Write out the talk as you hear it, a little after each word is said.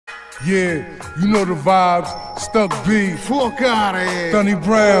Yeah, you know the vibes. Stuck B. Fuck out of here. Dunny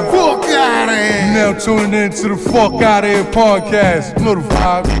Brown. Fuck out of here. You now tuning in to the Fuck Outta Here podcast. You know the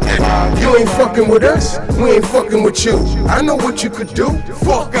vibes. You ain't fucking with us, we ain't fucking with you. I know what you could do.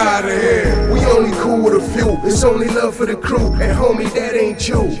 Fuck outta here. We only cool with a few. It's only love for the crew. And homie, that ain't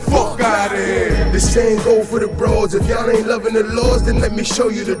you. Fuck outta here. The same go for the bros. If y'all ain't loving the laws, then let me show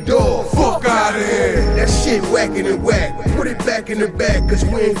you the door. Fuck outta here. That shit whacking and whack. Put it back in the back, cause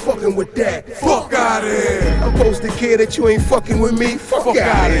we ain't fucking with that. Fuck outta here. I'm supposed to care that you ain't fucking with me. Fuck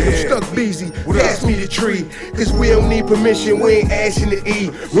outta here. I'm stuck busy. Pass me the tree. Cause we don't need permission, we ain't asking to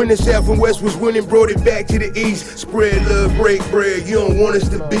eat. When the South and West was winning, brought it back to the East. Spread love, break bread. You don't want us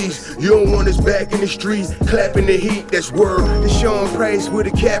to beast. You don't want us back in the streets, clapping the heat. That's word. The Sean Price with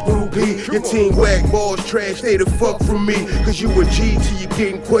a capital P. Your team whack, balls trash, stay the fuck from me. Cause you a G till you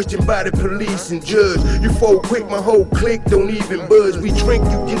getting questioned by the police and judge. You fold quick, my whole clique don't even buzz. We drink,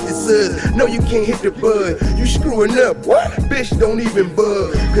 you get the suds. No, you can't hit the bud. You screwing up, what? Bitch, don't even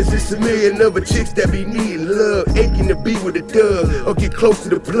bug. Cause it's a million other chicks that be needing love. Aching to be with a dub or get close to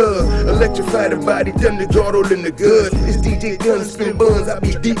the plug. Electrify the body, done the throttle in the good. It's DJ Gun, spin buns, I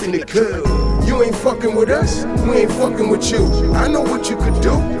be deep in the club. You ain't fucking with us, we ain't fucking with you. I know what you could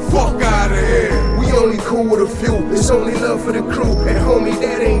do. Fuck outta here. We only cool with a few. It's only love for the crew. And homie,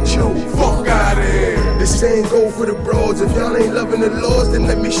 that ain't you. Fuck outta here. The same go for the bros. If y'all ain't loving the laws, then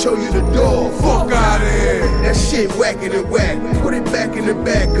let me show you the door. Fuck outta here. That shit whacking and whack. Put it back in the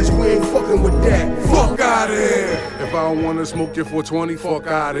back, cause we ain't fucking with that. Fuck outta here. If I don't wanna smoke your 420, fuck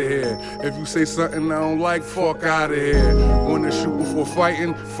outta here. If you say something I don't like, fuck outta here. Wanna shoot before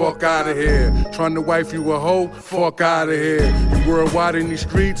fighting, fuck outta here. Trying to wife you a hoe, fuck outta here. You worldwide in these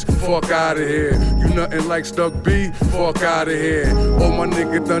streets, fuck outta here. You nothing like Stuck B, fuck outta here. Oh my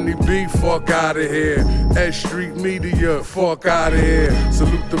nigga Dunny B, fuck outta here. S.STREET Media, fuck outta here.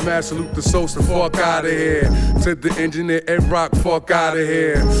 Salute the mass, salute the Sosa, fuck outta here. To the engineer Ed Rock, fuck outta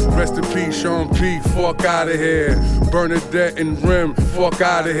here. Rest in peace, Sean P, fuck outta here. Bernadette and Rim, fuck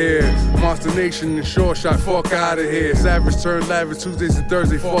outta here. Monster Nation and Short Shot, fuck outta here. Savage Turn Lavish Tuesdays and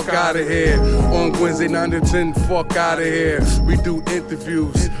Thursdays, fuck outta here. On Wednesday 9 to 10, fuck outta here. We do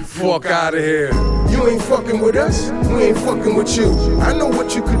interviews, fuck outta here. You ain't fucking with us, we ain't fucking with you. I know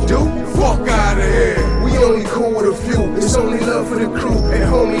what you could do. Fuck outta here. We only cool with a few. It's only love for the crew. And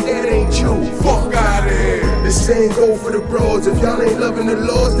homie, that ain't you. Fuck outta here. The same go for the bros. If y'all ain't loving the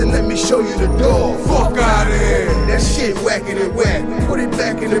laws, then let me show you the door. Fuck outta here. That shit whacking and whack. Put it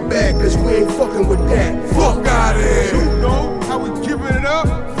back in the back, cause we ain't fucking with that. Fuck outta here. You know how we giving it up?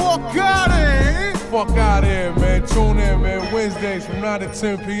 Fuck outta here. Fuck outta here, man. Tune in, man. Wednesdays from 9 to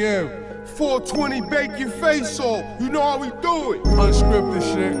 10 p.m. 420, bake your face off. You know how we do it. Unscripted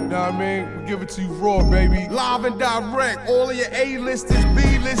shit, you know what I mean? We give it to you raw, baby. Live and direct. All of your A-listers,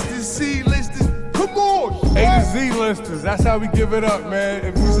 B-listers, C-listers. Come on. A to Z listers. That's how we give it up, man.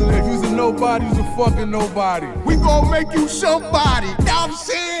 If you's a nobody, you's a fucking nobody. We gon' make you somebody. You know what I'm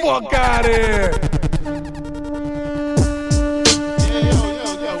saying? Fuck outta here.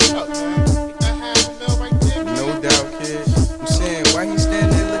 What's up, man? That $500,000 right there? No doubt, kid. I'm saying, why he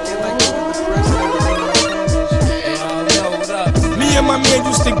standing there looking like all depressed and everything? What up? Me and my man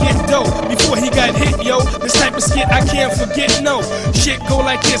used to get dope before he got hit, yo. This type of skit I can't forget, no. Shit go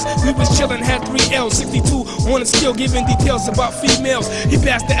like this, we was chillin', had 3 L's, 62 on the skill, giving details about females. He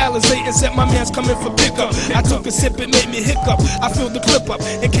passed the Alizé and said my man's coming for pickup. I took a sip, it made me hiccup. I filled the clip up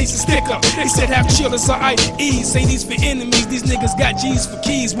in case it stick up. They said have chill, it's alright, ease. Say these for enemies, these niggas got G's for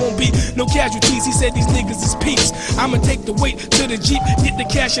keys. Won't be no casualties, he said these niggas is peace. I'ma take the weight to the Jeep, get the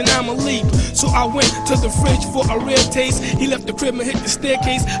cash and I'ma leave. So I went to the fridge for a rare taste. He left the crib and hit the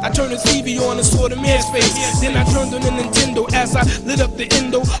staircase. I turned the TV on and saw the man's face. Then I turned on the Nintendo. As I lit up the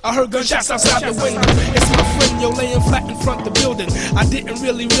endo, I heard gunshots outside the window. It's my friend, yo, laying flat in front the building. I didn't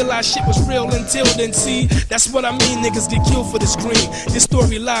really realize shit was real until then. See, that's what I mean, niggas get killed for the screen. This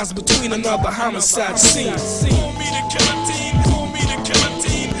story lies between another homicide scene. Call me the killer team, call me the killer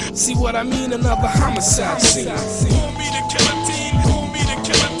team. See what I mean, another homicide scene. Call me the killer team, call me the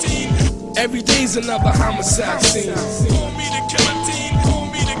killer team. Every day's another homicide scene. Call me the killer team, call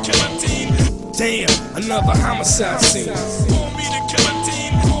me the killer team. Damn, another homicide scene. Call me the killer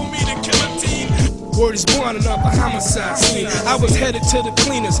team, call me the killer team. Word is born, another homicide scene. I was headed to the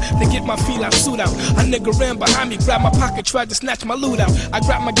cleaners to get my feet out, suit out. A nigga ran behind me, grabbed my pocket, tried to snatch my loot out. I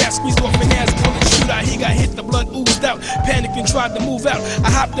grabbed my gas, squeezed off an ass, bullet shoot out. He got hit, the blood oozed out. Panicked and tried to move out.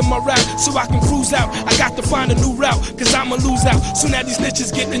 I hopped in my route so I can cruise out. I got to find a new route, cause I'ma lose out. Soon as these snitches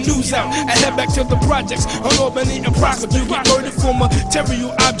get the news out, I head back to the projects on Albany and Prospect. You get murdered for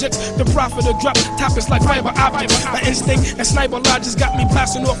material objects. The profit will drop, topics like fiber objects. My instinct and sniper lodges got me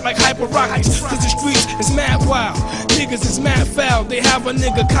blasting off like hyper rockets. Cause the streets is mad wild, niggas is mad foul. They have a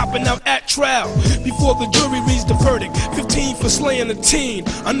nigga copping out at trial before the jury reads the verdict. 15 for slaying a teen,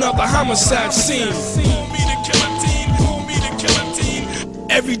 another homicide scene.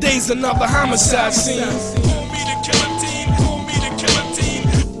 Every day's another homicide scene.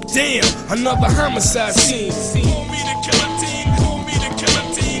 Damn, another homicide scene.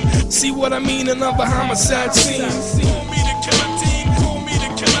 See what I mean? Another homicide scene.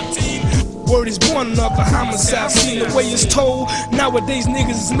 Word is born, another homicide scene. The way it's told, nowadays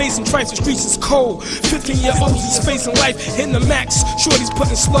niggas is Mason Trice, the streets is cold. 15-year-olds is facing life in the max. Shorty's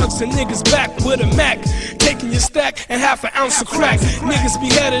putting slugs in niggas back with a Mac. Taking your stack and half an ounce of crack. Niggas be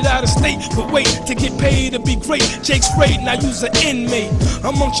headed out of state, but wait to get paid to be great. Jake's afraid, now you's an inmate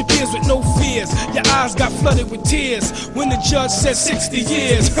amongst your peers with no fears. Your eyes got flooded with tears when the judge said 60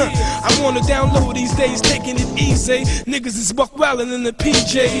 years. I wanna download these days, taking it easy. Niggas is buck wildin' in the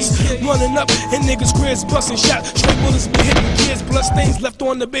PJs, running up in niggas' cribs, busting shot. Straight bullets be hitting kids, blood stains left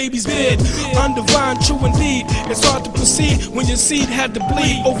on the baby's bed. Undivine, true indeed. It's hard to proceed when your seed had to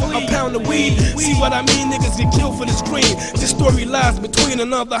bleed over a pound of weed. See what I mean? Niggas get killed for this green. This story lies between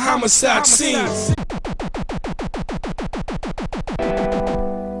another homicide scene.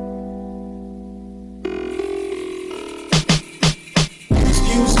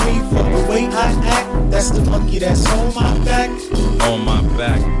 Excuse me for the way I act. That's the monkey that's on my back. On my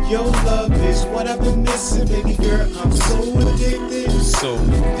back. Your love is what I've been missing, baby girl. I'm so addicted. So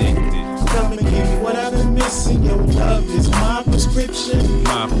addicted. Come and give me what I've been missing. Your love is my prescription.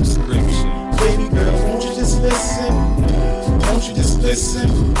 My prescription. Baby girl, won't you just listen? Won't you just listen?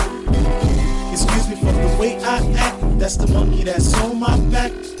 Excuse me for the way I act. That's the monkey that's on my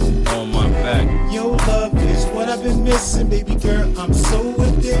back. On my back. Your love is what I've been missing, baby girl. I'm so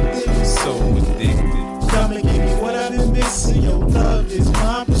addicted. So addicted. Come and give me what I've been missing. Your love is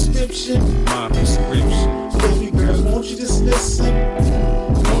my prescription. My prescription. Baby girl, won't you just listen?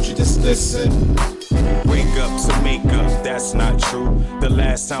 Won't you just listen? Wake up to make up, that's not true. The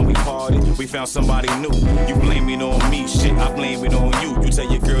last time we parted, we found somebody new. You blame it on me, shit, I blame it on you. You tell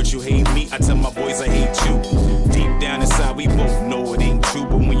your girls you hate me, I tell my boys I hate you. Deep down inside, we both know it ain't true.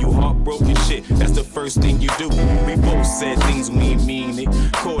 But when you heartbroken, shit, that's the first thing you do. We both said things we ain't mean it.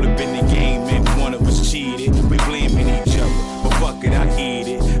 Caught up in the game and one of us cheated. We blaming each other, but fuck it, I eat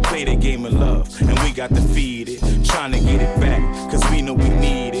it. Play the game of love, and we got to feed it. Trying to get it back, cause we know we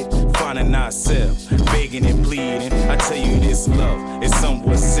need it. Finding ourselves, begging and pleading. I tell you this love is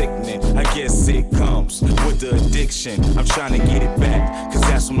somewhat sickening. I guess it comes with the addiction. I'm trying to get it back, cause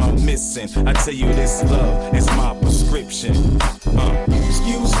that's what I'm missing. I tell you this love is my prescription.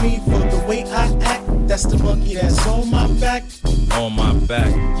 Excuse me for the way I act. That's the monkey that's on my back. On my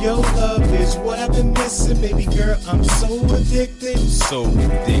back. Your love is what I've been missing, baby girl. I'm so addicted. So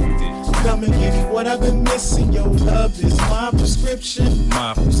addicted. Come and give me what I've been missing. Your love is my prescription.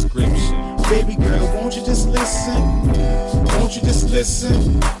 My prescription. Baby girl, won't you just listen? Won't you just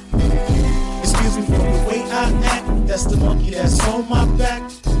listen? Excuse me for the way I act. That's the monkey that's on my back.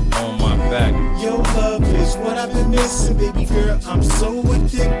 On my back. Your love is what I've been missing, baby girl. I'm so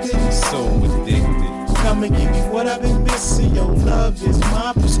addicted. So addicted. Come and give me what I've been missing. Your love is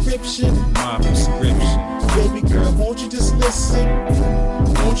my prescription. My prescription. Baby girl, won't you just listen?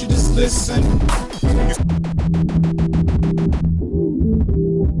 Won't you just listen?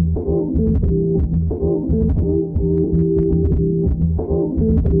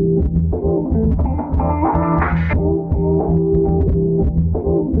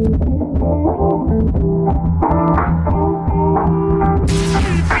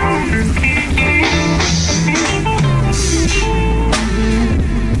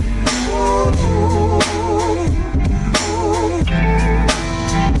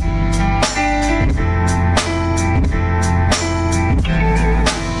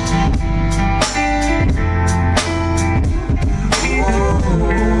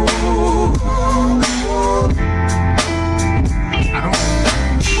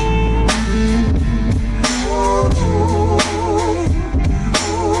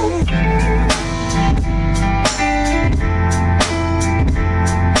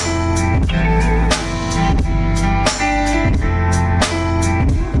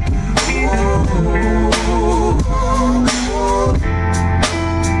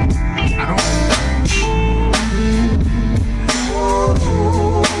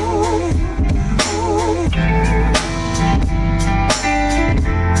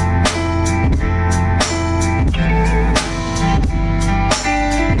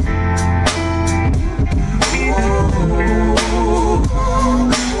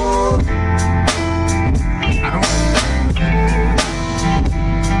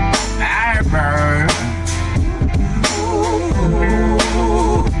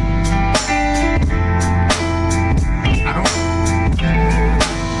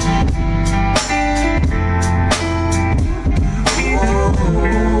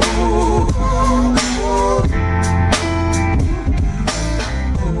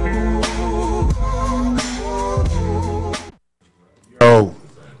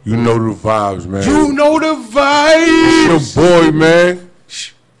 vibes, man. You know the vibes. It's your boy, man.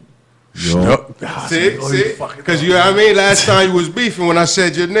 See? Because you know what I mean? Last time you was beefing when I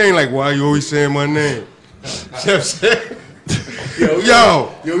said your name, like, why you always saying my name? You know what I'm saying?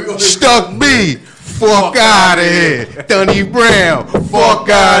 Yo, Stuck B, fuck out of here. Dunny Brown, fuck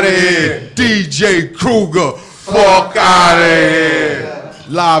out of here. DJ Kruger, fuck out of here.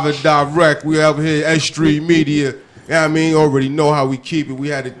 Live and direct, we over here, S.STREET Media. You know what I mean? Already know how we keep it. We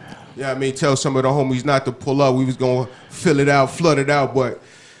had to, you know what I mean, tell some of the homies not to pull up. We was going to fill it out, flood it out, but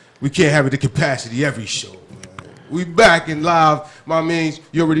we can't have it the capacity every show. We back and live. My man,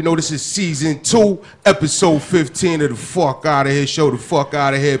 you already know this is season 2, episode 15 of the Fuck Outta Here show, the Fuck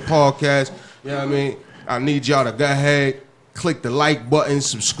Outta Here podcast. You know what I mean? I need y'all to go ahead, click the like button,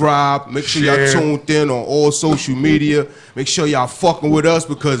 subscribe. Make sure y'all tuned in on all social media. Make sure y'all fucking with us,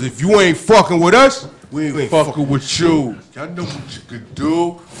 because if you ain't fucking with us, we ain't fucking with you. Y'all know what you could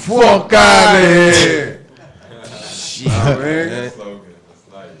do. Fuck outta here. Shit, man.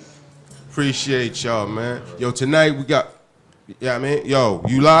 Appreciate y'all, man. Yo, tonight we got, yeah, man. Yo,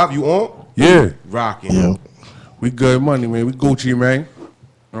 you live? You on? Yeah. Rocking. Yeah. We good money, man. We Gucci, man.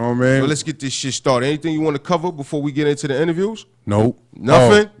 You know what I mean? So let's get this shit started. Anything you want to cover before we get into the interviews? Nope.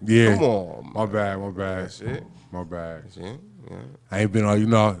 Nothing? Oh, yeah. Come on. My bad. That's it. My bad. That's it. Yeah. I ain't been on, you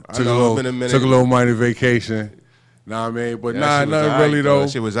know, I know, it's been a minute. Took a little minor vacation. Know what I mean? But That shit was nothing all right, really, though. That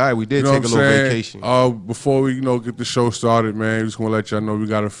shit was all right. We did You know take a what I'm little saying? vacation. Before we, get the show started, man, just want to let y'all know we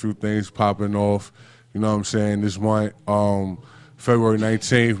got a few things popping off. You know what I'm saying? This month, February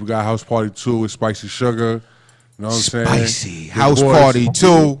 19th, we got House Party 2 with Spicy Sugar. You know what I'm saying? Spicy. The House boys, Party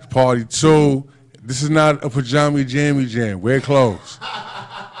 2. Party 2. This is not a pajama jammy jam. Wear clothes.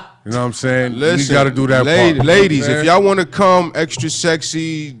 You know what I'm saying? Listen, you got to do that part. Ladies, You know what I'm if y'all want to come extra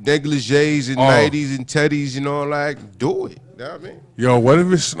sexy, negligees and 90s and teddies, you know, like, do it. You know what I mean? Yo, what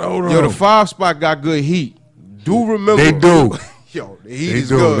if it snowed on? Yo, the 5 spot got good heat. Do remember. They do. Yo, the heat is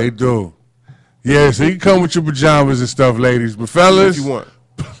good. They do. Yeah, so you can come with your pajamas and stuff, ladies. But fellas, What you want?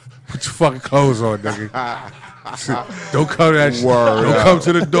 Put your fucking clothes on, nigga. Don't come to that shit. Word Don't up. come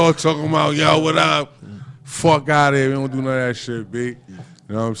to the door talking about, yo, what up? Fuck out of here. We don't do none of that shit, B.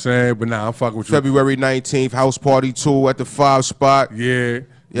 You know what I'm saying? But nah, I'm fucking with you. February 19th, House Party 2 at the 5 spot. Yeah. You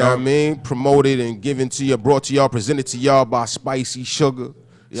know what I mean? Promoted and given to you, brought to y'all, presented to y'all by Spicy Sugar.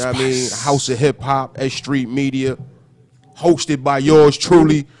 You know what I mean? House of Hip Hop, S.STREET Media. Hosted by yours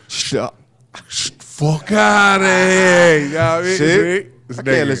truly. Fuck out of here. You know what I mean? See? This I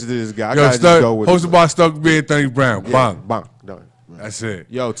nigga. can't listen to this guy. I Yo, gotta just go with it. hosted by Stuck B and Dunny Brown. Yeah, Bang. bang. Done. That's it.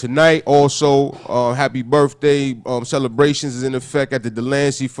 Yo, tonight also, happy birthday celebrations is in effect at the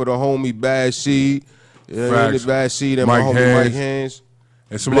Delancey for the homie Bad Seed. Yeah, the Bad Seed and Mike my homie Hands. Mike Hands.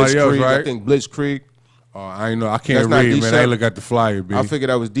 And somebody else, Blitzkrieg, right? I think Blitzkrieg. I ain't know. I That's can't not read, man. D-Sep. I ain't look at the flyer, B. I figured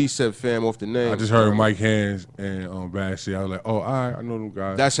that was D-Sep fam off the name. I just heard Mike Hands and Bad Seed. I was like, oh, all right, I know them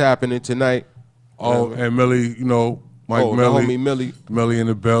guys. That's happening tonight. Oh, and Millie, you know, Mike the Millie. homie Millie. Millie in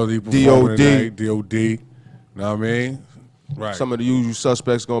the building. D.O.D.. D.O.D. You know what I mean? Right. Some of the usual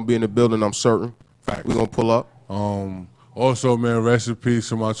suspects gonna be in the building, I'm certain. Facts. We're gonna pull up. Also, man, rest in peace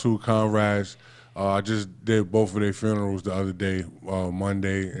to my 2 comrades. I just did both of their funerals the other day,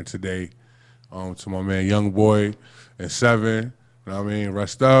 Monday and today. To my man Young Boy and 7. You know what I mean?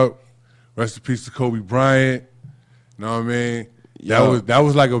 Rest up. Rest in peace to Kobe Bryant. You know what I mean? That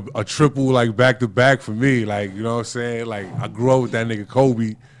was like a triple, like back to back for me. Like, you know what I'm saying? Like, I grew up with that nigga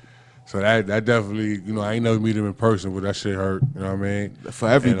Kobe. So that definitely, you know, I ain't never meet him in person, but that shit hurt. You know what I mean? For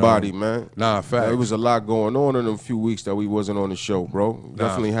everybody, man. Nah, fact. There was a lot going on in them few weeks that we wasn't on the show, bro.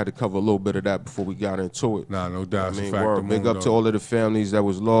 Definitely had to cover a little bit of that before we got into it. Nah, no doubt. I It's a mean, fact. word. Big up to all of the families that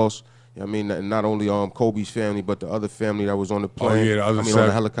was lost. I mean, not only Kobe's family, but the other family that was on the plane. Oh, yeah, the other on 7.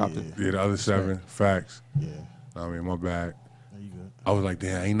 the helicopter. Yeah, the other 7. Facts. Yeah. I mean, my bad. You good. I was like,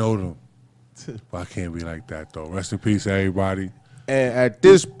 damn, I ain't know them. But I can't be like that, though. Rest in peace, everybody. And at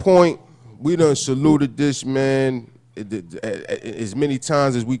this point, we done saluted this man as many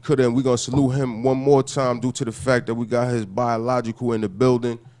times as we could, and we're going to salute him one more time due to the fact that we got his biological in the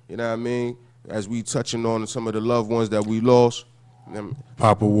building, you know what I mean? As we touching on some of the loved ones that we lost.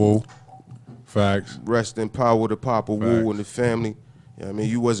 Papa Wu. Facts. Rest in power to Papa Wu and the family. You know what I mean?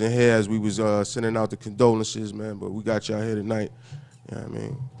 You wasn't here as we was sending out the condolences, man, but we got y'all here tonight. You know what I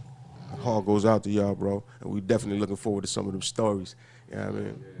mean? Heart goes out to y'all, bro, and we definitely looking forward to some of them stories. You know what I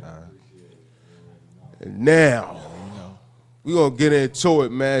mean? And now, we gonna get into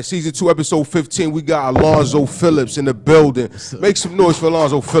it, man. Season 2, episode 15, we got Alonzo Phillips in the building. Make some noise for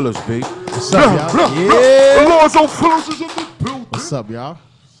Alonzo Phillips, B. What's up, y'all? Yeah. Alonzo Phillips is in the building. What's up, y'all?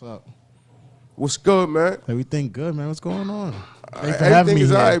 What's up? What's good, man? Everything good, man? What's going on? Thanks for having me Everything is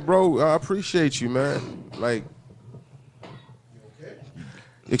here. all right, bro. I appreciate you, man. Like,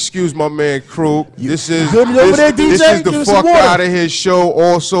 excuse my man, Krug. This is good over there, this DJ? is the Give us some Fuck water. Out of Here show,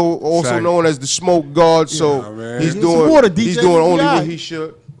 also Exactly. known as the Smoke God. So man. he's Give us some doing water, DJ. he's doing We only all what right. he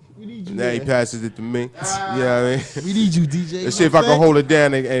should. We need you. Now he man. passes it to me. Yeah, I mean, We need you, DJ. let's see if I can hold it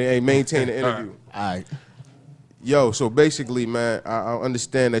down and maintain the interview. All right. Yo, so basically, man, I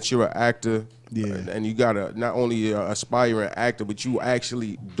understand that you're an actor. Yeah. And you got a not only an aspiring actor, but you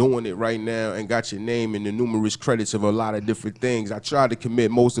actually doing it right now and got your name in the numerous credits of a lot of different things. I tried to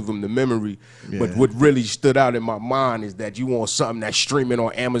commit most of them to memory, but Yeah. what really stood out in my mind is that you want something that's streaming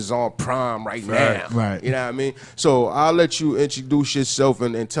on Amazon Prime right now. Right. You know what I mean? So I'll let you introduce yourself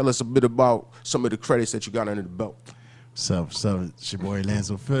and tell us a bit about some of the credits that you got under the belt. So it's your boy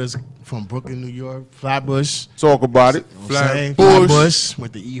Lanzo First from Brooklyn, New York, Flatbush. Talk about it. You know what I'm saying? Flatbush. Flatbush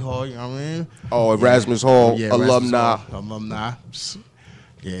with the E Hall, you know what I mean? Oh, Erasmus Hall, Yeah, alumni. Erasmus Hall, alumni.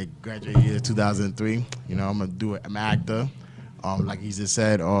 Yeah, graduated year 2003. You know, I'm gonna do it. I'm an actor. Like he just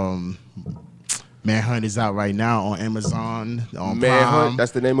said, Manhunt is out right now on Amazon. On Manhunt, Prime.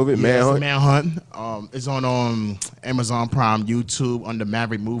 that's the name of it. Yeah, it's Manhunt. Manhunt. It's on Amazon Prime, YouTube, under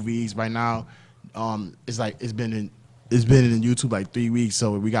Maverick Movies right now. It's been in YouTube like 3 weeks,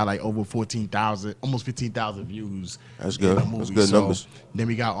 so we got like over 14,000, almost 15,000 views. That's in good. the That's movie. good So numbers. Then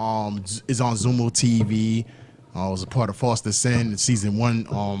we got it's on Zumo TV. I was a part of Foster Sin in season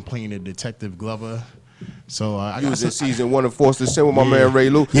 1, playing the Detective Glover. So I You got was in some- season 1 of Foster Sin with my Yeah. man Ray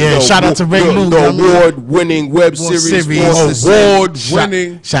Lou. Yeah, shout out to Ray Lou, The you know what I mean? award-winning web series Foster Sin.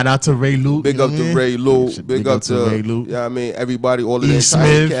 Award-winning. Shout out to Ray Lou. Big you know up what I to mean? Ray Lou. Big up to Ray Lou. Yeah, I mean everybody, all of the E. entire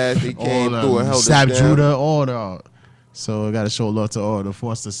Smith, cast. They came through and held us Sab down. Judah, all the. So I got to show love to all the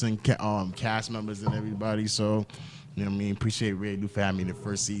Foster Sin cast members and everybody. So, you know what I mean? Appreciate Ray Lou for having me the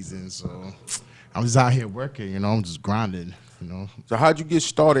first season. So I'm just out here working, you know, I'm just grinding, you know. So how'd you get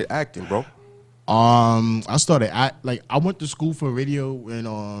started acting, bro? I started I went to school for radio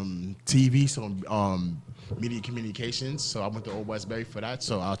and TV, so media communications. So I went to Old Westbury for that.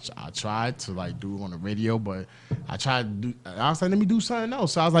 So I tried to like do it on the radio, but I tried to do. I was like, let me do something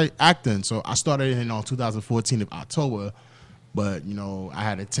else. So I was like acting. So I started in 2014 of October, but you know I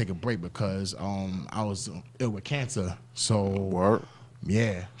had to take a break because I was ill with cancer. So Word.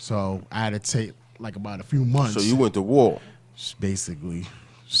 yeah, so I had to take like about a few months. So you went to war. Basically.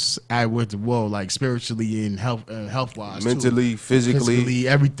 I went to war, like spiritually and health wise, Mentally, physically.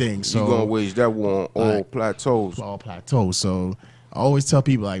 everything. So You gonna wage that war on all Like- plateaus. all plateaus. So I always tell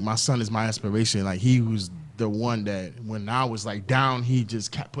people like my son is my inspiration. Like he was the one that when I was like down, he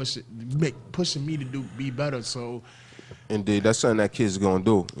just kept pushing me to be better. So Indeed, that's something that kids gonna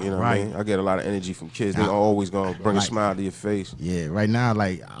do. You know what I Right. mean? I get a lot of energy from kids. They Nah. always gonna bring a Right. smile to your face. yeah, right now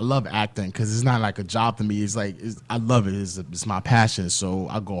like I love acting because it's not like a job to me. It's like I love it. It's my passion. So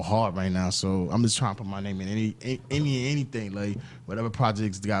I go hard right now. So I'm just trying to put my name in anything like whatever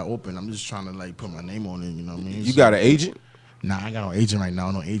projects got open. I'm just trying to like put my name on it. You know what I mean? You got an agent? Nah, I got no agent right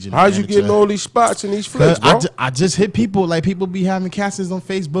now. No agent. How'd you manager. get in all these spots and these flicks, bro? I just hit people, like people be having castings on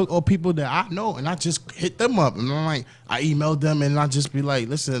Facebook or people that I know, and I just hit them up. And I'm like, I emailed them and I just be like,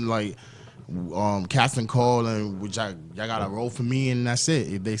 listen, like, casting call and which y'all got a role for me, and that's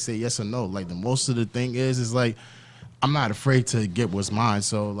it. If they say yes or no, like the most of the thing is like, I'm not afraid to get what's mine.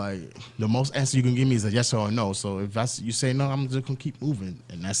 So like the most answer you can give me is a yes or a no. So if you say no, I'm just gonna keep moving,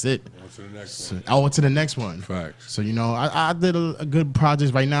 and that's it. On to the next So, one. on to the next one. Facts. So you know, I did a good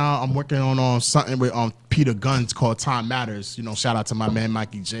project right now. I'm working on something with Peter Guns called Time Matters. You know, shout out to my man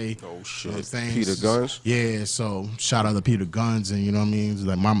Mikey J. Oh, You know what shit. I'm saying? Peter Guns? Yeah. So shout out to Peter Guns, and you know what I mean, it's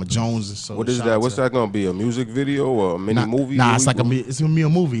like Mama Jones. And so What is shout that? out What's to- that gonna be? A music video or a mini movie? Nah, What it's we- like it's gonna be a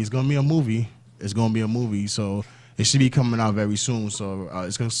movie. It's gonna be a movie. It's gonna be a movie. So it should be coming out very soon. So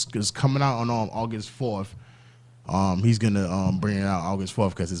it's coming out on August 4th. He's gonna bring it out August 4th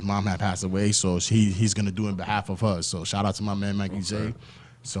because his mom had passed away. So he's gonna do it in behalf of her. So shout out to my man Mikey J.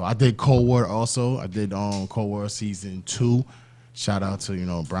 So I did Cold War also. I did Cold War season 2. Shout out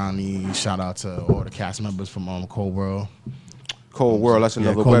to Brownie. Shout out to all the cast members from Cold War. Cold World. That's Yeah,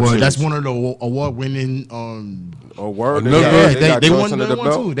 another Cold web War. series. That's one of the award-winning. A word. Another- Yeah, they joints won. under They the won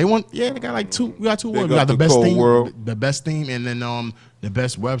belt. too. They won. Yeah, they got like 2. We got 2 awards. We up got the to best Cold theme, World. the best theme, and then the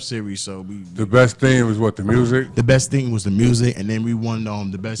best web series. So The best thing was what, the music? the best thing was the music, and then we won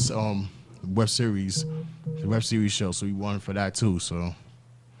the best web series, the web series show. So we won for that too. So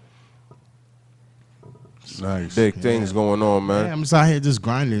Nice. Big things going on, man. yeah, I'm just out here just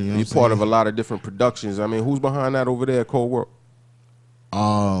grinding. You know You're part of a lot of different productions. I mean, who's behind that over there at Cold World?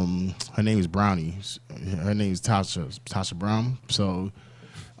 Her name is Brownie. Her name is Tasha Brown. So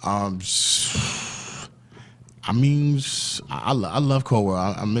I mean, I love Cold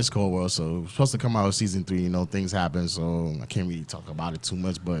World. I miss Cold World. So it's supposed to come out with season 3. You know, things happen, so I can't really talk about it too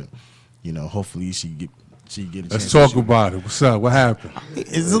much. But you know, hopefully she get a chance. Let's talk about it. What's up? What happened?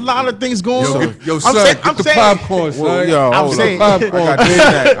 There's a lot of things going on. Yo, son, get the popcorn, son. Well, yo, I'm hold saying- up. Popcorn. I got the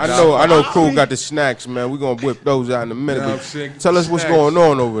snacks. I know Crew got the snacks, man. We're gonna whip those out in a minute. Nah, I'm But saying, tell us what's snacks. going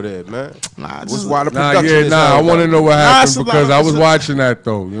on over there, man. Just- Why the Nah, production is I all want to about? know what it's happened a lot because of- I was it's a- watching that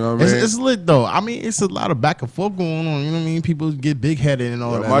though. You know what I mean? It's lit though. I mean, it's a lot of back and forth going on. You know what I mean? People get big headed and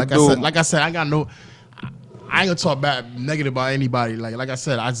all Yo, that. my Like I said, I got no. I ain't gonna talk bad negative about anybody. Like I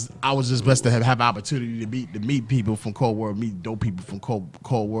said, I was just blessed to have opportunity to meet people from Cold World, meet dope people from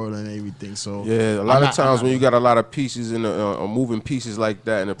Cold World and everything. So Yeah, a lot of times when you got a lot of pieces in moving pieces like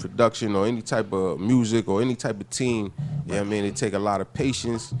that in a production or any type of music or any type of team, yeah, I mean, it take a lot of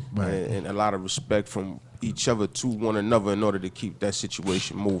patience and a lot of respect from each other to one another in order to keep that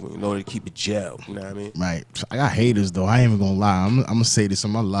situation moving, in order to keep it gelled. You know what I mean? right, I got haters though. I ain't even gonna lie. I'm gonna say this in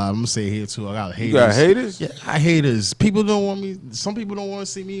my live. I'm gonna say it here too. I got haters. You got haters? Yeah, I haters. People don't want me. Some people don't want to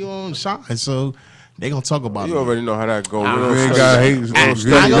see me on shine. So they gonna talk about You me. already know how that goes. You ain't got haters. I You ain't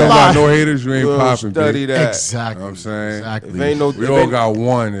ain't gonna lie. got no haters. You ain't We'll popping. study Big. that. Exactly. You know what I'm saying? Exactly. If ain't no, We if all ain't- got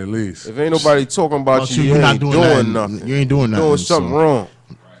one at least. if ain't nobody talking about Well, you, you you're not ain't doing doing nothing. nothing. You ain't doing nothing, Doing something so- wrong.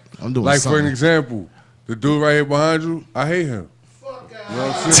 I'm doing Like for something. an example, the dude right here behind you, I hate him. You know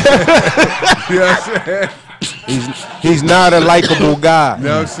what I'm saying? You know what I'm saying? He's not a likable guy. You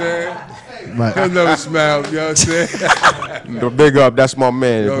know what I'm saying? Right. He'll never smile. You know what I'm saying? The big up, that's my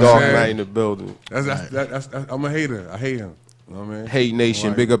man, You the know what I'm Dark saying? Knight in the building. That's I'm a hater. I hate him. You know what I mean? Hate Nation,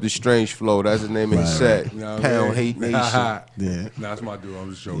 Like, big up the Strange Flow. That's the name of his set. you know what I Pound mean? Hate Nation. Yeah. Nah, that's my dude. I'm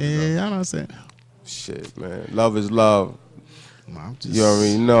just joking. Yeah, though. I know what I'm saying. Shit, man. Love is love. I'm just, You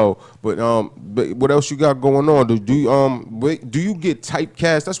already know. But what else you got going on? Do you get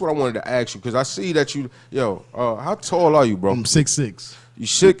typecast? That's what I wanted to ask you because I see that you, how tall are you, bro? I'm 6'6", You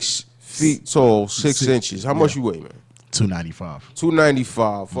 6 feet tall, 6 inches. How much you weigh, man? 295.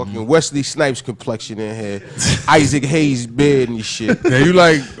 295. Fucking Wesley Snipes complexion in here. Isaac Hayes beard and shit. Yeah, you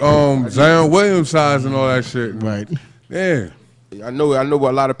like Zion Williams size and all that shit. Right. I Yeah. know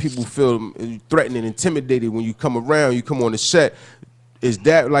a lot of people feel threatened and intimidated when you come around, you come on the set. Is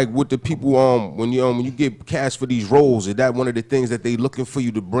that like what the people when you get cast for these roles, is that one of the things that they looking for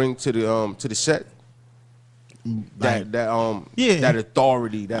you to bring to the set? Yeah. That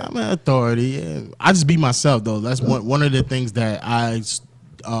authority, that I'm an authority. Yeah. I just be myself though. That's one of the things that I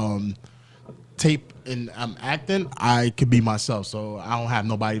tape and I'm acting. I could be myself, so I don't have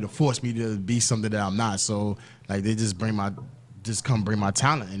nobody to force me to be something that I'm not. So like they just come bring my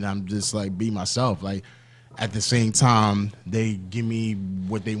talent, and I'm just like be myself. Like at the same time, they give me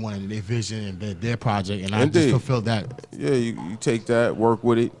what they want in their vision and their project, and I Indeed. just fulfill that. Yeah, you take that, work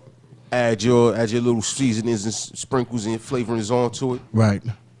with it, add your little seasonings and sprinkles and flavorings onto it, Right.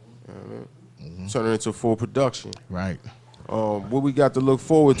 turn it into full production. Right. What we got to look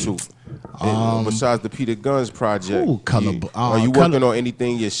forward to besides the Peter Guns project? Ooh, Are you working on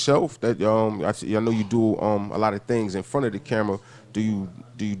anything yourself? That I know you do a lot of things in front of the camera. Do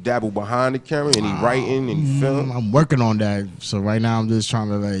you dabble behind the camera? Any writing, any film? I'm working on that. So right now I'm just trying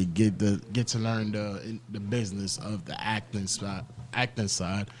to like get to learn the business of the acting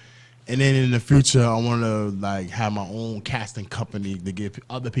side. And then in the future, I want to like have my own casting company to give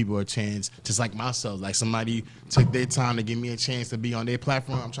other people a chance, just like myself. Like somebody took their time to give me a chance to be on their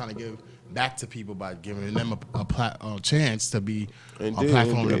platform. I'm trying to give back to people by giving them a chance to be Indeed, a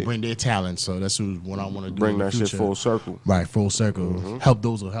platform indeed. to bring their talent. So that's what I want to do. Bring in the that shit future. full circle. Right, full circle. Help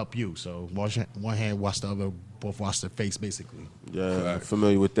those who help you. So one hand wash the other, both wash the face, basically. Yeah, I'm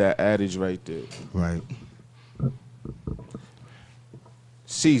familiar with that adage right there. Right.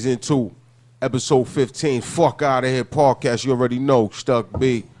 Season 2, episode 15. Fuck out of here, podcast. You already know. Stuck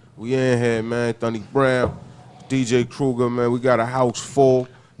B. We in here, man. Thunny Brown, DJ Kruger, man. We got a house full.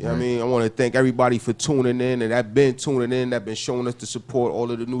 You know what I mean? I want to thank everybody for tuning in and that been tuning in, that been showing us the support, all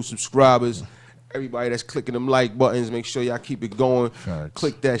of the new subscribers. Everybody that's clicking them like buttons, make sure y'all keep it going. Facts.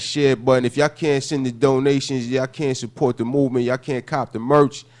 Click that share button. If y'all can't send the donations, y'all can't support the movement, y'all can't cop the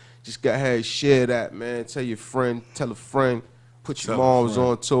merch, just go ahead and share that, man. Tell your friend, tell a friend, put your Tell a moms friend.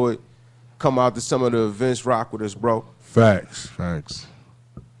 onto it. Come out to some of the events, rock with us, bro. Facts. Facts.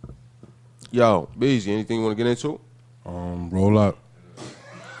 Yo, Beezy, anything you want to get into? Roll up.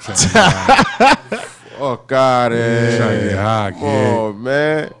 Oh, God, Trying to get high, Come kid. on,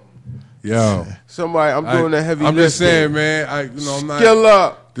 man. Yo. Somebody, I'm doing the heavy I'm just lifting. saying, man. I'm not. Skill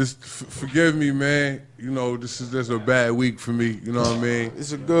up. Just forgive me, man. This is just a bad week for me. You know what I mean?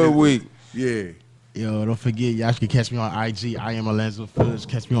 It's a good week. Yeah. Yo, don't forget, y'all can catch me on IG. I am Alonzo Phillips.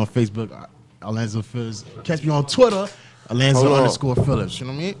 Catch me on Facebook. Alonzo Phillips. Catch me on Twitter, Alonzo_Phillips. You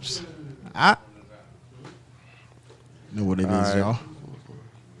know what I mean? I know what it is, y'all.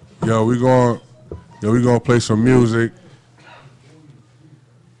 Yo, we gonna play some music.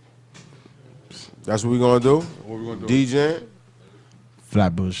 That's what we gonna do. What we gonna do? DJing.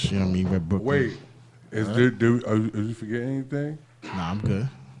 Flatbush, you know what I mean? Red Brooklyn. Wait, did you forget anything? Nah, I'm good.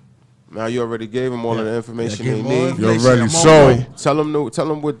 Now you already gave them all of the information they need. You're ready. So tell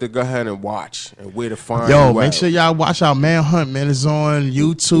them what to go ahead and watch and where to find. Yo, make sure y'all watch our Manhunt, man. It's on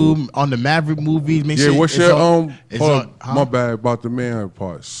YouTube on the Maverick movies. Make sure what's your on, my bad about the Manhunt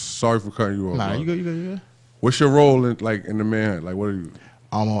part. Sorry for cutting you off. Nah, you good. What's your role in the Manhunt? Like, what are you?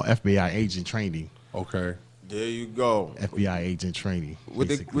 I'm on FBI agent training. Okay. There you go. FBI agent training.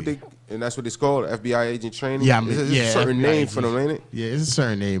 And that's what it's called, FBI agent training. Yeah, it's a certain FBI name agent. for them, ain't it? Yeah, it's a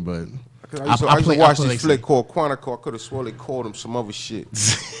certain name, but I used to watch this flick called Quantico. I could have sworn they called them some other shit.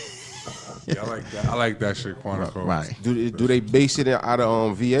 Yeah, I like that. I like that shit, Quantico. Right. Do they base it out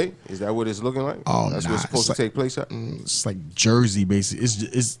of VA? Is that what it's looking like? Oh, that's nah, what's supposed to take place at? It's like Jersey, basically.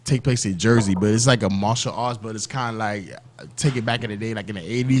 It's take place in Jersey, but it's like a martial arts, but it's kind of like take it back in the day, like in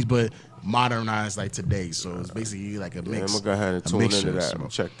the 80s, but modernized like today. So it's basically like a mix. Yeah, I'm gonna go ahead and tune into that. So.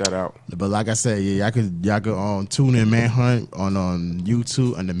 Check that out. But like I said, y'all could tune in Manhunt on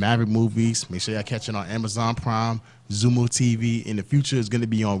YouTube and the Maverick movies. Make sure y'all catch it on Amazon Prime, Zumo TV. In the future, it's gonna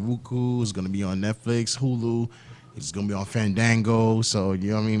be on Roku. It's gonna be on Netflix, Hulu. It's gonna be on Fandango. So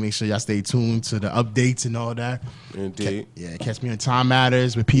you know what I mean. Make sure y'all stay tuned to the updates and all that. Indeed. Catch me on Time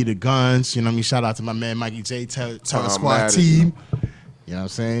Matters with Peter Guns. You know what I mean. Shout out to my man Mikey J. Terror Squad Matters. team. You know what I'm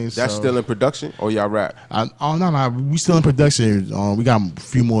saying? That's still in production, or y'all rap? No, we still in production. We got a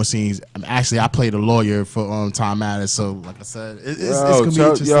few more scenes. Actually, I played a lawyer for Time Matters, so like I said, it's gonna be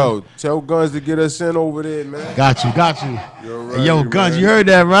interesting. Yo, tell Guns to get us in over there, man. Got you. Ready, Yo, Guns, man. you heard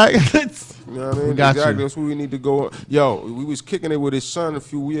that, right? You know what I mean? Got exactly. you. That's where we need to go. Yo, we was kicking it with his son a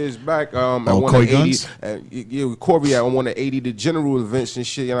few years back. At one Corey of 80, Guns? with Corey at one of 80 the general events and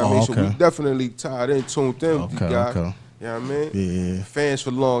shit. You know what I mean? So okay. we definitely tied in, tuned in. Okay. You know what I mean? Yeah. Fans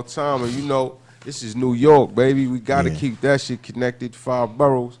for a long time, and you know, this is New York, baby. We gotta keep that shit connected. 5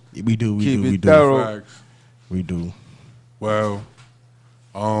 boroughs. We do. Keep it We thorough. Facts. We do. Well,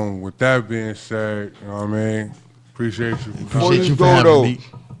 with that being said, you know what I mean? Appreciate you. Before Appreciate you you for go having though, me.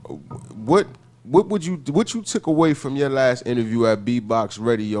 what you took away from your last interview at B-Box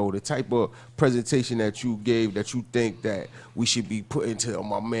Radio? The type of presentation that you gave that you think that we should be putting to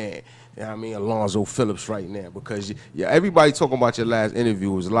my man. You know what I mean, Alonzo Phillips right now, because everybody talking about your last interview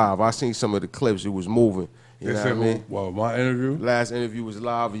was live. I seen some of the clips; it was moving. You know what I mean? Well, my interview. Last interview was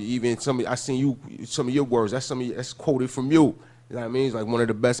live. Even I seen some of your words. That's quoted from you. You know what I mean? It's like one of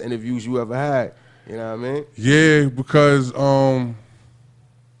the best interviews you ever had. You know what I mean? Yeah, because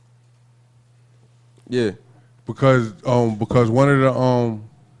because one of the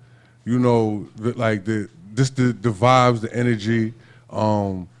you know, the vibes, the energy,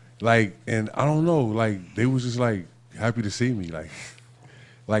 like, and I don't know, like they was just like happy to see me,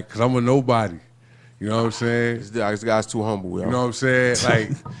 like, cause I'm a nobody. You know what I'm saying? This guy's too humble, yo. You know what I'm saying?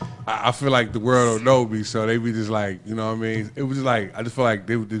 Like, I feel like the world don't know me, so they be just like, you know what I mean? It was just like, I just feel like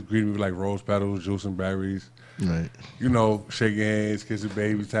they would just greet me with like rose petals, juice and berries. Right. You know, shake your hands, kiss a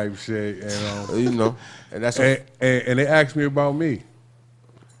baby type shit. And, you know, and that's and they asked me about me.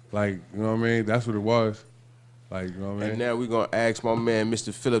 Like, you know what I mean? That's what it was. Like, you know what I mean? And now we're going to ask my man,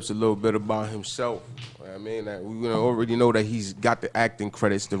 Mr. Phillips, a little bit about himself. You know what I mean? Like, we're going to already know that he's got the acting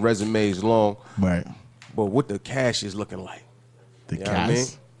credits, the resume is long. Right. But what the cash is looking like. The You know cash. what I mean?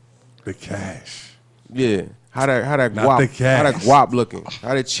 The cash. Yeah. How that Not guap, the cash. how that guap looking?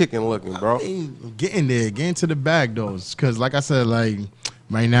 How that chicken looking, bro? Getting to the bag though, because like I said, like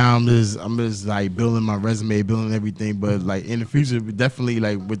right now I'm just like building my resume, building everything. But like in the future, definitely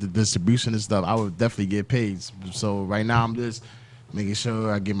like with the distribution and stuff, I would definitely get paid. So right now I'm just making sure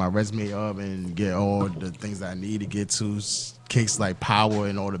I get my resume up and get all the things that I need to get to. Case like Power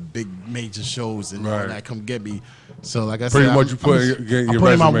and all the big major shows and all Right. that come get me. So like I Pretty said, much you getting your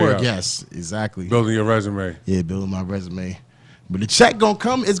putting my resume work. up. Yes, exactly. Building your resume. Yeah, building my resume. But the check gonna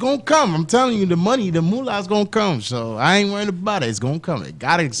come. It's gonna come. I'm telling you, the money, the moolah's gonna come. So I ain't worried about it. It's gonna come.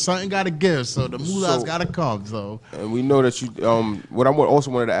 Something gotta give. So the moolah's gotta come. So And we know that you. What I also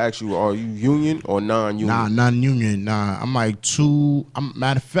wanted to ask you: are you union or non-union? nah, non-union. Nah, I'm like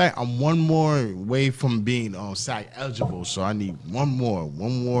matter of fact, I'm one more away from being SAG eligible. So I need one more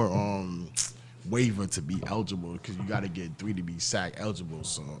waiver to be eligible, because you gotta get 3 to be SAG eligible.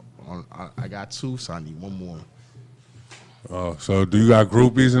 So I got 2, so I need one more. Oh, so do you got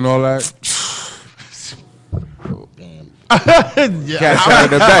groupies and all that? Damn. Yeah, Cash out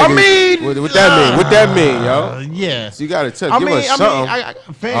in the back. I mean, what that mean? What that mean, yo? yeah. So you gotta tell. I Give mean, us something. I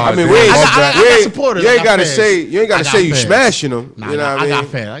got fans. I mean, we ain't- I got supporters. You I ain't got gotta fans. say. You ain't gotta I got say you fans. smashing them. Nah, You know what I mean? I got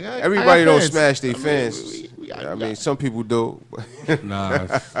fans. I got Everybody don't fans. smash their I mean, fans. I mean, some people do. Nah. You know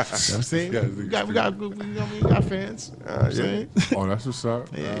what I'm saying? Yeah, we got fans. You know what I'm saying? Oh, that's what's up.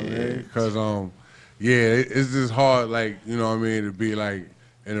 Yeah. Because yeah, it's just hard, like, you know what I mean, to be like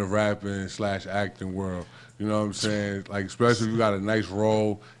in a rapping / acting world. You know what I'm saying? Like, especially if you got a nice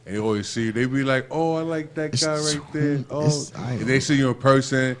role and they always see you, they be like, oh, I like that guy right there. Oh, and they see you in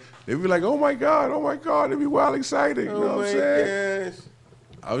person, they be like, oh my God. They be wild excited. You know what I'm saying?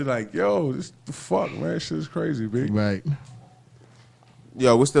 I was like, yo, this the fuck, man. Shit is crazy, big. Right.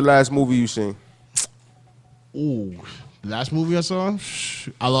 Yo, what's the last movie you seen? Ooh, the last movie I saw?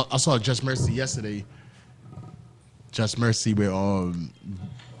 I saw Just Mercy yesterday. Just Mercy with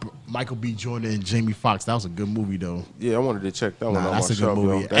Michael B. Jordan and Jamie Foxx. That was a good movie, though. Yeah, I wanted to check that one out That's a myself, good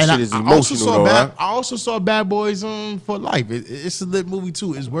movie. yo. That shit is emotional, though, I huh? also saw Bad Boys for Life. It's a lit movie,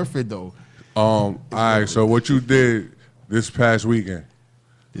 too. It's worth it, though. All right, so what you did this past weekend?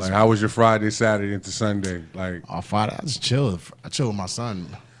 Like, how was your Friday, Saturday into Sunday? Like, Friday, I just chilled. I chilled with my son.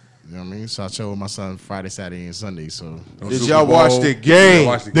 You know what I mean? So I chilled with my son Friday, Saturday, and Sunday. So Did Super y'all watch Bowl? the game?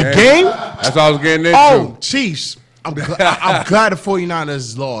 the game? That's what I was getting into. Oh, Chiefs. I'm glad the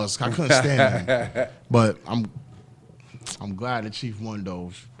 49ers lost. I couldn't stand them. But I'm glad the Chiefs won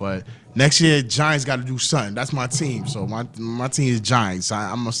those. But next year, Giants got to do something. That's my team. So my team is Giants.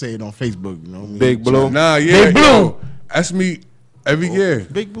 I'm going to say it on Facebook. You know what I mean? Big Blue. Nah, yeah. Big Blue. Yo, that's me every year.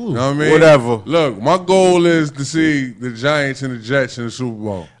 Big Blue. You know what I mean? Whatever. Look, my goal is to see the Giants and the Jets in the Super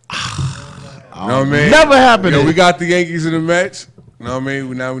Bowl. You know what I mean? Never happened. Yo, we got the Yankees and the Mets. You know what I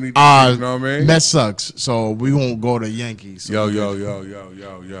mean? Now we need to, you know what I mean? Mets sucks. So we won't go to Yankees. So Yo.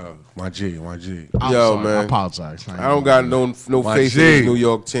 My G. I'm Yo, sorry. man. I apologize. I don't got no My faith in G. these New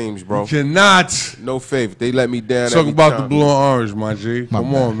York teams, bro. Cannot No faith. They let me down. talk every about time. the blue and orange, my G. My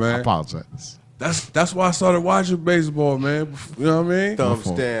Come bad. on, I man. apologize. That's why I started watching baseball, man. You know what I mean? Thumbs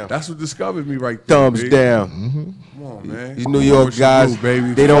fault. down. That's what discovered me right there. Thumbs B. down. Come on, man. These New York What you guys, do,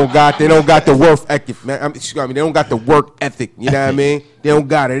 baby. they don't got the work ethic, man. They don't got the work ethic. You know what I mean? They don't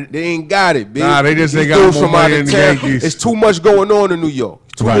got it. They ain't got it, bitch. Nah, they just ain't These got dudes more from out money of than the town. Yankees. It's too much going on in New York.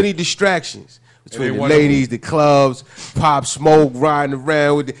 Too Right. many distractions between they the wanna- ladies, the clubs, Pop Smoke riding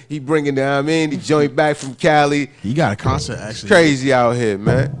around with. He bringing the joint back from Cali. He got a concert actually. Crazy out here,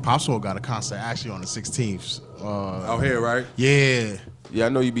 man. Pop Smoke got a concert actually on the 16th. Out here, right? Yeah, Yeah, I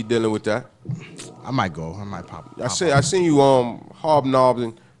know you be dealing with that. I might go. I might pop. I seen you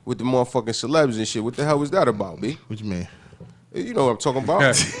hobnobbing with the motherfucking celebs and shit. What the hell was that about, B? What you mean? You know what I'm talking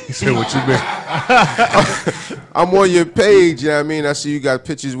about. He said, what you mean? I'm on your page, you know what I mean? I see you got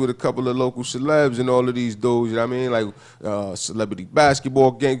pictures with a couple of local celebs and all of these dudes, you know what I mean? Like celebrity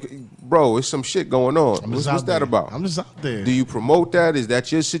basketball game. Bro, it's some shit going on. What's that about? I'm just out there. Do you promote that? Is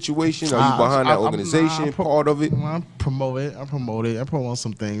that your situation? Are you behind that organization, part of it? I promote it. I promote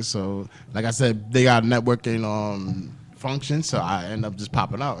some things. So, like I said, they got networking function. So I end up just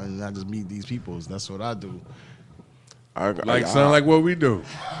popping out and I just meet these people. That's what I do. Like what we do.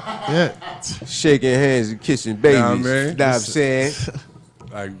 Yeah. Shaking hands and kissing babies. Nah, man. You know what I'm saying?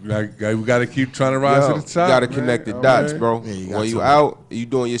 Like we got to keep trying to rise to the top. You got to man. connect the You know dots, what I mean? bro. Yeah, you got When you to. out, you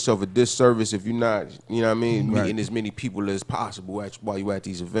doing yourself a disservice if you're not, you know what I mean, Right. meeting as many people as possible while you at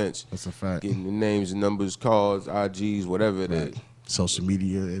these events. That's a fact. Getting the names and numbers, calls, IGs, whatever it is. Social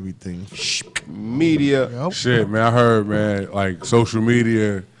media, everything. Media. Yep. Shit, man, I heard, man, like social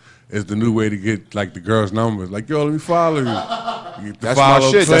media is the new way to get like the girls' numbers. Like, yo, let me follow you. You get the That's my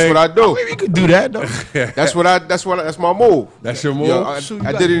follow shit. That's click. what I do. We could do that though. That's my move. That's your move? Yo, I So you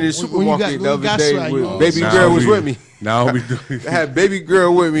I got- did it in the when you supermarket got- the other got day. swag, With you baby know. girl was with me. Now we doing. I had baby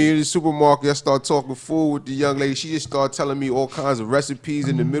girl with me in the supermarket. I started talking food with the young lady. She just started telling me all kinds of recipes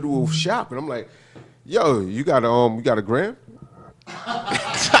in the middle of shopping. I'm like, yo, you got a gram?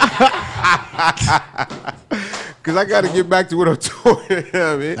 Cause I gotta get back to what I'm doing. You know what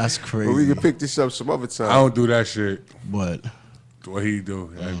I mean? That's But we crazy. can pick this up some other time. I don't do that shit. But What he do?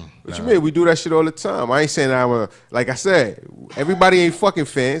 What you mean? We do that shit all the time. I ain't saying like I said, everybody ain't fucking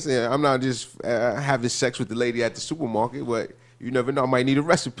fans. Yeah, I'm not just having sex with the lady at the supermarket, but you never know. I might need a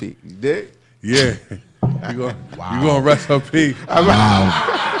recipe. You dig? Yeah. You gonna recipe?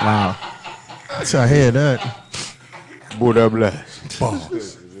 wow. So I hear that. Buddha bless.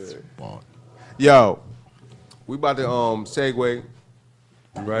 Balls. Yo, we about to segue,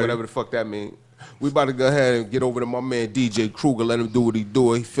 Right. whatever the fuck that mean. We about to go ahead and get over to my man DJ Kruger. Let him do what he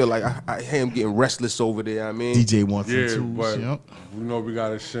do. He feel like I hear him getting restless over there. I mean, DJ 1 Yeah, 2. but Yep. we know we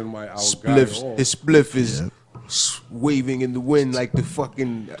gotta send my out his spliff is waving in the wind like the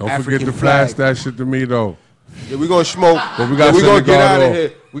fucking Don't African forget to flag. flash that shit to me though. Yeah, we gonna smoke. But we gotta we gonna send the get guard out of off.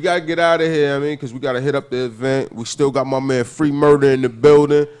 here. We gotta get out of here. I mean, cause we gotta hit up the event. We still got my man Free Murda in the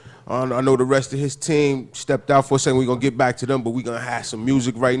building. I know the rest of his team stepped out for a second. We gonna get back to them, but we gonna have some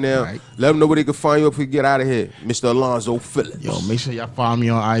music right now. Right. Let them know where they can find you if we get out of here, Mr. Alonzo Phillips. Yo, make sure y'all follow me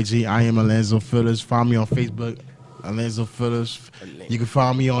on IG. I am Alonzo Phillips. Follow me on Facebook, Alonzo Phillips. You can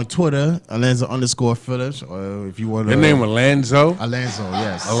follow me on Twitter, Alonzo_Phillips. Or if you want to. Your name Alonzo? Alonzo,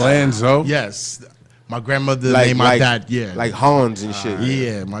 yes. Alonzo? Yes. My grandmother named my dad, yeah. Like Hans and shit.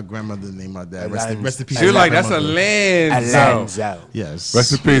 Yeah, my grandmother named my dad. Rest in peace. She was like, that's grandmother. Alonzo. Yes.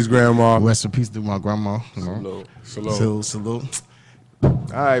 Rest in peace, grandma. Rest in peace to my grandma. You know. Salute. All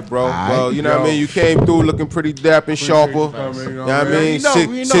right, bro. All right, well, you know what I mean? You came through looking pretty dap and sharper. You know what I mean?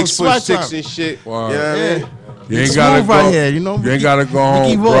 We know, 6'6" and shit. Wow. You know what I mean? You ain't Smooth gotta go. right here, you know? You ain't gotta go home,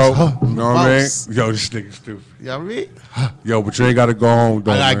 Ricky bro. Ross. You know what I mean? Boss. Yo, this nigga stupid. You know what I mean? Yo, but you ain't gotta go home,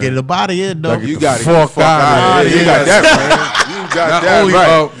 though. I gotta man. get up out of here, though. You the got to fuck get the fuck outta out of here. here. You got that, man. You got Not that only right.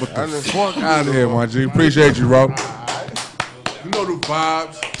 up, but the fuck out of here, my G. Appreciate you, bro. You know the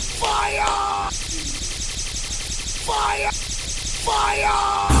vibes.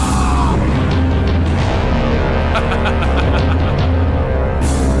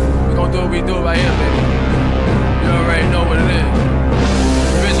 We gon' do what we do right here, baby. You already know what it is.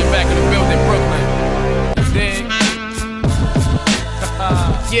 Vision back in the building, Brooklyn. Dig?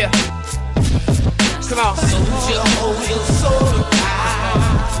 Yeah. Come on. Soldier, hold your soul high.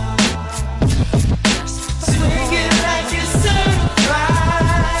 Swing it like you're certified.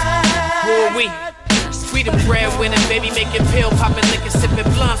 Who are we? We the breadwinner, baby, making pill, popping liquor, sipping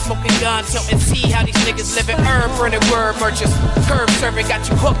blunt, smoking gun, tilting see how these niggas living, burning word merchants. Curb serving got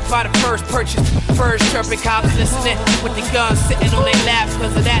you hooked by the first purchase. First chirping, cops listening with the guns sitting on their laps.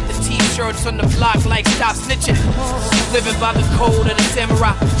 Cause of that, the t-shirts on the block like stop snitching. Living by the code of the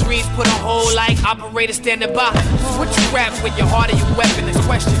samurai. Dreams put on hold like operators standing by. What you rap with your heart or your weapon is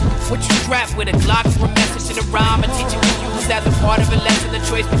question. What you strap with a Glock or a message in a rhyme, a teacher can use as a part of a lesson. The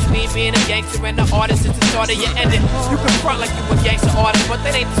choice between being a gangster and an artist is the start of your ending. You can front like you a gangster artist, but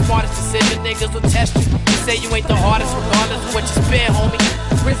that ain't the smartest decision. Niggas will test you. You say you ain't the hardest, regardless of what you spit, homie.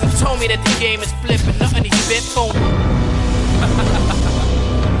 Rizzo told me that the game is flipping, nothing he spit for me.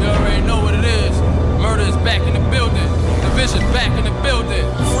 You already know what it is. Murda is back in the building. Division's back in the building.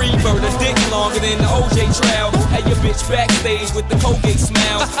 Free Murda, dick longer than the OJ trial. Hey, your bitch backstage with the Colgate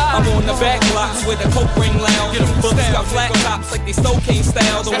smile. I'm on the back blocks with a coke ring lounge. Bullets got flat tops like they Stocane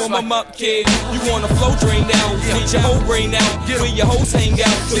style. Don't warm them up, kid. You want a flow drain now. Need your whole brain out. Where your hoes hang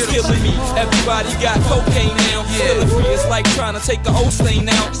out. Cause killing me. Everybody got cocaine now. Feeling free is like trying to take the O stain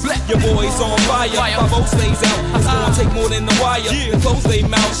out. Your boys on fire. 5-0 stays out. It's gonna take more than the wire. The close they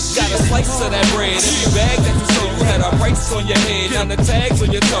mouth. Got a slice of that bread. Every bag that you sold, you had a price on your head. Now the tags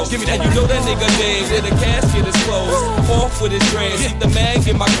on your toe. And you know that nigga dead. Where the casket is closed. Off with his dreads. See the mag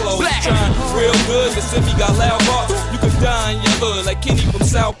in my clothes. Trying real good. The Sippy got loud hearts. You could die in your hood like Kenny from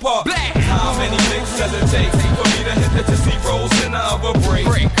South Park. How many licks does it take for me to hit the Tootsie Rolls in the other break?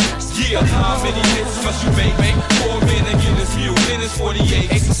 Yeah, how many hits must you make? 4 men and get his view in his 48.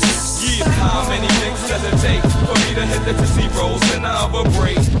 Yeah, how many licks does it take for me to hit the Tootsie Rolls in the other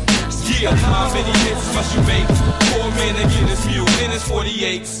break? Yeah, how many hits must you make? 4 men and get his view in his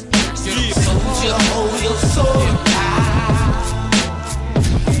 48. Yeah, soldier, hold your sword high.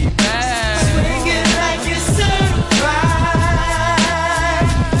 Swing it like you're certified.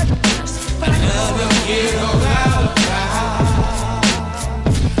 Another hero out of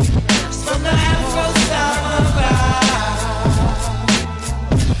from the Afro summer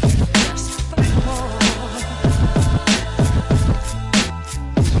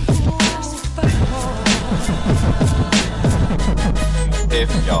If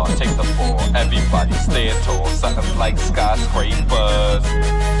y'all take the floor, everybody stand tall, something like skyscrapers.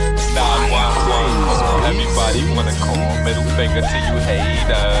 911, everybody wanna call, middle finger to you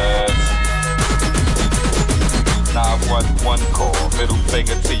haters. 911 call, middle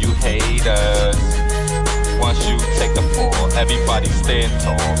finger to you haters. Once you take the floor, everybody stand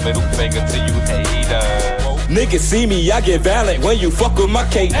tall, middle finger to you haters. Niggas see me, I get violent when you fuck with my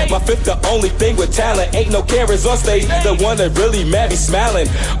cake. My fifth, the only thing with talent. Ain't no carrots on stage. The one that really mad be smiling.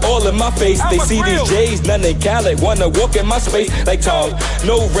 All in my face, they see these J's, none in Khaled. Wanna walk in my space like Tom.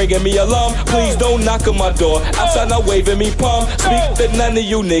 No ringing me alarm, please don't knock on my door. Outside now waving me palm. Speak to none of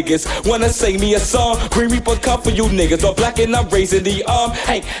you niggas. Wanna sing me a song. Green Reaper come for you niggas. All black and I'm raising the arm.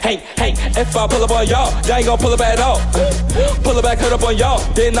 Hey, if I pull up on y'all, I ain't gon' pull up at all. Pull it back, hurt up on y'all,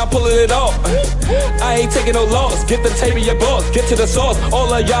 then I'm pulling it off. I ain't taking no loss, get the tape of your balls, get to the sauce.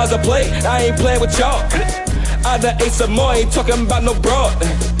 All of y'all's a play, I ain't playing with y'all. I I done ate some more, ain't talking about no broad.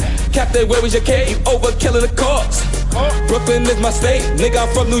 Captain, where was your cave? Over killing the corpse. Brooklyn is my state, nigga,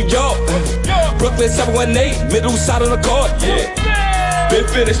 I'm from New York. Brooklyn 718, middle side on the court, yeah. Been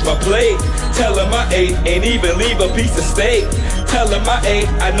finished my plate, tell him I ate, ain't even leave a piece of steak. Tell him I ate,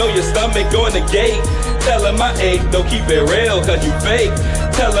 I know your stomach on the gate. Tell him I ate, don't keep it real, cause you fake.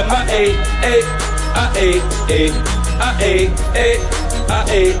 Tell him I ate, I ate, I ate, I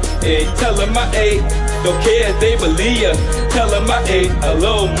ate, tell him I ate. Don't care if they believe ya. Tell them I ate a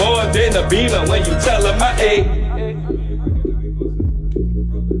little more than a beamer when you tell them I ate.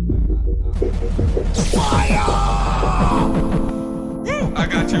 Fire! I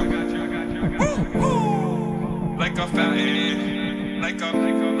got you. Like a fountain, like a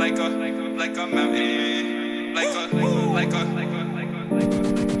mountain, like a yeah, like a mountain, like a mountain, like a fountain, like a mountain,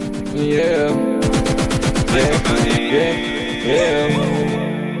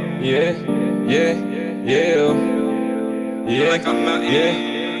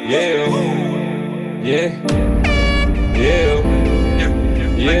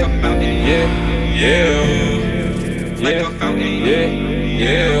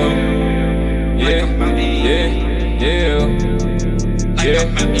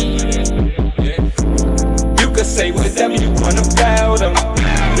 You could say whatever you want about them.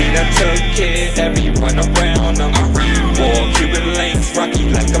 We done took care of everyone around them. War Cuban links, rocky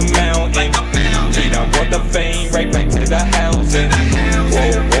like a mountain. We done brought the fame right back to the housing.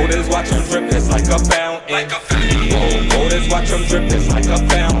 Whoa, voters watch them drip, it's like a fountain. Whoa, voters watch them drip, it's like a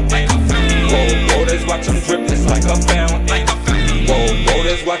fountain. Whoa, voters watch them drip, it's like a fountain. Whoa,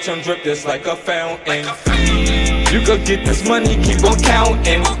 voters watch them drip, it's like a fountain. You could get this money, keep on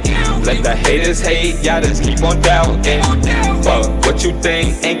counting. Let the haters hate, y'all just keep on doubting. But what you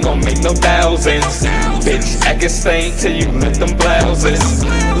think ain't gon' make no thousands. Bitch, actin' stank till you lift them blouses.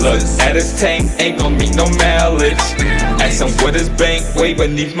 Look at his tank, ain't gon' meet no mileage. Ask him what his bank, way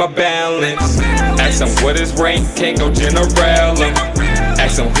beneath my balance. Ask him what his rank, can't go general him.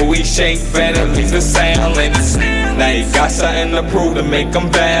 Ask him who he shake, better leave the silence. Now he got something to prove to make him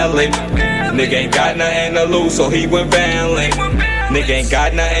valid. Nigga ain't got nothing to lose, so he went violent. Nigga ain't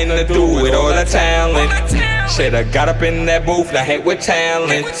got nothing to do with all the talent. Shoulda got up in that booth, now hate with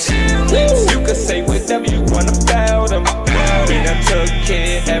talent. You could say whatever you want about him. We done took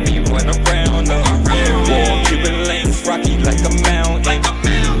care of everyone around him. War Cuban links, rocky like a mountain.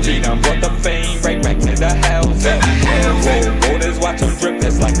 We done brought the fame right back to the house. Whoa, voters watch them drip,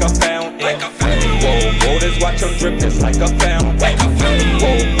 it's like a fountain. Whoa, voters watch them drip, it's like a fountain.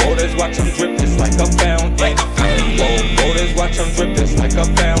 Whoa, voters watch them drip, it's like a fountain. Whoa, voters watch them drip, it's like a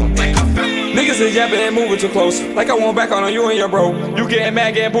fountain. Niggas is yapping and moving too close, like I want back on you and your bro. You getting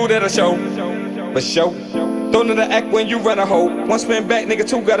mad, getting booed at a show. But show, don't know the act when you run a hoe. One spin back, nigga,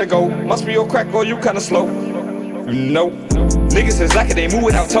 two gotta go. Must be your crack or you kinda slow. You know, niggas is lacking, they move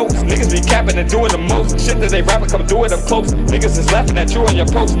without toes. Niggas be capping and doing the most. Shit that they rapping, come do it up close. Niggas is laughing at you on your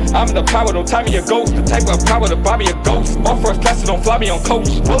post. I'm the power, don't tie me a ghost. The type of power to buy me a ghost. On first class, don't fly me on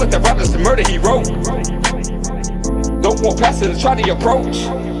coach. Bullet that rappers the murder he wrote. Don't walk past it and try to approach.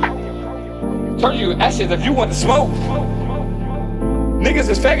 Turn you ashes if you want to smoke. Niggas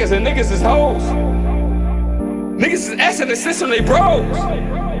is faggots and niggas is hoes. Niggas is ass in the system, they bros.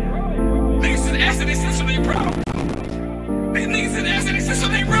 Niggas is ass in the system, they bros. These niggas in the ass in the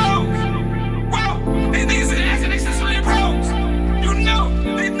system, they bros. Whoa, these niggas in the ass in the system, they bros. You know,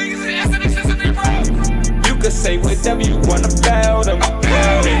 these niggas in the ass in the system, they bros. You could say whatever you want about them.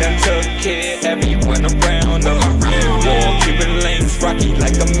 We done took care of everyone around them. War Cuban links, rocky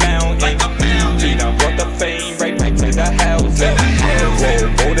like a mountain. We done brought the fame right back to the house. Whoa,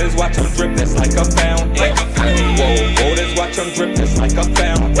 voters watch them drip, that's like a fountain. Whoa, voters watch them drip, that's like a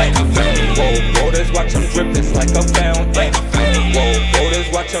fountain. Whoa, voters watch them drip, that's like a fountain. Whoa, voters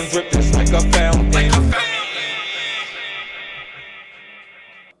watch them drip, that's like a fountain.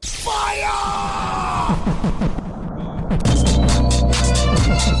 Fire!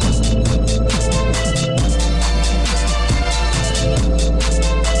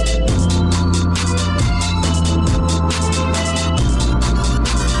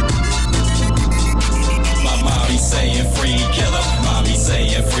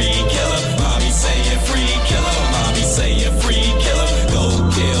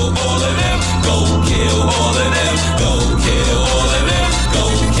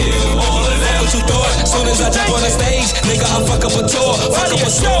 I jump on the stage, nigga, I fuck up a tour, fuck up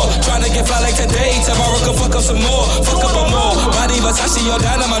a store. Tryna get fly like today, tomorrow can fuck up some more, fuck up a more. Body Versace, you're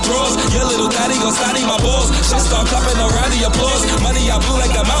down in my drawers. Your little daddy gon' slide in my balls. Shit start clapping around the applause. Money I blew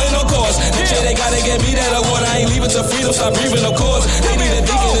like the mountain on course. Nigga, they gotta get me that award. I ain't leaving till freedom, stop breathing, of course. They need a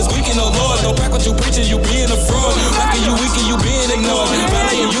deacon this weekend, oh lord. Don't back what you preaching, you being a fraud.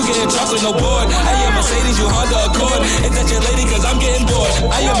 house with no board. I am Mercedes, you Honda Accord. Is that your lady? Cause I'm getting bored.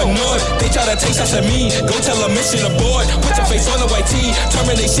 I am annoyed. They try to take shots at me. Go tell a mission aboard. Put your face on the white tee.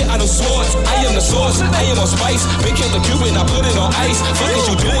 Terminate shit, I know swords. I am the source. I am on spice. Been killed the Cuban, I put it on ice. Fuck is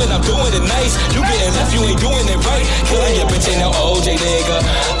you doing? I'm doing it nice. You getting left, you ain't doing it right. Killing your bitch ain't no OJ nigga.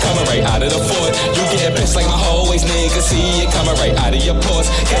 Coming right out of the fort. You getting pissed like my hallways nigga. See it coming right out of your pores.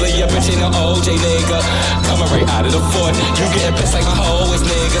 Killing your bitch ain't no OJ nigga. Coming right out of the fort. You getting pissed like my hallways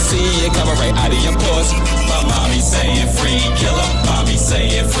nigga. See it coming right out of your pores. My mommy saying free, kill 'em. Mommy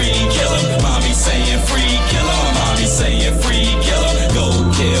saying free, kill 'em. Mommy saying free, kill 'em. Mommy saying free, kill 'em. Go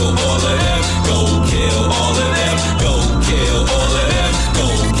kill all of them. Go kill all of them. Go kill all of them. Go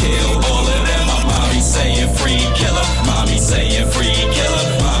kill all of them. My mommy saying free, kill 'em. Mommy saying free, kill 'em.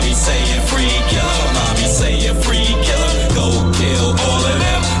 Mommy saying free, kill 'em. Mommy saying free, kill 'em. Go kill all of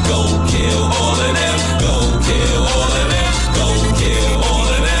them. Go kill all of them. Go kill all of them. Go kill all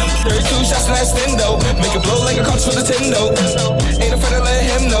of them. 32 shots in that stendo. Make it blow like a coach for the Tendo. Ain't afraid to let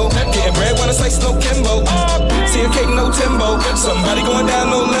him know. Getting bread when it's like no Kimbo. See a cake, no Timbo. Somebody going down,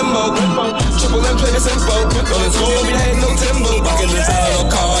 no limbo. Triple M, play the simple. Don't let's go, we had no Timbo. Rockin' the sound of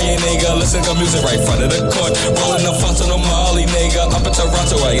Kanye, nigga. Listen to music right front of the court. Rollin' the fonts on the Molly, nigga. Up in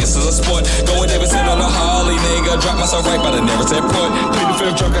Toronto, I guess it's a sport. Going Davidson on the Harley, nigga. Drop myself right by the nearest airport. Play the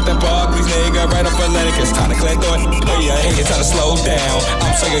fifth drunk at the Barclays, nigga. Right up Atlantic, it's time to clear thought. Oh yeah, I ain't get time to slow down.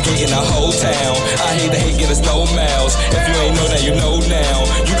 I'm segregating the whole town. I hate the hate, get us no mouths. If you ain't know that, you know now.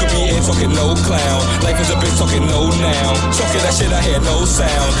 You could be here talking no clown. Life is a bitch talking no now. Talking that shit, I hear no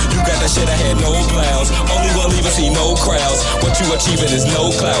sound. You got that shit, I hear no clowns. Only believe and see no crowds. What you achieving is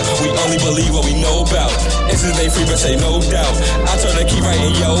no clout. We only believe what we know about. It's his name free, but say no doubt. I turn the key right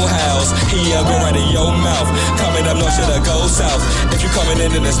in your house. He go right in your mouth. Coming up, no shit, I go south. If you coming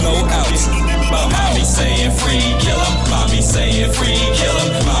in, then there's no outs. My mommy saying free, kill 'em. Mommy saying free, kill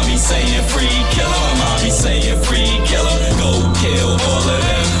 'em. Mommy saying free, kill 'em. Mommy saying free, kill 'em. Go kill all of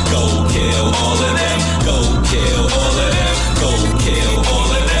them. Go kill all of them. Go kill all of them. Go kill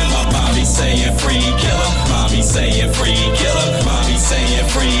all of them. My mommy saying free, kill 'em. Mommy saying free, kill 'em. Mommy saying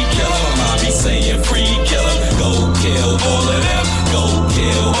free, kill 'em. Mommy saying free, kill 'em. Go kill all of them. Go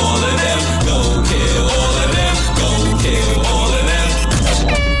kill all of them. Go kill all of them. Go kill all of them.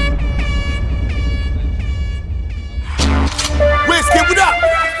 Wiz, give it up!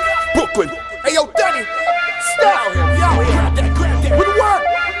 Brooklyn. Hey, yo, Danny. Style him. We out here. Grab that. With the word.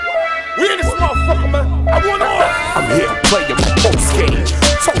 We in this motherfucker, man. I want all. I'm here playing my post game.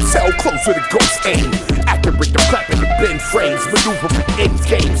 Toe close with a ghost aim. Accurate, the clap in the bend frames. Maneuver with ends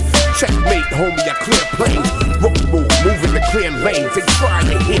games. Checkmate, homie, I clear planes. Road move, moving the clear lanes. They trying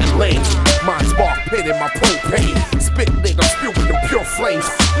to hit lanes. My spark pit in my propane. Spit lit, I'm spewing them pure flames.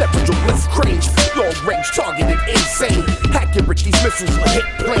 Leverage your bliss cranes. Long range targeted insane. Accurate, these missiles will hit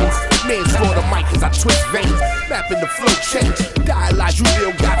planes. Manslaughter mic as I twist veins. Mapping the flow change. Dialogue, you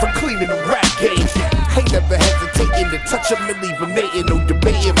real guy for cleaning the rap games. Ain't never hesitating to touch them and leave them nating. No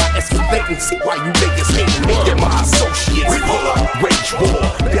debating my escalating. See why you niggas hating me and my associates. We pull up, wage war.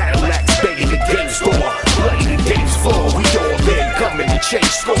 Battle axe begging the game store. Bloody the game's floor. We all in, coming to change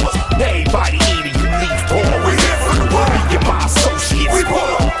scores. Everybody eating, you leave poor. We here for the war. Me and my associates. We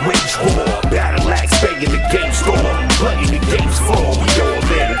pull up, wage war. Battle axe begging the game store. Bloody the game's floor. We all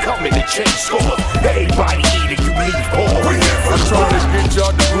in, coming to change scores. Everybody eating, you leave poor. We here for I'm the war. trying to get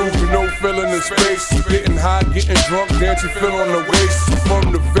y'all to groove with no feeling in space. Getting high, getting drunk, dancing, feel on the waist.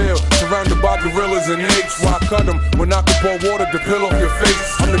 From the veil, surrounded by gorillas and apes. Why cut them when I can pour water to peel off your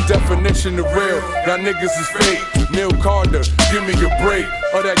face? I'm the definition of real, y'all niggas is fake. Neil Carter, give me a break.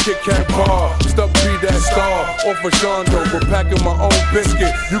 Or that Kit Kat bar, stuck be that star. Off of Shondo, we're packing my own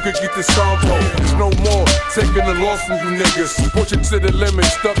biscuit. You could get this combo, there's no more taking the loss from you niggas. Push it to the limit,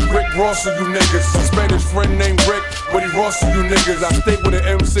 stuck Rick Ross of you niggas. A Spanish friend named Rick, but he Ross of you niggas. I stay with an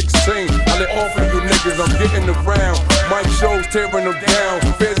M16, I let off of you niggas. I'm getting around, Mike shows tearing them down.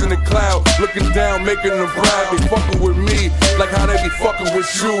 Fans in the cloud, looking down, making them proud. They fucking with me, like how they be fucking with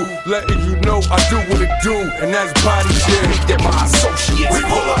you. Letting you know I do what it do, and that's body shit. They're my associates. We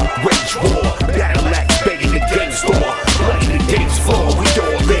pull up, wage war. Battle axe begging the game store. Bloody the game's floor. We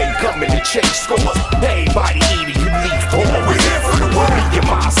all in, coming to change scores. Everybody eating, you leave poor. We here for the war. Me and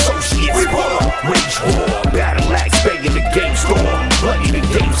my associates. We pull up, wage war. Battle axe begging the game store. Bloody the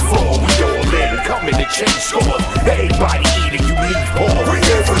game's floor. We all in, coming to change scores. Everybody eating, you leave poor. We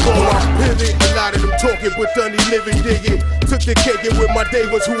here for the war. Pivot, a lot of them talking, but done living digging. Took the cake and with my day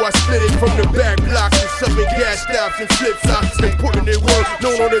was who I split it. From the back blocks and subbing gas stops and flip flops and putting in work.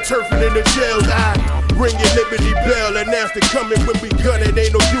 Known on the turf and in the jails. I ring your Liberty Bell, announce the coming when we gunning.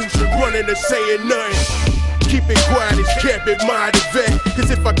 Ain't no use in running or saying nothing. Keep it quiet, it's kept it mind event.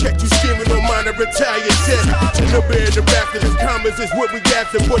 Cause if I catch you scheming on mine, I retire your set. The number in the rap of the commas is what we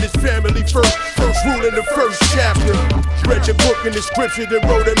after. What is family first? First rule in the first chapter. Read your book in the scripture, then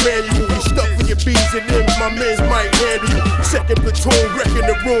wrote a manual. You stuck with your B's and M's, my men's might handle you. Second platoon, wrecking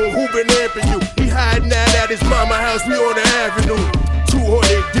the room, who been amping you? He hiding out at his mama house, we on the avenue. 200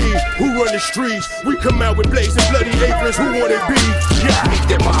 D, who run the streets? We come out with blazing bloody aprons, who wanna be? Yeah, meet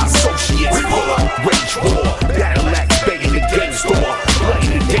them my associates. We pull up, wage war, battle axe, begging the game store.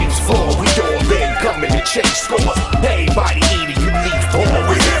 Playing the game's floor, we all in, coming to change scores. Everybody eating, you leave poor.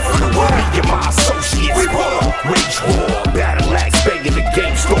 We here for the world. Meet them my associates. We pull up, wage war, battle axe, begging the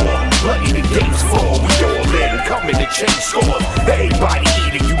game store. Playing the game's floor, we all in, coming to change scores. Everybody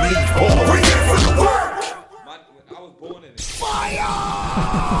eating, you leave poor. We here for the world.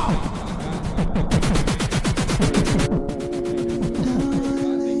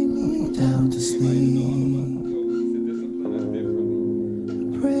 Down to sleep.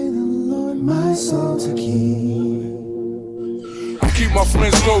 Pray the Lord my soul to keep. I keep my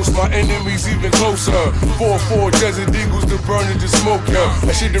friends close, my enemies even closer. 4-4 Desert Eagles to burn and to smoke ya.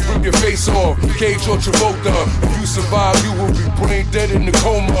 That shit to rip your face off, Cage or Travolta. If you survive, you will be brain dead in the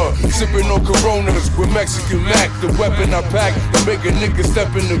coma. Sipping on Coronas with Mexican Mac. The weapon I pack to make a nigga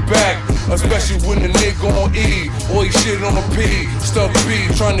step in the back. Especially when the nigga on E, or he shit on P. Stuff B,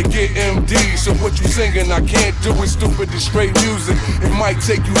 trying to get MD. So what you singing, I can't do it. Stupid and straight music. It might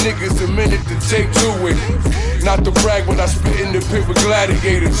take you niggas a minute to take to it. Not to brag, but I spit in the pit with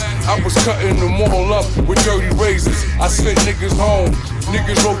gladiators. I was cutting them all up with dirty razors. I sent niggas home,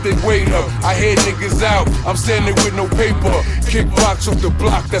 niggas wrote their weight up. I hear niggas out, I'm standing with no paper. Kick rocks off the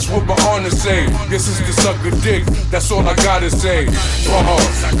block, that's what my honor say. This is the sucker dick, that's all I gotta say.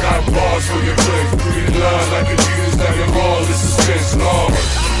 Bars, I got bars for your click. Read lines like Adidas, now you're all the suspense.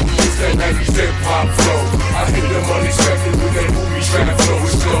 It's that 90s hip hop flow. I hit them unexpected with that movie trap flow.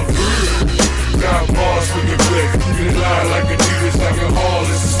 It's so good. Got bars for your click. You lie like Adidas, like you're all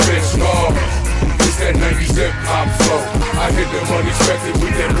in suspense. It's that 90s hip hop flow. I hit them unexpected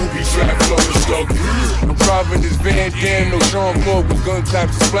with that movie trap flow. It's so good. I'm driving this Van Damme, no Sean Claude with gun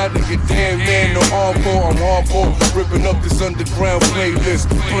taps and splat to get damn man, no encore. I'm hardcore, ripping up this underground playlist.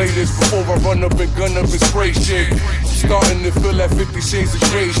 Play this before I run up and gun up and spray shit. Starting to feel that 50 shades of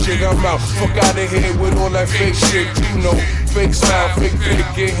gray shit. I'm out, fuck out of here with all that fake shit. You know, fake smile, fake fake,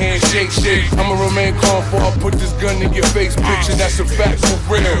 get handshake shit. I'ma remain calm before I put this gun in your face, bitch, and that's a fact for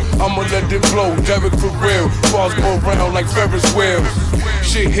real. I'ma let it blow, Derek for real. Balls go round like Ferris wheels.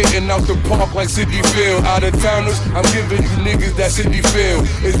 Shit hitting out the park like City Field. Out of towners, I'm giving you niggas that City Field.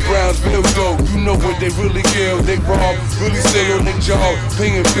 It's Brownsville though, you know what they really kill. They rob, really stay on their job,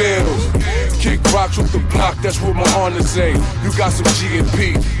 paying bills. Kick rocks with the block, that's what my honor say. You got some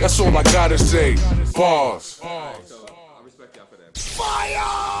G&P, that's all I gotta say. Bars. Fire!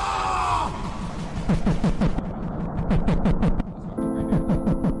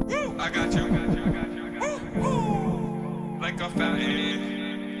 I got you. Like a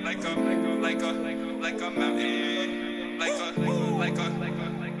fountain, like a mountain, like a yeah, like a mountain, yeah, like a mountain, like a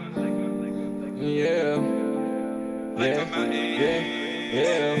mountain, fire, like a mountain,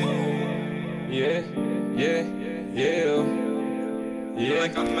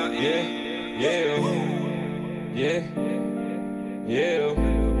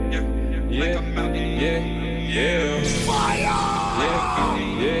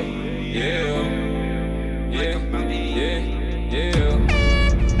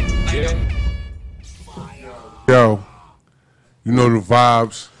 Yo, you know the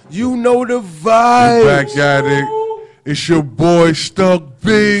vibes. You know the vibes. We back at it. It's your boy Stuck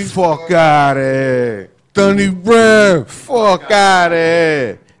B. Fuck out of here. Dunny Brown. Fuck out of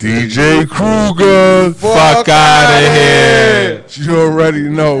here. DJ Kruger. Fuck out of here. You already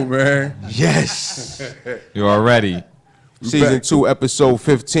know, man. Yes. You already. Season 2, episode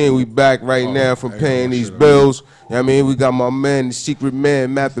 15. We back right now from paying these bills. You know what I mean? We got my man, the secret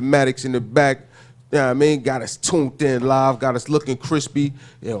man, mathematics in the back. You know what I mean? Got us tuned in live, got us looking crispy.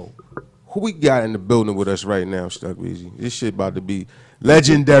 Yo, who we got in the building with us right now, Stuck Weezy? This shit about to be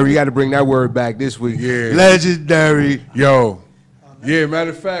legendary. You got to bring that word back this week. Yeah. Legendary. Yo. Yeah, matter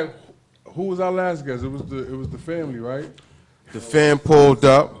of fact, who was our last guest? It was the family, right? The fam pulled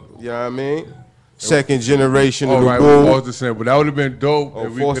up. You know what I mean? Second generation of the right, Woo. Foster Sam, but that would have been dope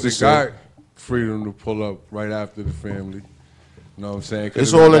if we could have Sam. got Freedom to pull up right after the family. You know what I'm saying?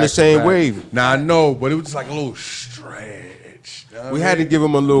 It's all in the same wave. Nah, I know, but it was just like a little stretch. You know We had to give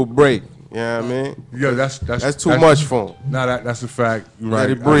him a little break. You know what I mean? Yeah, that's too much for him. Nah, that's a fact. You're Let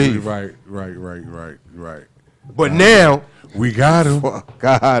right. it breathe. Right. But now we got him.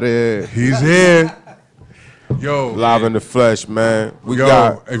 Got it. He's here. Yo, live in the flesh, man. We yo,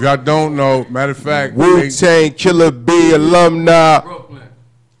 got if y'all don't know, matter of fact, Wu-Tang Killer B alumni.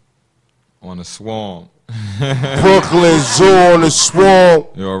 On the Swarm. Brooklyn Zoo on the Swarm.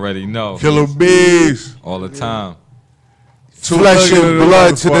 You already know. Killer Bees. All the time. Flesh and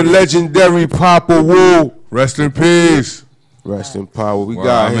blood to the legendary Papa Wu. Rest in peace. Rest in power. We Well,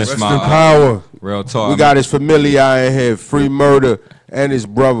 got I his miss Rest my, in power. Real talk. We got his familiar in here, Free Murda, and his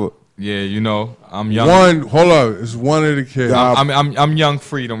brother. Yeah, you know, I'm young. Hold up, it's one of the kids. I'm young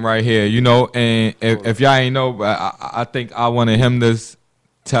Freedom right here, you know, and if y'all ain't know, I think I wanted him to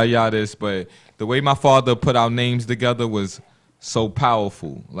tell y'all this, but the way my father put our names together was so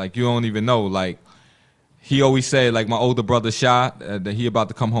powerful. Like, you don't even know. Like, he always said, like, my older brother Shy, that he about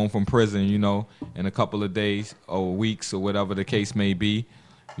to come home from prison, you know, in a couple of days or weeks or whatever the case may be,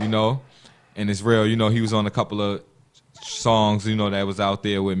 you know. And it's real, you know, he was on a couple of songs, you know, that was out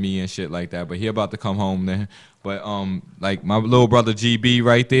there with me and shit like that. But he about to come home then. But like my little brother GB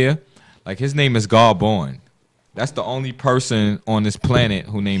right there, like his name is God Born. That's the only person on this planet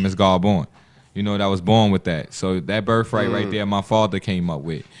whose name is God Born. You know, that was born with that. So that birthright right there, my father came up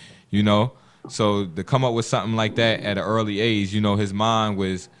with, you know. So to come up with something like that at an early age, you know, his mind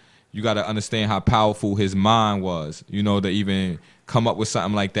was, you got to understand how powerful his mind was, you know, to even come up with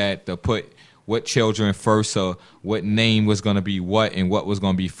something like that, to put what children first or what name was going to be what and what was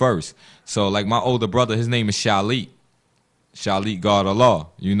going to be first. So like my older brother, his name is Shalit. Shalit God Allah,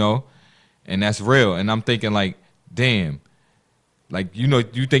 you know, and that's real. And I'm thinking like, damn, like, you know,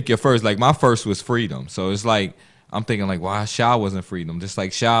 you think your first, like my first was Freedom. So it's like, I'm thinking like, why Sha wasn't Freedom? Just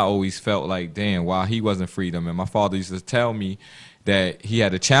like Sha always felt like, damn, why he wasn't Freedom. And my father used to tell me that he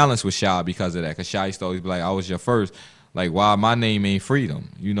had a challenge with Sha because of that. Because Sha used to always be like, I was your first. Like, why my name ain't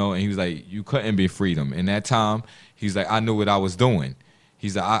Freedom? You know? And he was like, you couldn't be Freedom. In that time, he's like, I knew what I was doing.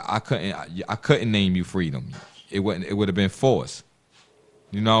 He's like, I couldn't name you Freedom. It would have been forced.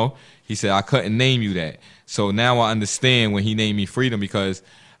 You know? He said, I couldn't name you that. So now I understand when he named me Freedom, because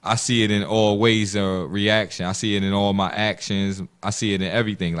I see it in all ways of reaction. I see it in all my actions. I see it in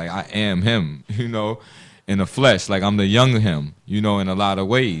everything. Like, I am him, you know, in the flesh. Like, I'm the younger him, you know, in a lot of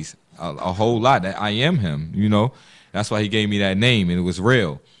ways. A whole lot. That I am him, you know. That's why he gave me that name, and it was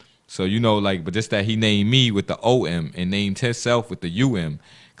real. So, you know, like, but just that he named me with the O-M and named himself with the U-M.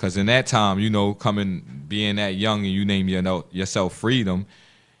 Because in that time, you know, being that young and you name yourself Freedom.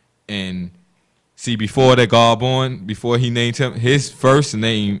 And see, before that God Born, before he named him, his first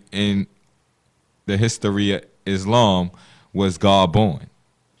name in the history of Islam was God Born.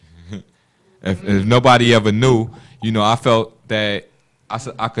 if nobody ever knew, you know, I felt that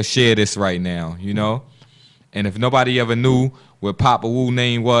I could share this right now, you know. And if nobody ever knew what Papa Wu's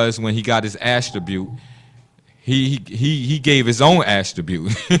name was when he got his attribute, he gave his own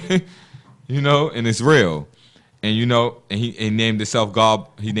attribute, you know, and it's real. And you know, and he named himself God.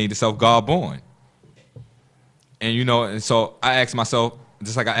 He named himself God Born. And you know, and so I asked myself,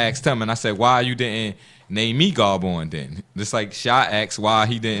 just like I asked him, and I said, why you didn't name me God Born then? Just like Sha asked why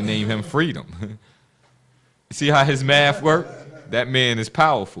he didn't name him Freedom. See how his math worked? That man is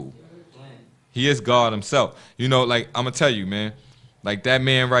powerful. He is God himself. You know, like, I'm going to tell you, man, like that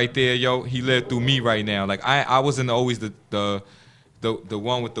man right there, yo, he lived through me right now. Like, I wasn't always the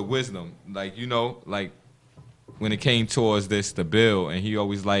one with the wisdom. Like, you know, like when it came towards the bill, and he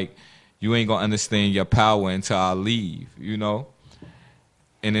always like, you ain't going to understand your power until I leave, you know?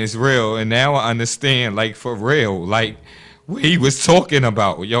 And it's real. And now I understand, like, for real, like what he was talking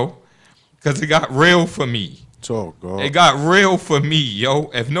about, yo, because it got real for me. Talk, God. It got real for me,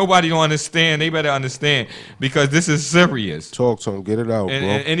 yo. If nobody don't understand, they better understand, because this is serious. Talk to him. Get it out, bro.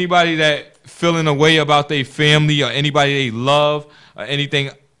 And anybody that feeling a way about their family or anybody they love or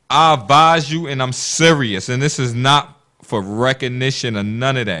anything, I advise you, and I'm serious. And this is not for recognition or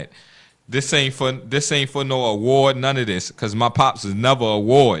none of that. This ain't for no award, none of this, because my pops is never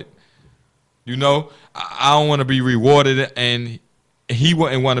award. You know, I don't want to be rewarded, and he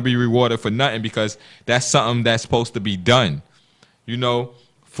wouldn't want to be rewarded for nothing, because that's something that's supposed to be done. You know,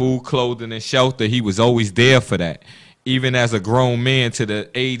 food, clothing, and shelter, he was always there for that. Even as a grown man, to the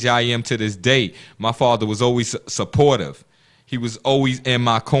age I am to this day, my father was always supportive. He was always in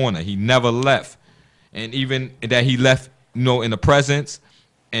my corner. He never left. And even that he left, you know, in the presence,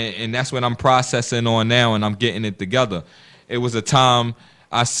 and that's what I'm processing on now, and I'm getting it together. It was a time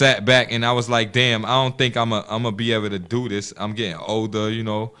I sat back and I was like, damn, I don't think I'm gonna be able to do this. I'm getting older, you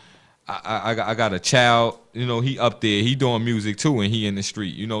know. I got a child, you know, he up there, he doing music too, and he in the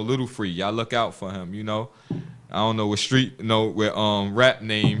street, you know, Little Free. Y'all look out for him, you know. I don't know what street, what rap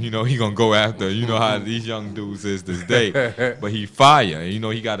name, he gonna go after. You know how these young dudes is this day. But he fire.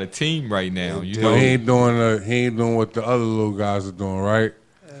 He got a team right now. He ain't doing what the other little guys are doing, right?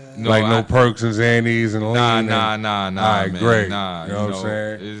 No perks and Xannies and lean. Nah, All right, man. great. Nah, you know what I'm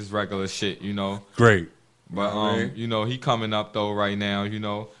saying? It's regular shit, Great. But he coming up though right now,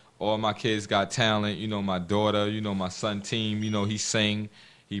 all my kids got talent, my daughter, my son team, he sing,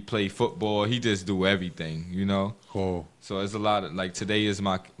 he play football, he just do everything, Cool. So it's a lot of, like, today is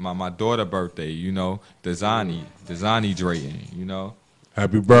my daughter's birthday, Dazani Drayton,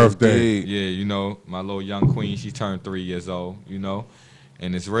 Happy birthday. Yeah, my little young queen, she turned 3 years old,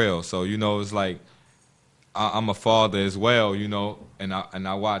 and it's real. So, it's like, I'm a father as well, and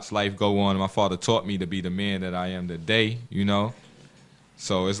I watch life go on. My father taught me to be the man that I am today,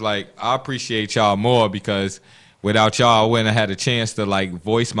 So it's like, I appreciate y'all more because without y'all, I wouldn't have had a chance to, like,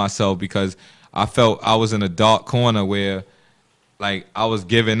 voice myself because I felt I was in a dark corner where, like, I was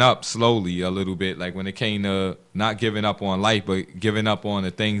giving up slowly a little bit, like, when it came to not giving up on life, but giving up on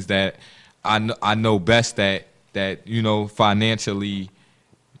the things that I know best that financially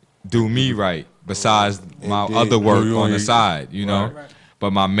do me right, besides my other work on the side, Right.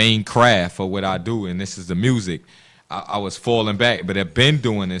 But my main craft for what I do, and this is the music, I was falling back, but I've been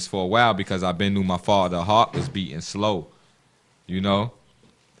doing this for a while because I've been knew my father's heart was beating slow,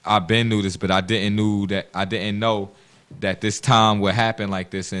 I've been knew this, but I didn't know that this time would happen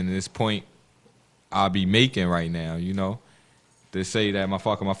like this, and this point I'll be making right now, to say that my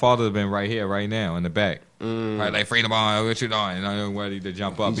father's been right here, right now, in the back. Right, like, Freedom on, what you doing? And I'm ready to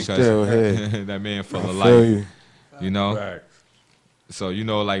jump up because that man full of life, Facts. So,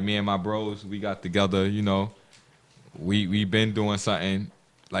 like, me and my bros, we got together, we been doing something,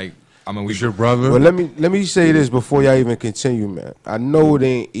 like, we your brother. Well, let me say this before y'all even continue, man. I know it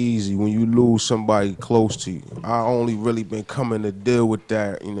ain't easy when you lose somebody close to you. I only really been coming to deal with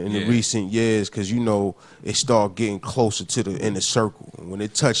that in the recent years because it start getting closer to the inner circle. And when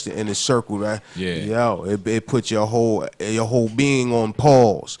it touched the inner circle, right? It put your whole being on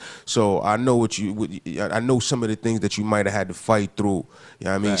pause. So I know I know some of the things that you might have had to fight through. You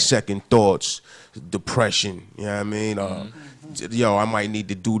know what I mean? Right. Second thoughts, depression. You know what I mean? I might need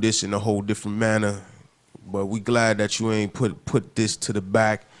to do this in a whole different manner, but we glad that you ain't put this to the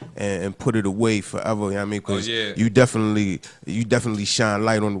back and put it away forever. You know what I mean? Because you definitely shine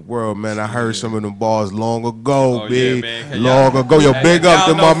light on the world, man. I heard some of them bars long ago, long ago. Yo, big up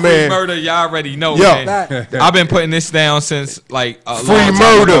to my man. Murda, y'all already know, man. I've been putting this down since like a Free long time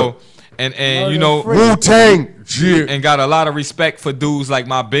Murda. ago. And Wu-Tang. And got a lot of respect for dudes like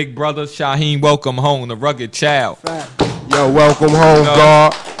my big brother Shaheem, welcome home, the rugged child. Yo, welcome home,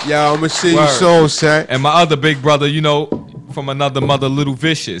 God. Yo, I'ma see you soon, son. And my other big brother, from another mother, Little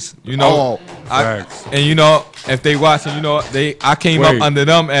Vicious. And if they watching, I came up under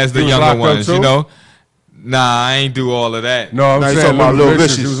them as the younger ones, Nah, I ain't do all of that. No, I'm saying about Little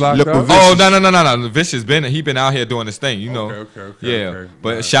Vicious. Oh, no. Vicious he been out here doing his thing, Okay.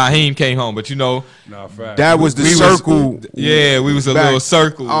 But Shaheem came home, but that was the circle. We was a little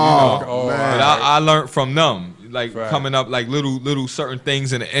circle, Man. But I learned from them. Like coming up, like little certain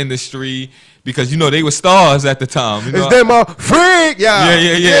things in the industry because they were stars at the time. Is them a freak? Yeah.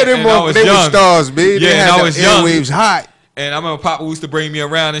 They were stars, baby. Yeah, and I was young. Waves hot. And I remember Papa used to bring me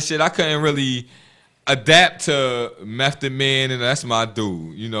around and shit. I couldn't really adapt to Method Man, and that's my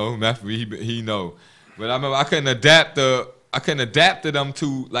dude. Method, he know. But I remember I couldn't adapt to them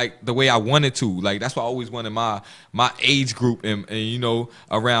to like the way I wanted to. Like that's why I always wanted my age group and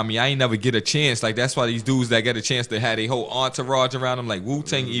around me. I ain't never get a chance. Like that's why these dudes that get a chance to have a whole entourage around them, like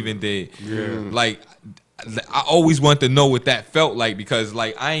Wu-Tang even did. Yeah. Like I always wanted to know what that felt like because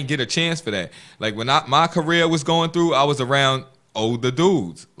like I ain't get a chance for that. Like when my career was going through, I was around older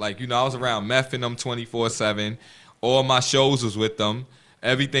dudes. Like I was around Meth and them 24/7. All my shows was with them.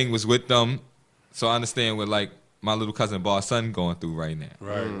 Everything was with them. So I understand what like my little cousin Boss Son going through right now.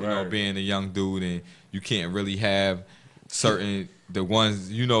 Right. Being a young dude and you can't really have certain the ones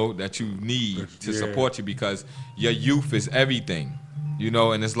that you need to support you because your youth is everything.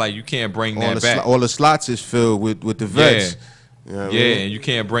 And it's like you can't bring that back. All the slots is filled with the vets. And you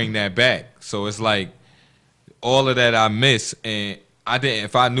can't bring that back. So it's like all of that I miss, and I didn't.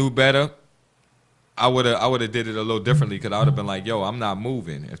 If I knew better, I would have did it a little differently because I would have been like, yo, I'm not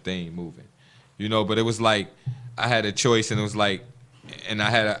moving if they ain't moving. But it was like I had a choice, and it was like, and I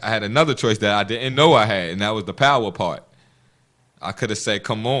had another choice that I didn't know I had, and that was the power part. I could have said,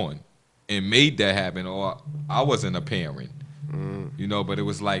 come on, and made that happen, or I wasn't a parent, but it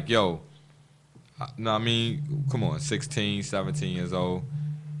was like, yo, no, I mean, come on, 16, 17 years old.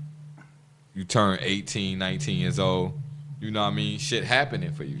 you turn 18, 19 years old. You know what I mean? Shit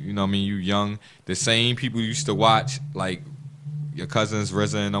happening for you. You know what I mean? You young. The same people you used to watch, like your cousins,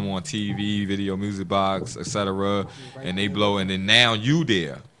 RZA and them on TV, video, music box, etc. And they blow, and then now you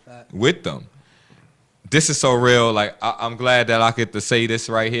there with them. This is so real. Like I'm glad that I get to say this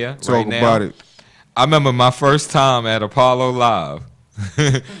right here, right now. Talk about it. I remember my first time at Apollo Live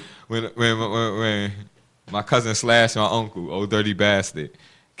when my cousin slash my uncle, old dirty bastard,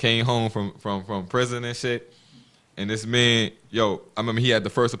 came home from prison and shit. And this man, yo, I remember he had the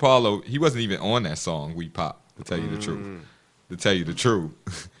first Apollo. He wasn't even on that song, We Pop, to tell you the truth. To tell you the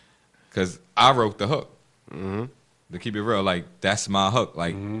truth. Because I wrote the hook. To keep it real, like, that's my hook.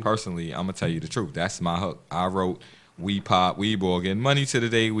 Like, personally, I'm going to tell you the truth. That's my hook. I wrote We Pop, We Ball, getting money to the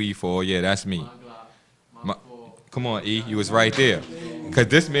day we fall. Yeah, that's me. Come on, E, you was right there. Because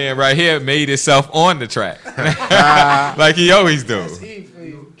this man right here made himself on the track. Like he always do.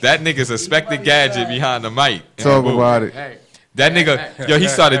 That nigga's a Spectre Gadget behind the mic. Talk about it. That nigga, yo, he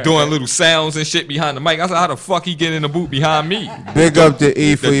started doing little sounds and shit behind the mic. I said, how the fuck he get in the booth behind me? Big up to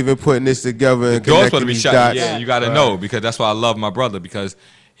E for even putting this together and connecting these dots. Yeah, you gotta know, because that's why I love my brother, because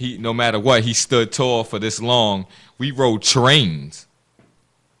he, no matter what, he stood tall for this long. We rode trains.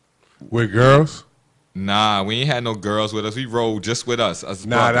 With girls? Nah, we ain't had no girls with us. We rode just with us.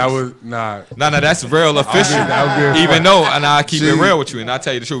 Nah, brothers. that was nah. Nah, that's real official. Even though, and I keep it real with you, and I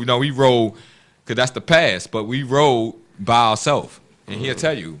tell you the truth. No, we rode, cause that's the past. But we rode by ourselves, and he'll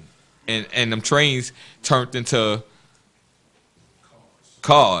tell you. And them trains turned into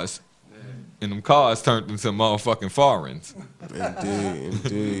cars, and them cars turned into motherfucking foreigns.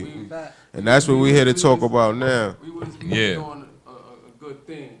 Indeed. And that's what we're here to talk about now. We was doing a good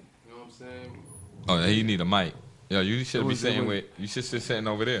thing. You know what I'm saying? Oh, you need a mic. Yo, you should be sitting with. You should sit sitting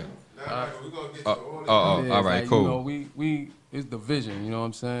over there. All right, like, cool. You know, we it's the vision. You know what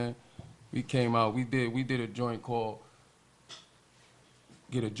I'm saying? We came out. We did a joint called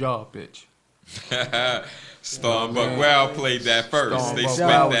 "Get a Job, Bitch." Starbuck Well played that first. They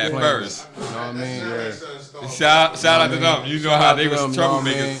spent that first. You know what I mean? Yeah. Shout out to them. You know how they was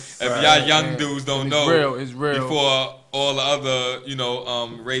troublemakers. If y'all young dudes don't know, it's real. Before all the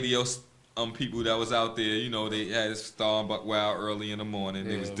other, radio people that was out there, they had Starbuck Wow early in the morning.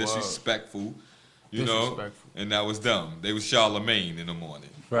 They was disrespectful, and that was them. They was Charlemagne in the morning.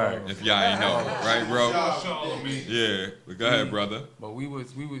 Right. If y'all ain't know, right, bro? Yeah. But go ahead, brother. But we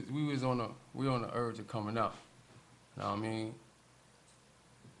was on the urge of coming up. You know what I mean?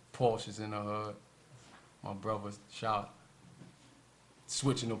 Porsches in the hood. My brother shot.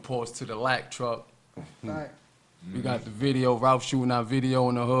 Switching the Porsche to the lack truck. We got the video, Ralph shooting our video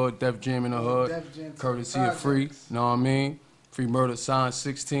in the hood, Def Jam in the hood, courtesy of Free, you know what I mean? Free Murda signed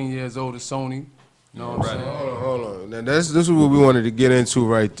 16 years old to Sony, you know what I'm saying? Hold on. Now this is what we wanted to get into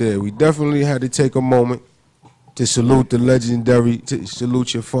right there. We definitely had to take a moment to salute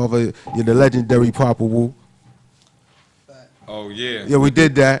salute your father, the legendary Papa Wu. Oh, yeah. Yeah, we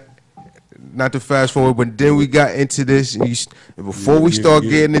did that. Not to fast forward, but then we got into this. Before we start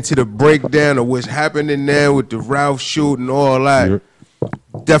getting into the breakdown of what's happening there with the Ralph shoot and all that,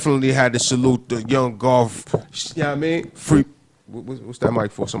 definitely had to salute the young golf. You know what I mean? Free. What's that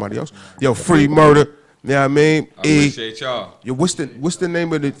mic for? Somebody else? Yo, Free Murda. You know what I mean? I appreciate y'all. Yo, what's the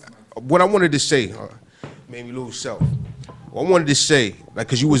name of the? What I wanted to say made me lose self. What I wanted to say, like,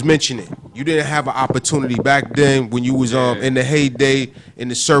 cause you was mentioning, you didn't have an opportunity back then when you was in the heyday in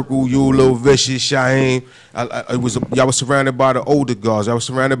the circle. You, Lil Vicious, Shaheem. Y'all was surrounded by the older guys. I was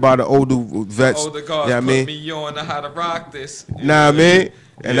surrounded by the older vets. Older guys, you know put me on how to rock this. Nah, I mean,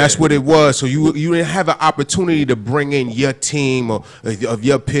 and that's what it was. So you didn't have an opportunity to bring in your team or of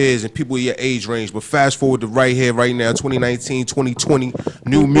your peers and people your age range. But fast forward to right here, right now, 2019, 2020,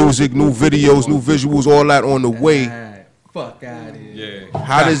 new music, new videos, new visuals, all that on the way. Fuck out of here. Yeah.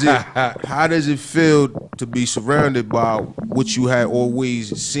 How does it feel to be surrounded by what you had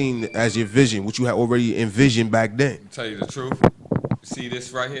always seen as your vision, what you had already envisioned back then? I'll tell you the truth. See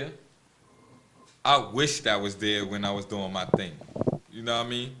this right here? I wish that was there when I was doing my thing. You know what I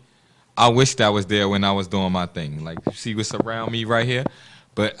mean? I wish that was there when I was doing my thing. Like, you see what's around me right here?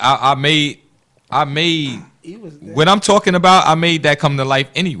 But I made what I'm talking about, I made that come to life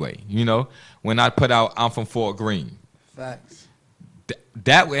anyway, when I put out I'm from Fort Greene. Facts.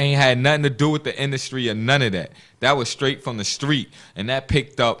 That ain't had nothing to do with the industry or none of that. That was straight from the street, and that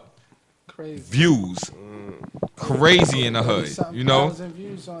picked up views. Crazy in the hood,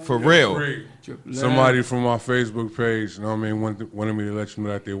 for real. Somebody from our Facebook page, you know what I mean, wanted me to let you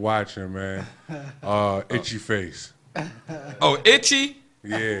know that they're watching, man. Itchy Face. Oh, Itchy?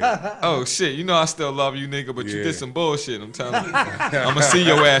 Yeah. Oh shit, you know I still love you, nigga, but you did some bullshit. I'm telling you. I'ma see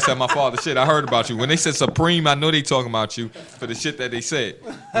your ass at my father's shit. I heard about you. When they said Supreme, I know they talking about you for the shit that they said.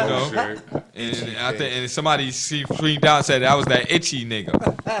 You know? And I think somebody screamed out and said that was that itchy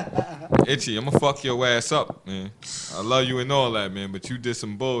nigga. Itchy, I'ma fuck your ass up, man. I love you and all that, man, but you did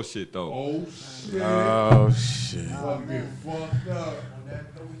some bullshit though. Oh shit.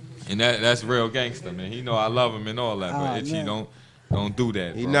 And that's real gangster, man. He know I love him and all that, but Itchy don't do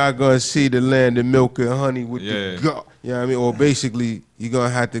that. He bro. not gonna see the land of milk and honey with the gut. You know what I mean? Or basically, you're gonna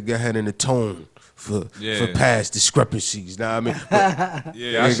have to go ahead and atone for past discrepancies. Know what I mean?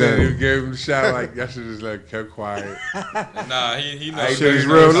 But, I should have gave him a shot like I should just like kept quiet. Nah, he knows. This shit is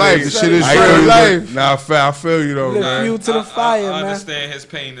real life. This shit is real life. Nah, I feel you though, man. Fuel to the fire, I man. understand his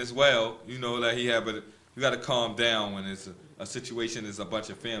pain as well. You know that he had, but you got to calm down when it's a situation is a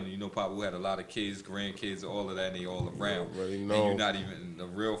bunch of family. You know, Papa who had a lot of kids, grandkids, all of that, and they all around. And you're not even the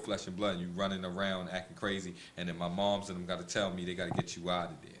real flesh and blood. You running around acting crazy, and then my moms and them got to tell me they got to get you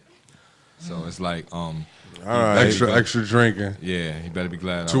out of there. So it's like, extra drinking. Yeah, he better be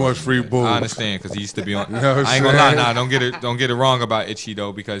glad. Too much free booze. I understand because he used to be on. You know what I ain't I'm gonna lie, saying? don't get it wrong about Itchy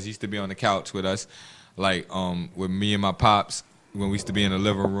though, because he used to be on the couch with us, like with me and my pops when we used to be in the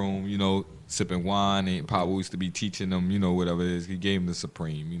living room, you know, sipping wine, and Pop used to be teaching them, you know, whatever it is. He gave him the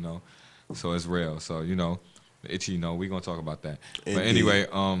Supreme, you know, so it's real. So you know, Itchy, we gonna talk about that. Indeed. But anyway,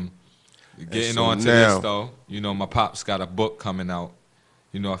 getting so on to now- this though, you know, my pops got a book coming out.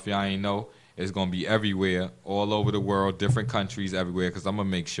 You know, if y'all ain't know, it's gonna be everywhere, all over the world, different countries, everywhere. Cause I'm gonna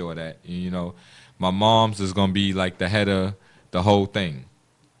make sure that, you know, my mom's is gonna be like the head of the whole thing.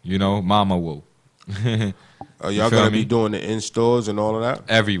 You know, Mama Woo. Are y'all gonna be doing the in stores and all of that?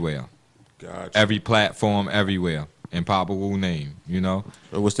 Everywhere. Gotcha. Every platform, everywhere. In Papa Wu name, you know.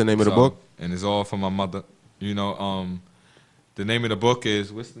 And what's the name of the book? And it's all for my mother. You know, the name of the book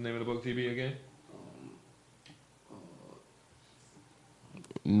is, what's the name of the book, TB, again?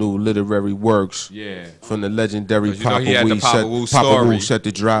 New literary works. Yeah. From the legendary 'Cause you know Papa he had the Wu. Papa Wu Papa Wu story. set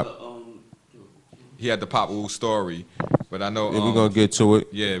the drop. He had the Papa Wu story, but I know Yeah, we're gonna get to it.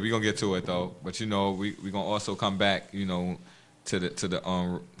 Yeah, we're gonna get to it though. But you know, we gonna also come back, you know, to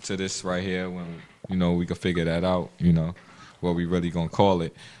this right here when you know we can figure that out. You know, what we really gonna call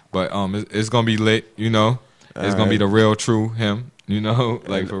it. But it's gonna be lit. You know, it's gonna be the real true him. You know,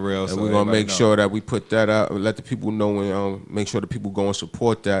 like for real. And So we're gonna everybody make know. sure that we put that out, let the people know, and make sure the people go and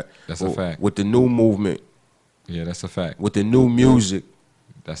support that. That's a fact. With the new movement. Yeah, that's a fact. With the new music.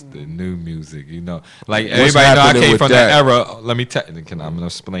 That's the new music, you know. Like What's everybody know I happening came with from that? that era. Let me I'm gonna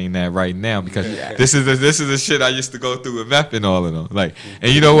explain that right now because this is the shit I used to go through with Meth and all of them. Like,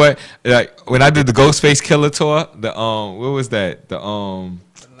 and you know what? Like when I did the Ghostface Killer tour, what was that? The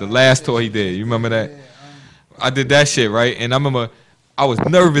last tour he did. You remember that? I did that shit, right? And I remember I was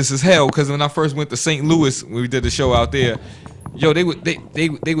nervous as hell because when I first went to St. Louis when we did the show out there, yo, they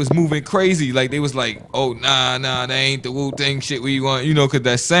was moving crazy. Like they was like, oh nah, that ain't the Wu-Tang shit we want, you know, cause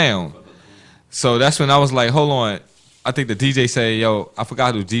that sound. So that's when I was like, hold on. I think the DJ said, yo, I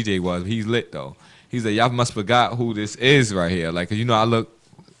forgot who DJ was. He's lit though. He's like, y'all must forgot who this is right here. Like, 'cause you know I look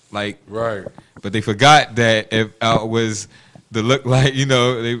like right, but they forgot that if I was the look like, you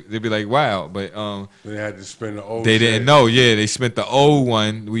know, they'd be like, wow. But they had to spend the old. they shit. didn't know. Yeah, they spent the old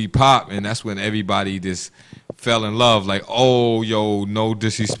one. We pop, and that's when everybody just fell in love. Like, oh, yo, no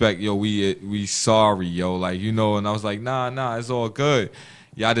disrespect, yo, we sorry, yo, like, you know. And I was like, nah, it's all good.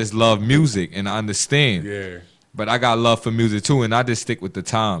 Y'all just love music, and I understand. Yeah. But I got love for music too, and I just stick with the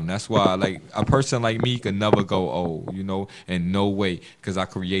time. That's why, like, a person like me can never go old, you know, in no way, because I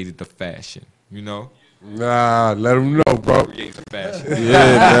created the fashion, you know. Nah, let them know, bro. Yeah, man,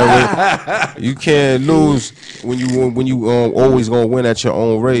 you can't lose when you always gonna win at your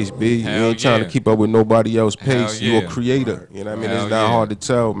own race, B. You ain't trying to keep up with nobody else's pace. You a creator, you know what I mean? Hell it's not yeah. hard to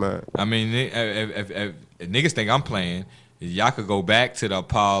tell, man. I mean, if niggas think I'm playing, y'all could go back to the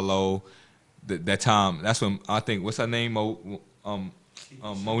Apollo, that time. That's when I think, what's her name?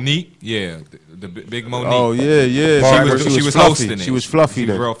 Monique, yeah, the big Monique. Oh yeah. She was fluffy. hosting it. She was fluffy She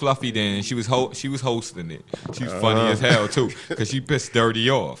was then. real fluffy then. And she was hosting it. She was funny as hell too, cause she pissed Dirty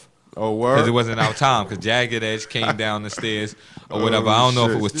off. Oh word. Cause it wasn't our time. Cause Jagged Edge came down the stairs or whatever. I don't know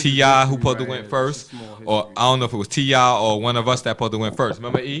if it was T.I. who supposed to went first, or I don't know if it was T.I. or one of us that supposed to went first.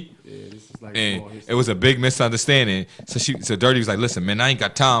 Remember E? And it was a big misunderstanding. So Dirty was like, listen, man, I ain't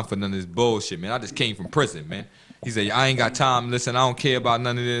got time for none of this bullshit, man. I just came from prison, man. He said, I ain't got time. Listen, I don't care about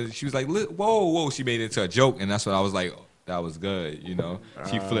none of this. She was like, whoa. She made it into a joke. And that's what I was like, that was good, you know.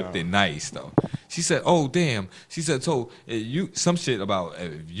 She flipped it nice, though. She said, "Oh damn." She said, "So you some shit about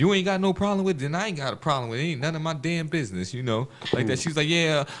if you ain't got no problem with it, then I ain't got a problem with it. Ain't none of my damn business, you know, like that." She was like,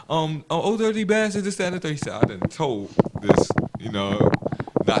 "Yeah, oh dirty bastard, this, that, and the third." He said, "I done told this, you know,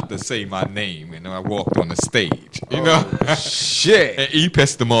 not to say my name," and I walked on the stage, you know. Shit. And E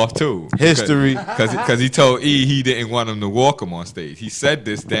pissed him off too. History. Because he told E he didn't want him to walk him on stage. He said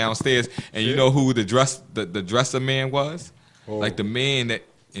this downstairs, and you know who the dresser man was? Like the man that.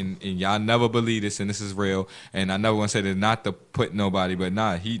 And y'all never believe this, and this is real. And I never want to say that not to put nobody, but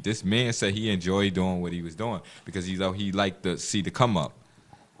nah, this man said he enjoyed doing what he was doing because he liked to see the come up.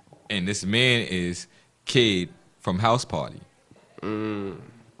 And this man is Kid from House Party.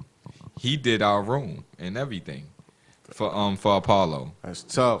 He did our room and everything for Apollo. That's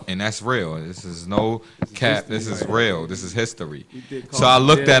tough. And that's real. This is no cap. This is real. This is history. So I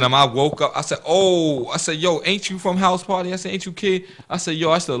looked at him. I woke up. I said, yo, ain't you from House Party? I said, ain't you Kid? I said,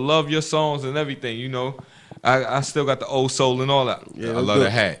 yo, I still love your songs and everything, you know. I still got the old soul and all that. Yeah, I love the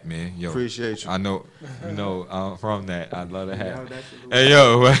hat, man. Yo, appreciate you. I know, you know, I'm from that. I love the hat. Hey,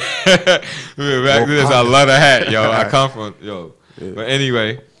 yo, back to this. I love the hat, yo. I come from, yo. Yeah. But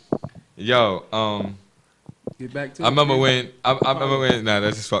anyway, yo, Get back to I remember when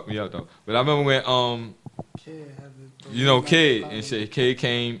that just fucked me up though. But I remember when you know, Kid and shit. Kid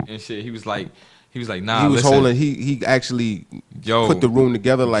came and shit. He was like, nah. He was listen. holding. He actually put the room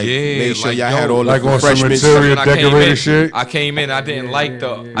together. Like made sure like, y'all had all like the on some refreshments. interior decorating shit. I came in. I didn't like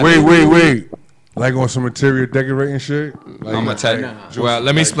the. Wait. Like on some interior decorating shit. Like, I'm gonna tell you. Well,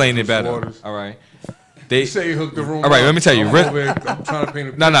 let me explain it better. All right. They say he hooked the room. All right, let me tell you. I'm trying to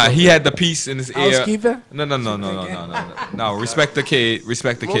paint a No, he had the piece in his ear. Housekeeper? No. Respect the kid.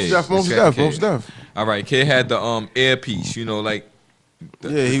 Respect the kid. Most deaf. All right, Kid had the earpiece. You know, like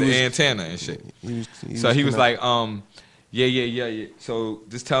the antenna and shit. He was like, yeah. So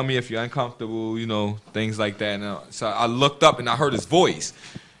just tell me if you're uncomfortable. You know, things like that. And, so I looked up and I heard his voice.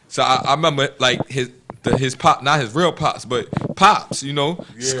 So I remember like his pop, not his real pops, but pops, you know,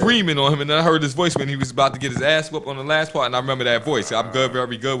 screaming on him. And then I heard his voice when he was about to get his ass whooped on the last part. And I remember that voice. I'm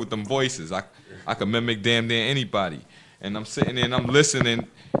very good with them voices. I can mimic damn near anybody. And I'm sitting there and I'm listening.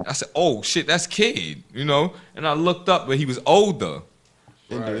 I said, oh, shit, that's Kid, you know. And I looked up, but he was older.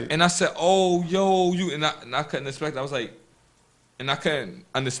 Right. And I said, oh, yo, you. And I couldn't expect it. I was like, and I couldn't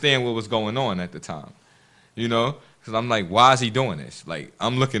understand what was going on at the time, you know. Because I'm like, why is he doing this? Like,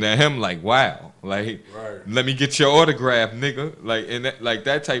 I'm looking at him like, wow. Like, let me get your autograph, nigga. Like, and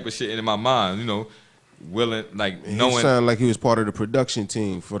that type of shit in my mind, you know, willing, like, knowing. He sounded like he was part of the production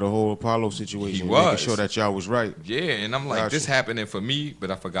team for the whole Apollo situation. He was. Making sure that y'all was right. Yeah, and I'm like, this happening for me, but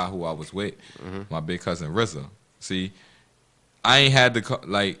I forgot who I was with. My big cousin, RZA. See, I ain't had the,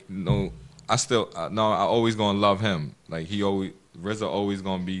 like, no, I always gonna love him. Like, RZA always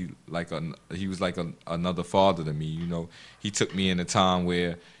gonna be like he was like another father to me, you know. He took me in a time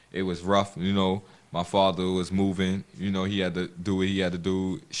where it was rough, you know. My father was moving, you know. He had to do what he had to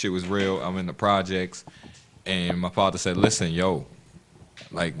do. Shit was real. I'm in the projects, and my father said, "Listen, yo,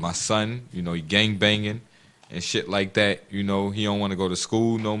 like my son, you know, he gang banging and shit like that. You know, he don't want to go to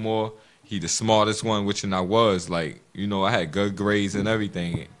school no more. He the smartest one, which I was. Like, you know, I had good grades and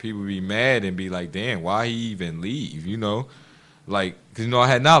everything. People be mad and be like, damn, why he even leave? You know." Like, because, you know, I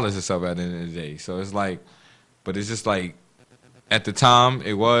had knowledge and stuff at the end of the day. So it's like, but it's just like, at the time,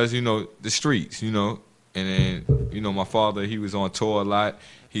 it was, you know, the streets, you know. And then, you know, my father, he was on tour a lot.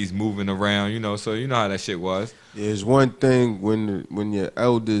 He's moving around, you know. So you know how that shit was. There's one thing when your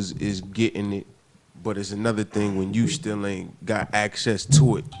elders is getting it, but it's another thing when you still ain't got access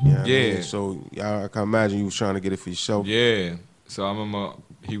to it. You know what I mean? So I can imagine you was trying to get it for yourself. Yeah. So I remember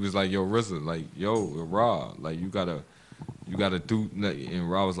he was like, yo, RZA, like, yo, Ra, like, you gotta do,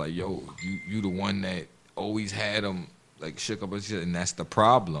 and Ra was like, yo, you the one that always had him, like, shook up and shit, and that's the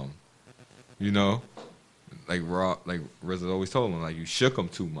problem, you know? Like, RZA always told him, like, you shook him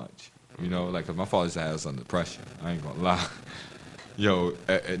too much, you know? Like, 'cause my father used to have us under pressure, I ain't gonna lie. Yo,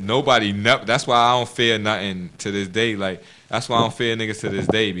 nobody, that's why I don't fear nothing to this day, like, that's why I don't fear niggas to this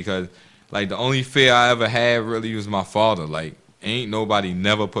day, because, like, the only fear I ever had really was my father, like, ain't nobody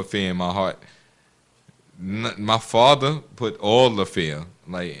never put fear in my heart. My father put all the fear,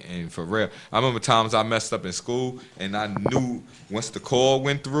 like, and for real. I remember times I messed up in school, and I knew once the call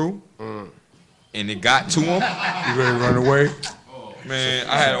went through, and it got to him. You ready to run away? Man,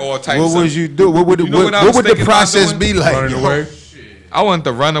 I had all types. What would you do? What would the process be like? Running away? I wanted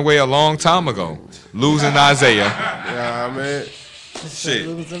to run away a long time ago, losing Isaiah. Yeah, man. Shit.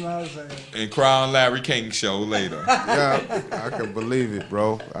 And Crown Larry King show later. Yeah, I can believe it,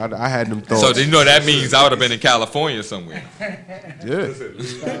 bro. I had them thoughts. So you know that means I would have been in California somewhere. Yeah,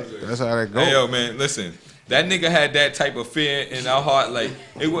 that's how that goes. Hey, yo, man, listen. That nigga had that type of fear in our heart. Like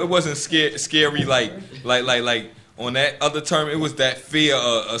it wasn't scary. Like on that other term, it was that fear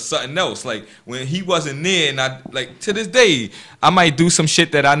of something else. Like when he wasn't there, and I like to this day, I might do some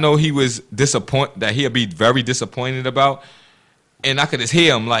shit that I know he was disappointed, that he'll be very disappointed about. And I could just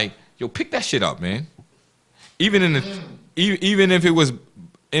hear him like, "Yo, pick that shit up, man." Even if it was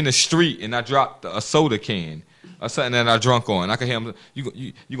in the street and I dropped a soda can or something that I drunk on, I could hear him.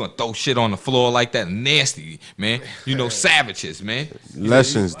 You gonna throw shit on the floor like that? Nasty, man. You know, savages, man. The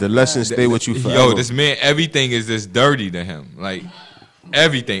lessons stay with you forever. Yo, this man, everything is just dirty to him. Like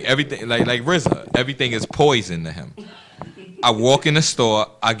everything, like RZA, everything is poison to him. I walk in the store,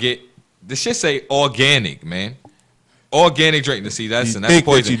 I get the shit say organic, man. Organic drink. To see that's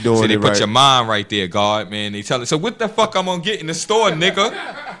poison. See, they put your mind right there, God, man. They tell it. So what the fuck I'm gonna get in the store, nigga?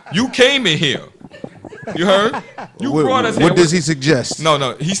 You came in here. You heard? You brought us here. What does he suggest?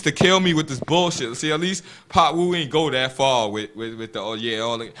 No. He used to kill me with this bullshit. See, at least Pop Wu ain't go that far with the all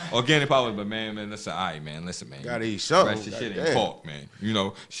the organic power. But man, listen, all right, man, listen, man. Gotta eat something. Shit ain't pork, man. You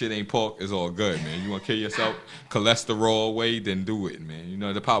know, shit ain't pork. It's all good, man. You wanna kill yourself cholesterol way, then do it, man. You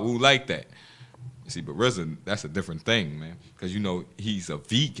know the Pop Wu like that. See, but RZA, that's a different thing, man. Because, you know, he's a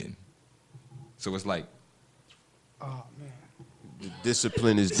vegan. So it's like... Oh, man. The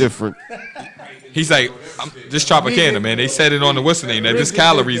discipline is different. He's like, this Tropicana, man. They said it on the what's the name? That this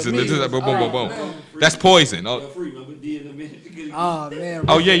calories and this boom, boom, boom. That's poison. Oh, man.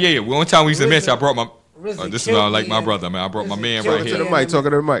 Oh, yeah. One time we used to mention, I brought my... this is not like my brother, man. I brought my man right here. To the mic,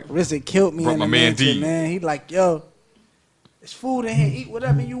 talking to the mic. RZA killed me. Brought my man D. Man, he like, yo, there's food in here. Eat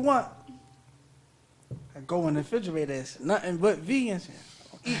whatever you want. Go in the refrigerator, it's nothing but vegans.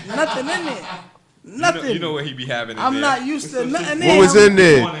 Eat nothing in there. Nothing. You know what he be having in I'm there. not used to nothing in there. What was in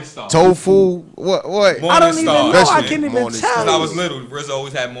there? Tofu? What? I don't even know. I can't even tell. When I was little, RZA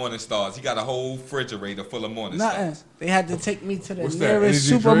always had Morning Stars. He got a whole refrigerator full of Morning Nothing. Stars. They had to take me to the nearest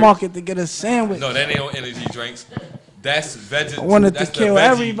supermarket to get a sandwich. No, that ain't no energy drinks. That's veggie. I wanted to kill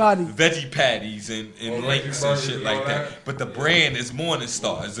everybody. Veggie patties and links and shit like that. But the brand is Morning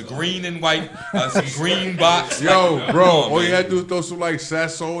Star. It's a green and white, some green box. Yo, like, bro, all you had to do is throw some like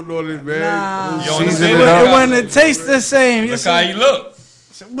sasson on it, man. Nah. You understand? It wouldn't taste the same. Look how he look.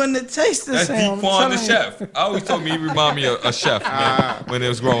 When it tastes the That's same. Deep Quan the chef. I always told me he remind me of a chef, man, when it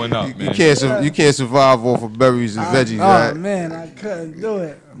was growing up, man. You can't survive off of berries and veggies, right? Oh man, I couldn't do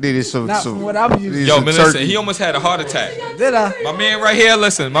it. Needed some. Not from what I'm used to. Yo, man, listen, he almost had a heart attack. Did I? My man right here,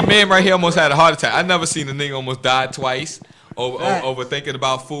 listen, my man right here almost had a heart attack. I never seen a nigga almost die twice over thinking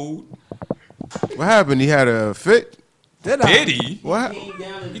about food. What happened? He had a fit? Did I? Did he? What?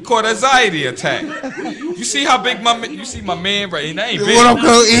 He caught an anxiety attack. You see how big you see my man right here? That ain't big. What I'm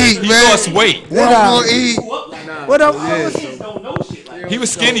gonna eat, he man? lost weight. What I'm gonna eat? What up? He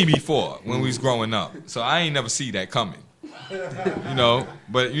was skinny before when we was growing up, so I ain't never see that coming. You know,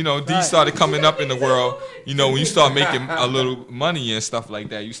 but you know, D started coming up in the world. You know, when you start making a little money and stuff like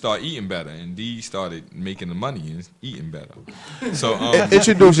that, you start eating better. And D started making the money and eating better. So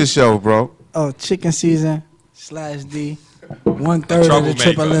introduce yourself, bro. Oh, Chicken Season /D. 1/3 of the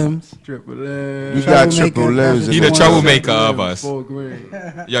Triple M's. Triple M. You got Triple M's. He the troublemaker of us.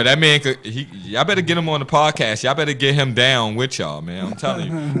 Yo, that man could. Y'all better get him on the podcast. Y'all better get him down with y'all, man. I'm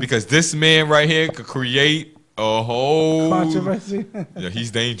telling you, because this man right here could create a whole controversy. Yeah, he's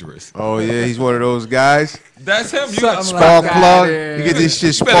dangerous. Oh yeah, he's one of those guys. That's him. You got spark plug. You get this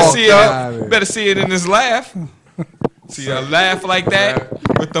shit sparked up. Better see it in his laugh. See a laugh like that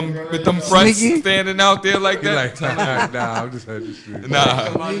with them fronts standing out there like that. Nah, I'm just had to see.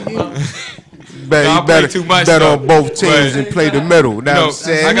 Nah. Better too much bet though, on both teams and play the middle. Now I'm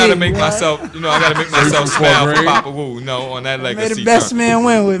saying, I gotta make myself, smile for Papa Wu, on that legacy. May the best man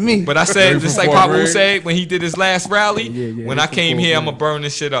win with me. But I said, just like Papa Wu said when he did his last rally, when I came here, I'm gonna burn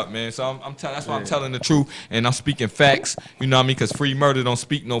this shit up, man. So that's why I'm telling the truth and I'm speaking facts. You know what I mean? Because Free Murda don't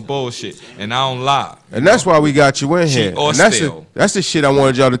speak no bullshit, and I don't lie. And that's why we got you in here. Or And that's the shit I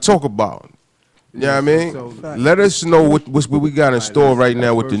wanted y'all to talk about. You know what I mean? Let us know what we got in store right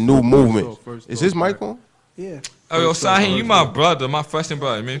now with the new movement. Is his mic on? Yeah. Oh, yo, Sahin, you my brother, my freshman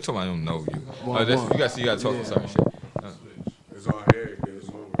brother. Man, you talking about I don't know you. You gotta talk to some shit. It's all here. It's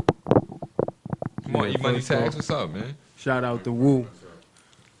over. Come on, E-Money Tags, what's up, man? Shout out to Wu.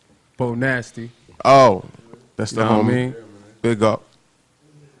 Bo Nasty. Oh, that's the Know what I homie. mean? Big up.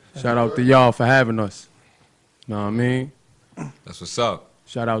 Shout out to y'all for having us. Know what I mean? That's what's up.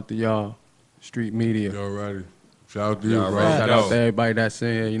 Shout out to y'all. Street Media. Alrighty. Shout out to you, Y'all bro. already Shout know. out to everybody that's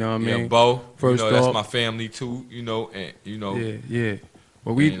saying, you know what I mean? Yeah, Bo, First you know, that's off, my family too, you know, and you know. Yeah.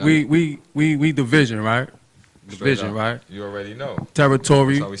 But Man, we division, right? Division, up. right? You already know.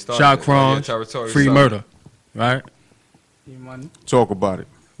 Territory, That's how we started. shot Oh, yeah, crimes, territory free started. murder, right? E-Money. Talk about it.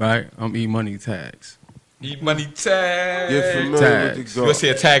 Right? I'm E-Money tags. E-Money tag. Get familiar Tags. with the You'll see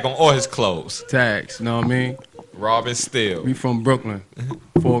a tag on all his clothes. Tags, you know what I mean? Robin Steele. We from Brooklyn,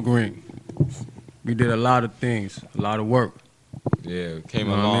 Fort Greene. We did a lot of things, a lot of work. Yeah, came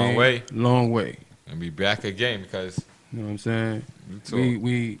You a know what I long mean? way. Long way. And be back again because You know what I'm saying? you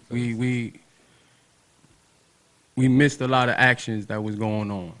talk. We missed a lot of actions that was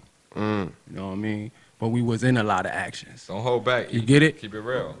going on. Mm. You know what I mean? But we was in a lot of actions. Don't hold back. You get it? Keep it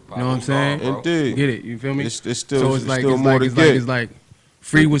real. You know what I'm saying? Bro. Indeed. You get it? You feel me? It's still, so it's still more to it's get. it's like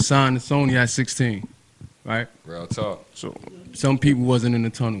Free was signed to Sony at 16, right? Real talk. So some people wasn't in the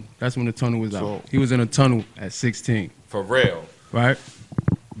tunnel. That's when the tunnel was out. He was in a tunnel at 16. For real. Right?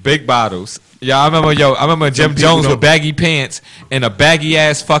 Big bottles. Yeah, I remember Jim Jones with baggy pants and a baggy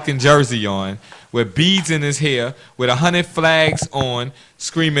ass fucking jersey on, with beads in his hair, with 100 flags on,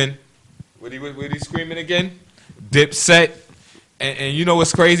 screaming. What he screaming again? Dipset. And you know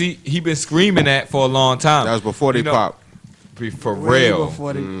what's crazy? He been screaming that for a long time. That was before they popped. For real.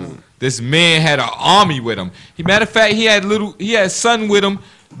 Before they This man had an army with him. Matter of fact, he had son with him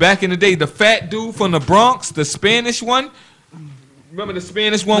back in the day. The fat dude from the Bronx, the Spanish one. Remember the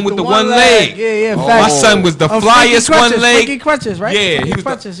Spanish one with the one leg? Yeah, My son was the flyest one leg. Frankie Crutches, right? Yeah, he Frankie was.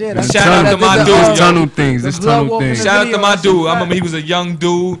 Crutches, yeah. Shout that's- out that to my did dude. the, yo. tunnel things. This blood tunnel walk in things. the Shout out to video, my that's dude. I right. remember he was a young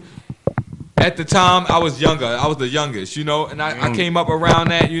dude. At the time, I was younger. I was the youngest, you know, and I came up around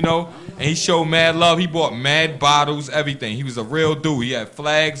that, you know, and he showed mad love. He bought mad bottles, everything. He was a real dude. He had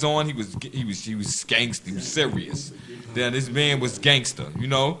flags on. He was gangster. He was serious. Then this man was gangster, you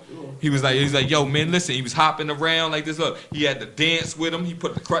know. He was like, yo, man, listen. He was hopping around like this. Look, he had to dance with him. He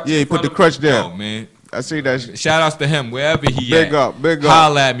put the crutch. Yeah, he in put front the of crutch him. down. Yo, man. I see that shit. Shout outs to him wherever he Big at. up, big up.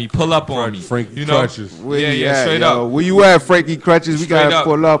 Holla at me, pull up on me. Frankie you know? Crutches. Where yeah, you yeah, at, straight yo? up. Where you at, Frankie Crutches? We Straight gotta up.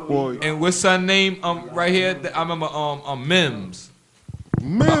 pull up on you. And what's son name? Right here, I remember Mims.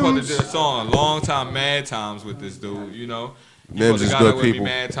 I probably did a song a long time, mad times with this dude, you know. Mims is got good up with me people.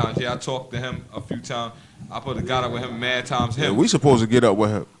 mad times. Yeah, I talked to him a few times. I put the got up with him mad times. Yeah, Him. we supposed to get up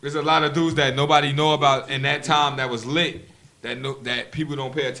with him. There's a lot of dudes that nobody know about in that time that was lit that people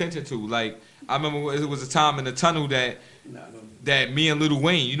don't pay attention to. Like I remember it was a time in the tunnel that me and Lil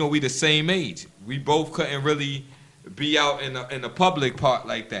Wayne, you know, we the same age. We both couldn't really be out in the public part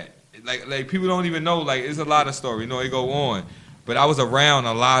like that. Like people don't even know. Like it's a lot of story. You know, it go on. But I was around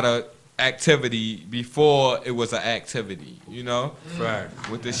a lot of activity before it was an activity. You know, Right.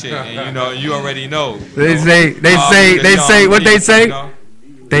 with the shit, and you know, you already know. They say what they say. You know?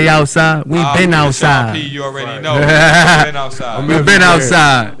 They outside. We been outside. Sean P, you already know. We been outside. We been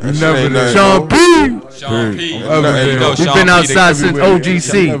outside. You never know. Sean P. Sean P. We been outside since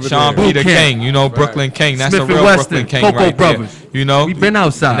OGC. Sean P. the King, you know, Brooklyn King. That's Smith a and real Weston, Brooklyn King Cocoa right Brothers. there. You know, We been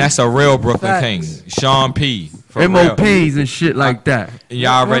outside. and that's a real Brooklyn Facts. King. Sean P. For real. MOPs and shit like that.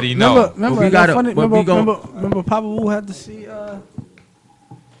 Y'all already know. Remember, we gotta- funny, but we remember, gon- remember Papa Wu had to see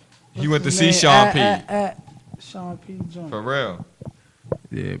He went to his see name? Sean P. At Sean P. joint. For real.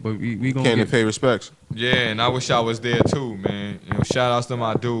 Yeah, but we gonna Can't get pay respects. Yeah, and I wish I was there too, man. You know, shout outs to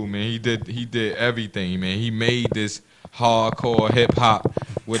my dude, man. He did everything, man. He made this hardcore hip hop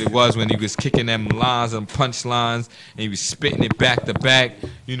what it was when he was kicking them lines and punch lines and he was spitting it back to back.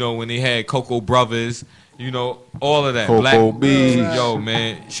 You know, when they had Cocoa Brothers, you know, all of that. Cocoa Bees. Yo,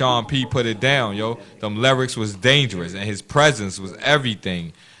 man, Sean P put it down, yo. Them lyrics was dangerous and his presence was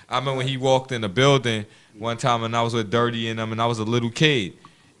everything. I remember when he walked in the building one time and I was with Dirty and them and I was a little kid.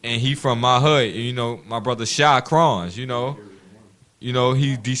 And he from my hood, you know, my brother Shy Crons, you know. You know,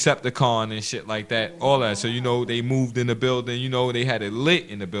 he Decepticon and shit like that, all that. So, you know, they moved in the building, you know, they had it lit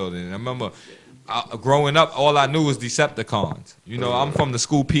in the building. And I remember growing up, all I knew was Decepticons. You know, I'm from the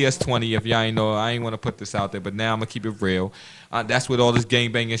school PS20, if y'all ain't know. I ain't want to put this out there, but now I'm going to keep it real. That's where all this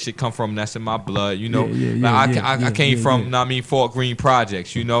gangbanging shit come from. That's in my blood, you know. I came from, Fort Greene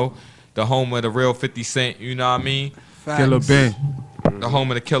Projects, you know. The home of the real 50 Cent, you know what I mean? Killer Ben. The home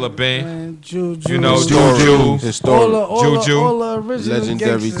of the Killer Ben. Man, Juju. You know, Juju. Juju. All the original Legendary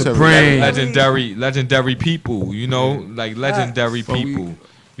gangsters. Supreme. Legendary people, you know, like legendary people,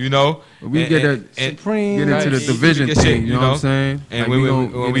 you know. We get Supreme. into the division get shit, thing, you know what I'm saying? And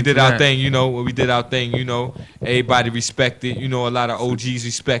Like, when we did our thing, you know, everybody respected, you know, a lot of OGs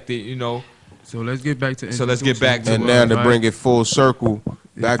respected, you know. So let's get back to And now to bring it full circle,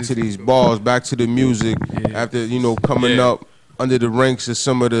 back to these bars, back to the music. After, you know, coming up, under the ranks of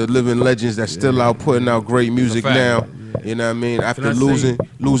some of the living legends that's still out putting out great music fact. now. You know what I mean? After I say-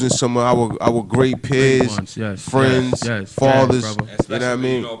 losing some of our great peers, ones, yes, friends, yes, fathers. yes, brother. You know what I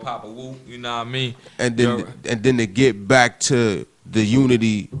mean? You know, Papa Wu, you know what I mean? And then to get back to the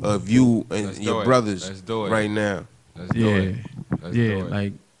unity of you and your brothers right now. Let's do it. Let's do it.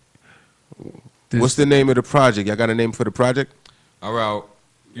 like. What's the name of the project? Y'all got a name for the project? All right.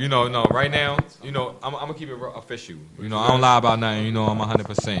 You know, no, right now, you know, I'm going to keep it official. You know, I don't lie about nothing. You know, I'm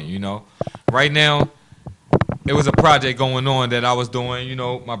 100%, you know. Right now, it was a project going on that I was doing. You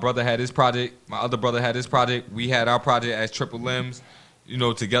know, my brother had his project. My other brother had his project. We had our project as Triple M's. You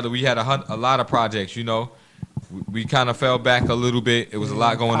know, together we had a lot of projects, you know. We kind of fell back a little bit. It was a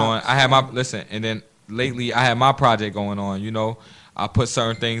lot going on. I had and then lately I had my project going on, you know. I put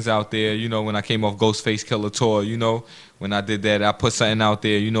certain things out there, you know, when I came off Ghostface Killer Tour, you know. When I did that, I put something out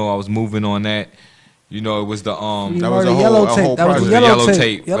there, you know, I was moving on that. You know, it was the that was a whole project. The yellow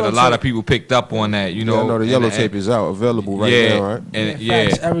tape. But a lot of people picked up on that, you know. Yeah, I know the yellow tape is out, available right now, right? And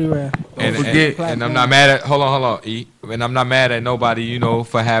Facts everywhere. And I'm not mad at hold on, E. And I'm not mad at nobody, you know,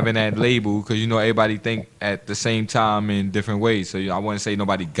 for having that label, because you know everybody think at the same time in different ways. So you know, I wouldn't say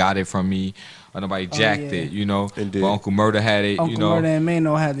nobody got it from me or nobody jacked it, you know. But Uncle Murda had it, you know. Uncle Murda and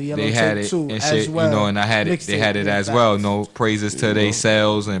Mano had the yellow they had tape it too, and as shit, well. you know, and I had it. They had it as well. No praises to their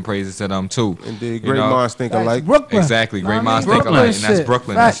sales and praises to them too. And great minds think alike. Brooklyn. Exactly, great minds think Brooklyn alike, and that's shit.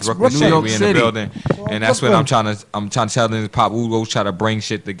 Brooklyn. Facts, That's Brooklyn Brooklyn. shit. New We York in the City. building, and that's what I'm trying to tell them. Pop Wu try to bring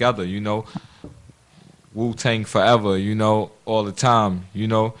shit together, you know. Wu-Tang forever, you know, all the time, you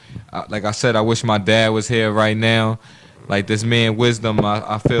know. Like I said, I wish my dad was here right now. Like this man wisdom,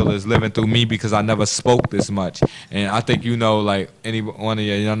 I feel is living through me because I never spoke this much. And I think, you know, like any one of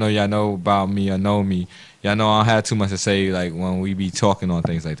y'all know about me, or know me. Y'all know I don't have too much to say, like when we be talking on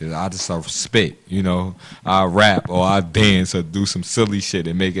things like this. I just spit, you know. I rap or I dance or do some silly shit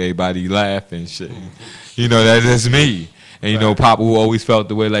and make everybody laugh and shit. You know, that's just me. And you know, Papa who always felt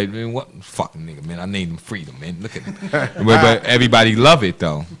the way like, man, what fucking nigga, man, I named him Freedom, man. Look at him. but everybody love it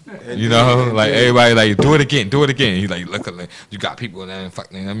though. You know, like everybody like do it again. He's like, look, you got people that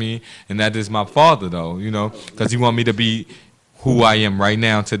fucking, you know what I mean? And that is my father though, you know, because he want me to be who I am right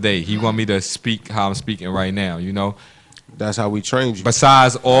now today. He want me to speak how I'm speaking right now, you know. That's how we trained you.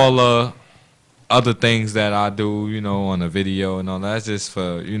 Besides all the other things that I do, you know, on the video and all that, that's just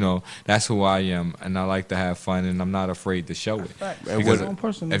for, you know, that's who I am, and I like to have fun, and I'm not afraid to show it.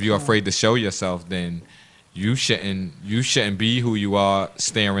 Because if you're afraid to show yourself, then you shouldn't be who you are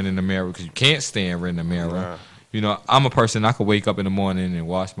staring in the mirror, because you can't stare in the mirror. Nah. You know, I'm a person, I could wake up in the morning and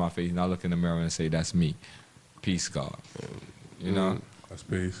wash my face, and I look in the mirror and say, that's me. Peace, God. You know? That's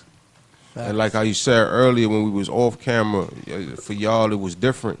peace. And like how you said earlier when we was off camera, for y'all it was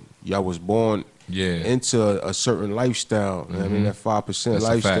different. Y'all was born into a certain lifestyle. I mean, that 5%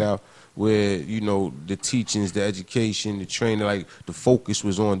 lifestyle where, you know, the teachings, the education, the training, like the focus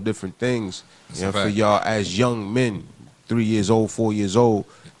was on different things. You know, for y'all as young men, 3 years old, 4 years old.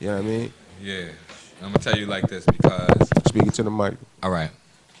 You know what I mean? Yeah. I'm gonna tell you like this because speaking to the mic. All right.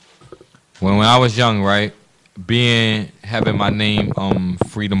 When I was young, right, having my name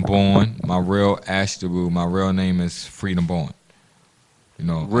Freedom Born, my real my real name is Freedom Born. You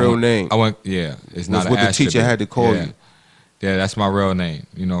know, real name. It's not what the teacher had to call you. Yeah, that's my real name.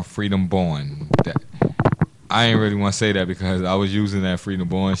 You know, Freedom Born. I ain't really want to say that because I was using that Freedom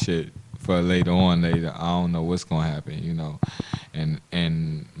Born shit for later on. I don't know what's gonna happen. You know,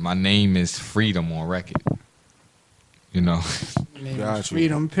 and my name is Freedom on record. You know.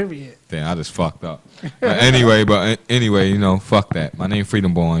 Freedom, period. Damn, I just fucked up. But anyway, you know, fuck that. My name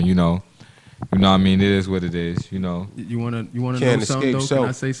Freedom Born. You know what I mean? It is what it is. You know. You wanna know something though? Can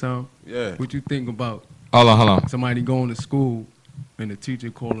I say something? Yeah. What you think about? Hold on. Somebody going to school and the teacher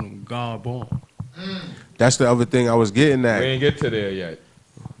calling them God born. That's the other thing I was getting at. We ain't get to there yet.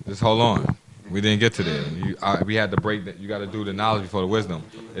 Just hold on. We didn't get to there. We had to break that. You got to do the knowledge before the wisdom.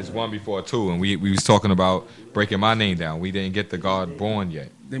 It's one before two, and we was talking about breaking my name down. We didn't get the God born yet.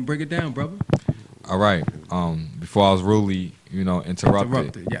 Then break it down, brother. All right. Before I was rudely, you know,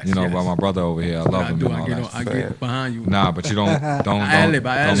 interrupted. Yes, by my brother over here. I love him and all that. I get behind you. Nah, but you don't mess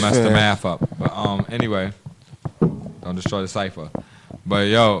the math up. But anyway, don't destroy the cipher. But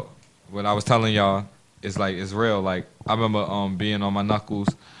yo, what I was telling y'all is like it's real. Like I remember being on my knuckles,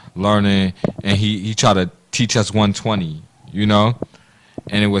 learning, and he tried to teach us 120, you know,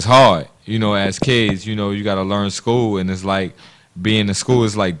 and it was hard, you know, as kids, you know, you got to learn school, and it's like being in school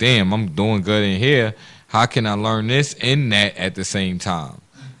is like, damn, I'm doing good in here. How can I learn this and that at the same time?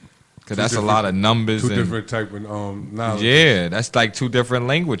 Because that's a lot of numbers. Two different type of knowledge. Yeah, that's like two different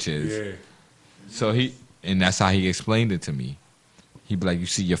languages. Yeah. So and that's how he explained it to me. He be like, you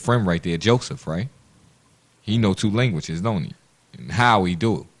see your friend right there, Joseph, right? He know 2 languages, don't he? And how he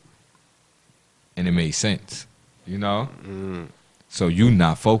do it. And it made sense, you know? So you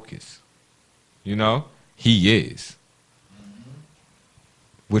not focused, you know? He is.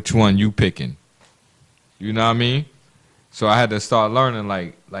 Which one you picking? You know what I mean? So I had to start learning,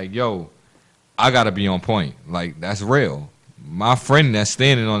 like yo, I gotta be on point. Like, that's real. My friend that's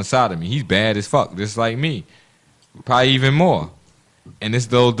standing on the side of me, he's bad as fuck, just like me. Probably even more. And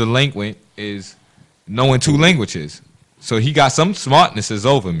this little delinquent is knowing 2 languages. So he got some smartnesses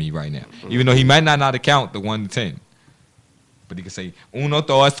over me right now. Even though he might not know how to count the 1 to 10. But he can say, 1,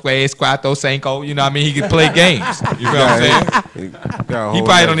 2, 3, 4, 5. You know what I mean? He can play games. You know what I'm saying? He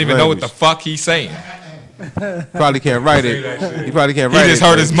probably don't even know what the fuck he's saying. Probably can't write it. He probably can't write it. He just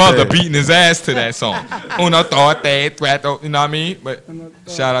heard his mother beating his ass to that song. 1, 2, 3, 4. You know what I mean? But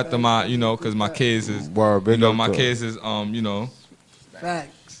shout out to my, you know, because my kids is, you know, my kids is, you know.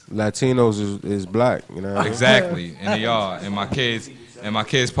 Facts. Latinos is black, you know. Exactly, and they are, and my kids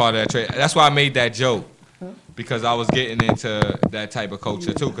part of that trade. That's why I made that joke, because I was getting into that type of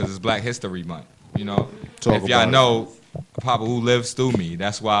culture too, because it's Black History Month, you know. If y'all know Papa who lives through me,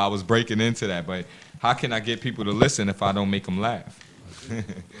 that's why I was breaking into that. But how can I get people to listen if I don't make them laugh?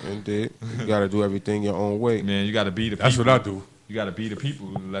 Indeed, you gotta do everything your own way. Man, you gotta be the people. That's what I do. You gotta be the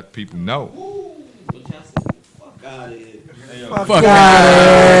people to let people know. Fuck out of here. Fuck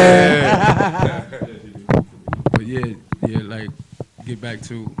But yeah, like, get back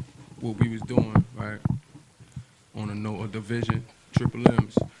to what we was doing, right? On a note of division, Triple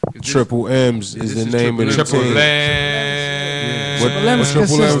M's. Triple M's is the name of the Triple team. M's. Triple M's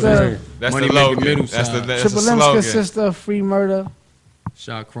consists of... That's the logo. That's the Triple M's consists of Free Murda.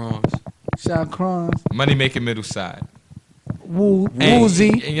 Shot Crumbs. Shot Crumbs. Money making middle side. Woozy.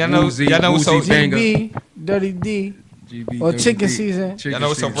 And y'all know so GB, Dirty D. GB, or Chicken Season. Y'all know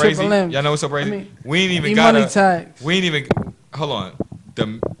what's so crazy? Y'all know what's so crazy? We ain't even got hold on.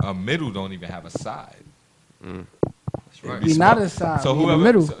 The middle don't even have a side. Right. We not a side. So we whoever, the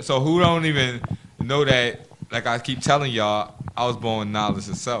middle. So who don't even know that? Like I keep telling y'all, I was born with knowledge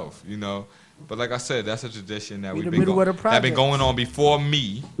of self, you know. But like I said, that's a tradition that we've been going on before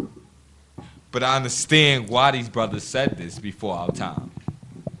me. But I understand why these brothers said this before our time.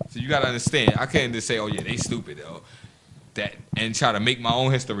 So you gotta understand. I can't just say, "Oh yeah, they stupid," though. That and try to make my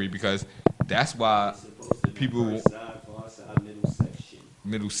own history, because that's why people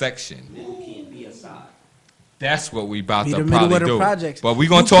middle section. Middle can't be a side. That's what we about Be to the middle probably of the do. projects. But we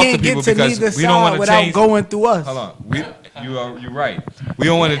gonna talk to people because we don't want to change going through us. Hold on, you're right. We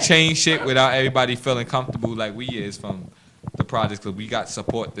don't want to change shit without everybody feeling comfortable like we is from the projects, because we got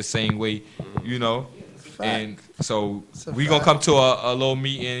support the same way, you know. And so we gonna come to a little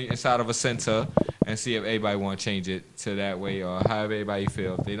meeting inside of a center and see if everybody want to change it to that way, or how everybody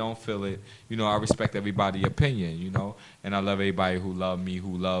feel. If they don't feel it, you know, I respect everybody's opinion, you know, and I love everybody who love me,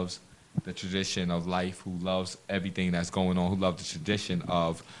 who loves the tradition of life, who loves everything that's going on, who loves the tradition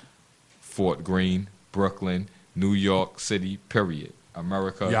of Fort Greene, Brooklyn, New York City, period,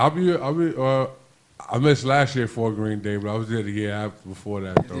 America. Yeah, I missed last year for Green Day, but I was there the year after before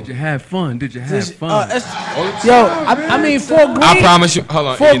that, though. Did you have fun? I mean, Fort Greene. I promise you. Hold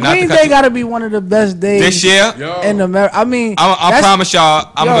on. Fort Greene Day gotta be one of the best days this year in America. I mean, I promise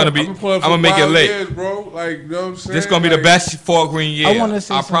y'all, I'm gonna make it lit. Years, bro. Like, you know what I'm saying? This gonna be the best Fort Greene year. I want to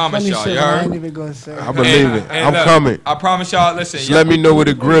say I promise y'all. shit, You I heard? ain't even gonna say. I believe it. I'm coming. I promise y'all. Listen. Just let me know where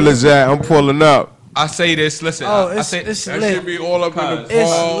the grill is at. I'm pulling up. I say this. Listen. It's say, it's that lit. should be all up in the It's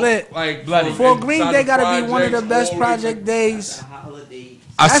ball, lit. Like bloody. Fort Greene Day gotta be one of the best project days.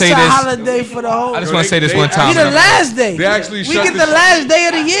 I That's say a this. holiday for the whole. I just want to say this one We time. the last day. They actually we get the last day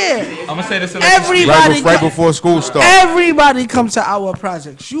of the year. I'm gonna say this. Everybody right before school starts. Everybody come to our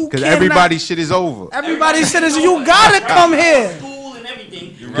projects. You Because cannot. everybody's shit is over. Everybody shit is. You gotta come here.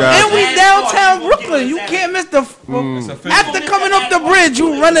 And we downtown Brooklyn. You can't miss the. After coming up the bridge,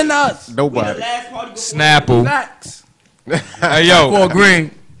 you running us. Nobody. Snapple. Facts. Hey yo. Fort Greene.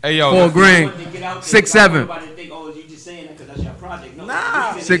 Hey yo. Fort Greene. 6'7".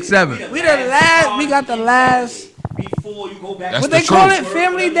 Nah. 6'7". We the last. We got the last. That's What the they call truth. it,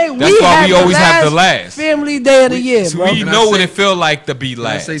 Family Day. That's why we always have the last. Family Day of the year, So bro. we know what it feel like to be Can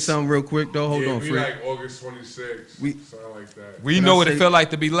I last. say something real quick though? Hold on, we Free. like August 26th. Something like that. We know what it feel like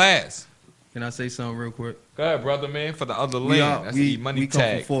to be last. Can I say something real quick? Go ahead, brother, man. For the other We land. That's the money we come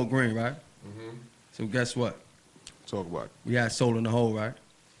tag. from Fort Greene, right? So guess what? Talk about it. We had Soul in the Hole, right?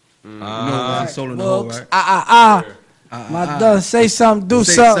 You know what was Soul in the Hole, right? My done. Say something, do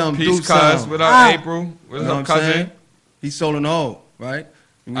Say something. Peace, do cuz. something. What up, April? What's You know up, what I'm cousin? saying? He's Soul in the Hole, right?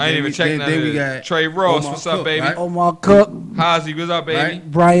 I ain't even checking Then we that. got Trey Ross, Omar what's up, Cook, baby? right? Omar Cook. Hazy, what's up, baby?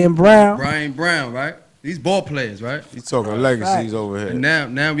 Right? Brian Brown. Brian Brown, right? These ball players, right? He's talking legacies over here.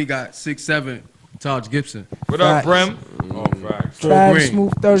 And now we got 6'7", Taj Gibson. What up, Brim? Oh, facts. Trav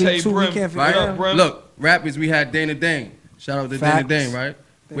Smooth 32. We Brim. can't Right? forget him. Look, rappers, we had Dana Dane. Shout out to Facts. Dana Dane, right?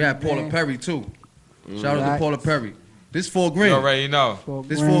 We had Dana Paula Dane. Perry, too. Shout out to Facts. Paula Perry. This 4 Green. You already know.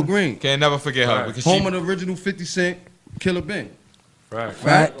 This 4 Green. Can't never forget her. Because Home she, of the original 50 Cent, Killer Ben.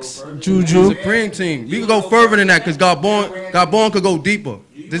 Facts. Juju. Supreme Team. We could go further than that because God born could go deeper.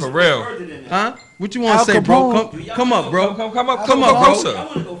 This, for real. Huh? What you want Al to say, bro? Capone. Come up, bro. Come up closer.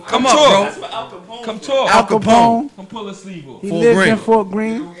 Come up, talk. bro. Come talk. Al Capone. Come pull a sleeve off. He Fort lives Green. in Fort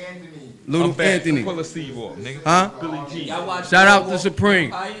Green. Little Anthony. Pull a sleeve off, nigga. Huh? Billy G. Shout out to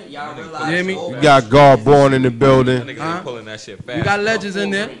Supreme. You hear me? We got God born in the building. Nigga ain't pulling that shit fast. We got legends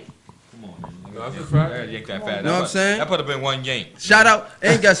in there. That's a fact. Yank that fast. Know what I'm saying? That would have been one yank. Shout out,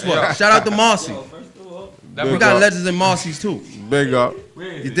 and guess what? Shout out to Marcy. We got legends in Marcy's too. Big up.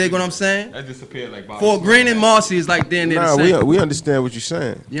 You dig what I'm saying? That disappeared like Bobby. Fort Green and Marcy is like damn near the Nah, same. we understand what you're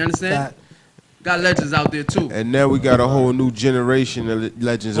saying. You understand? Got legends out there too. And now we got a whole new generation of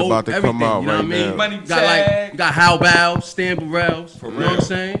legends about to come out you know right what I mean? now. You got like, you got Hal Bow, Stan Burrells. For You real. know what I'm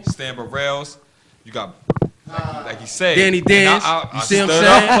saying? Stan Burrells. You got, like he said. Danny and Dance. I You see what I'm stood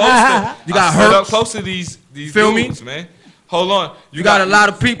saying? up close to, You got I stood up Hertz. close to these Feel me? dudes, man. Hold on. You got a lot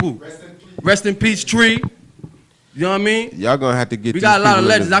of people. Rest in peace, Tree. You know what I mean? Y'all gonna have to get. We these got a lot of people in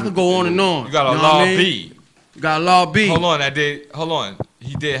legends. the- I could go on and on. You got a know what Law I mean? B. You got a Law B. Hold on, hold on.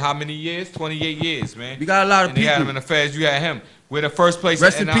 He did how many years? 28 years, man. We got a lot of and they had people. him in the feds. You had him. We're the first place.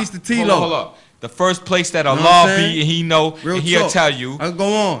 Rest in and peace to Hold T-Lo. on, hold up. The first place that a Know what Law I'm saying? B and he know, Real and he'll talk. tell you. I can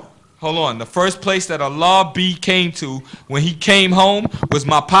go on. Hold on. The first place that a Law B came to when he came home was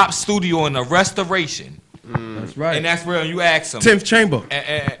my pop's studio in the Restoration. That's right. And that's real. You ask him. 10th Chamber.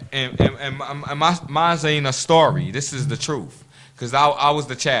 And mine's ain't a story. This is the truth. Because I was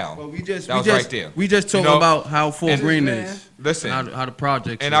the child. Well, we just right there. We just talking You know? about how Fort And- Green is. Listen. How the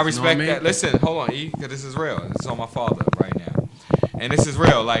project And is, I respect you know what that. Listen, hold on, E, because this is real. This is on my father right now. And this is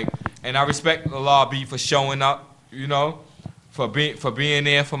real. Like, and I respect the Law B for showing up, you know, for being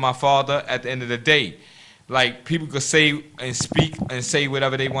there for my father at the end of the day. Like, people could say and speak and say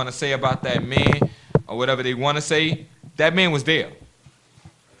whatever they want to say about that man or whatever they want to say. That man was there.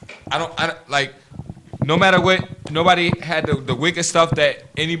 I don't like, no matter what, nobody had the wicked stuff that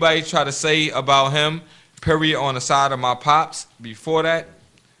anybody tried to say about him, period, on the side of my pops before that.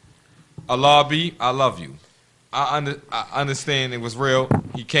 Allah B, I love you. I understand it was real.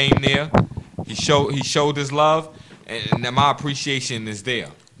 He came there. He showed his love, and my appreciation is there.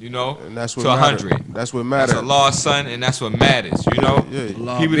 You know, And that's what to matter. 100. That's what matters. That's Allah's son, and that's what matters. You know,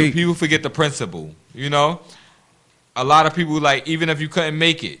 Yeah. people forget the principle. You know, a lot of people like, even if you couldn't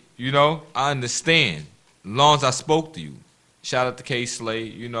make it, you know, I understand. As long as I spoke to you. Shout out to K Slay.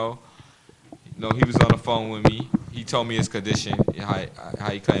 You know, he was on the phone with me. He told me his condition, how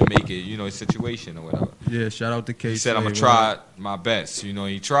he couldn't make it. You know, his situation or whatever. Yeah, shout out to K. He said, I'm going to Slay, try my best. You know,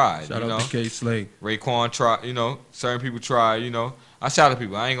 he tried. Shout you know? out to K. Slay. Raekwon tried, you know, certain people try, you know. I shout at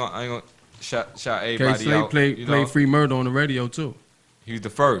people. I ain't gonna shout K. everybody Slay out. played you know? Free Murda on the radio too. He was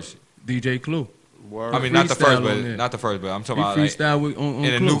the first. DJ Clue. I mean, not the first, but I'm talking about like, freestyle with, on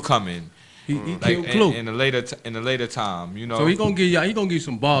in a Clue. new coming. He Like killed Clue. in the later time, you know. So he gonna give you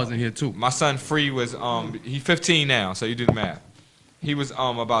some bars in here too. My son Free was he 15 now, so you do the math. He was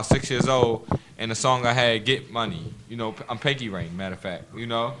about 6 years old, and the song I had, Get Money. You know, I'm Pinky Ring, matter of fact. You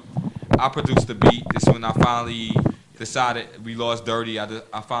know, I produced the beat. This when I finally decided we lost Dirty. I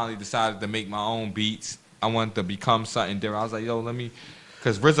finally decided to make my own beats. I wanted to become something different. I was like, yo, let me,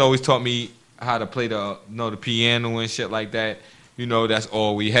 because Riz always taught me how to play the piano and shit like that. You know, that's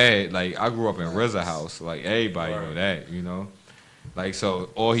all we had. Like, I grew up in RZA house. Like, everybody know that, you know. Like, so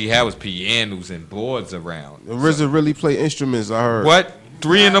all he had was pianos and boards around. RZA really play instruments, I heard. What?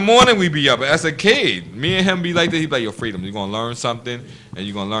 3 in the morning we be up as a kid. Me and him be like that. He be like, yo, Freedom, you're going to learn something, and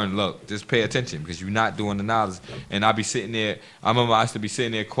you're going to learn, look, just pay attention, because you're not doing the knowledge. And I be sitting there, I remember I used to be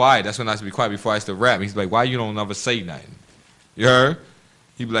sitting there quiet. That's when I used to be quiet before I used to rap. He's like, why you don't ever say nothing? You heard?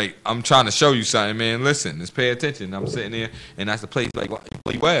 He be like, I'm trying to show you something, man. Listen, just pay attention. I'm sitting there, and that's the place. Like, well, you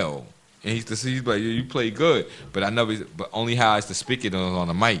play well, and he's like, you play good, but but only how I used to speak it on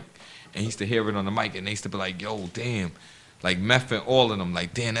the mic, and he used to hear it on the mic, and they used to be like, yo, damn, like Meth and all of them,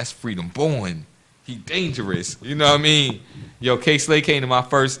 like, damn, that's Freedom Born. He dangerous, you know what I mean? Yo, K Slay came to my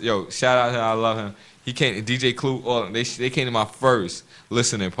first. Yo, shout out to him, I love him. He came, DJ Clue, all of them, they came to my first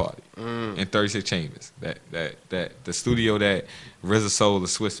listening party in 36 Chambers. That the studio that RZA sold the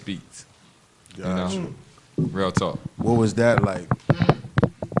Swiss Beats. Gotcha. You know? Real talk. What was that like?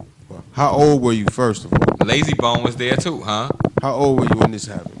 How old were you, first of all? Lazy Bone was there too, huh? How old were you when this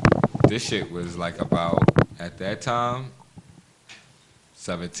happened? This shit was like about, at that time,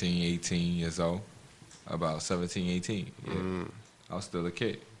 17, 18 years old. About 17, 18. Yeah. I was still a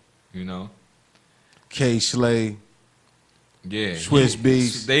kid, you know? K Slay. Yeah. Swiss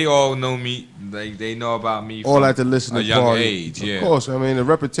Beats. They all know me. They know about me All from at the listening a young party. age, yeah. Of course, I mean, the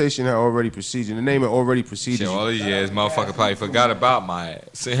reputation had already preceded. The name had already preceded. Shit, you. all these years, motherfucker probably forgot about my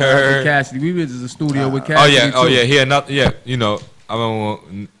ass. Cassidy, we was in the studio with Oh Cassidy. yeah, He another, yeah. You know, I remember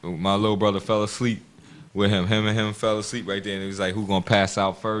when my little brother fell asleep with him. Him and him fell asleep right there, and he was like, "Who gonna pass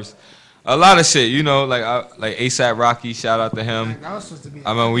out first?" A lot of shit, you know, like ASAP Rocky. Shout out to him. That was supposed to be.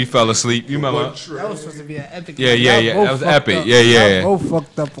 I mean, we fell asleep. You remember? That was supposed to be an epic. Yeah. That was epic. Up. Yeah. Both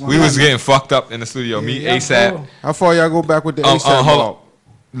fucked up. We was getting fucked up in the studio. Me, ASAP. How far y'all go back with the ASAP? Hold on.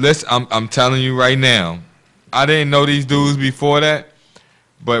 Listen, I'm telling you right now. I didn't know these dudes before that,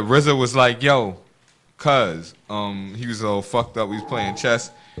 but RZA was like, "Yo, cuz," he was all fucked up. We was playing chess,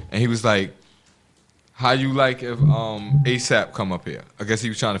 and he was like, "How you like if ASAP come up here?" I guess he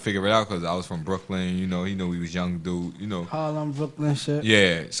was trying to figure it out because I was from Brooklyn. You know, he knew he was young dude. You know, Harlem, Brooklyn shit.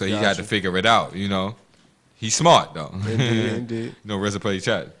 yeah. So he had to figure it out. You know, he's smart though. Indeed. You know, RZA play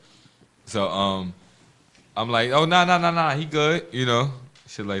chess. So I'm like, "Oh nah, he good." You know,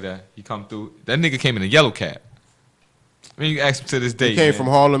 shit like that. He come through. That nigga came in a yellow cab. I mean, you ask him to this day. He came man. from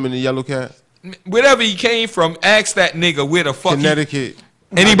Harlem in the yellow cab. Wherever he came from, ask that nigga where the fuck. Connecticut.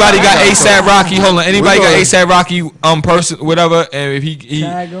 Anybody got ASAP Rocky? Hold on. Anybody got ASAP Rocky person, whatever? And if he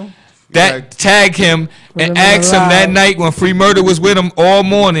Tag him. tag him and ask him that night when Free Murder was with him all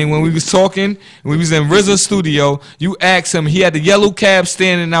morning when we was talking, when we was in RZA's studio. You ask him. He had the yellow cab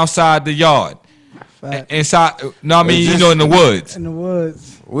standing outside the yard. Inside, no, I mean, you know, in the woods. In the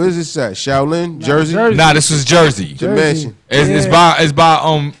woods. Where is this at? Shaolin, Jersey? Nah, this was Jersey. The mansion. It's by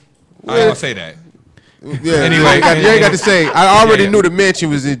I ain't gonna say that. Yeah, Anyway, you ain't got to say. I already knew the mansion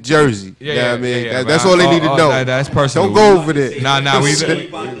was in Jersey. Yeah, I mean, that's all they need to know. That's personal. Don't go over there. Nah,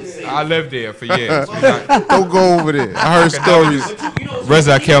 I lived there for years. Don't go over there. I heard stories.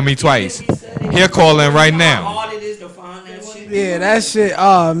 RZA killed me twice. Here calling right now. Yeah, that shit.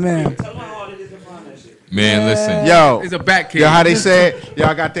 Oh man. Man, listen. Yo, It's a back cage. yo, how they say it? Yo,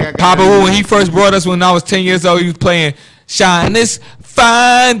 I got Papa Wu, when he first brought us when I was 10 years old, he was playing Shine This,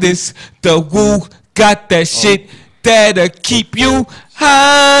 Find This. The Wu got that shit that'll keep you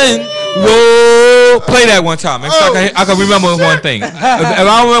high. Whoa. Play that one time. Man. So I can remember one thing. If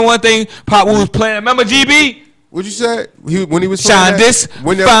I remember one thing, Pop Wu was playing. Remember GB? What'd you say? When he was playing Shine that? This,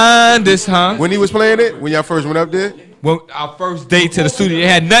 Find This, huh? When he was playing it? When y'all first went up there? Well, our first date to the studio, they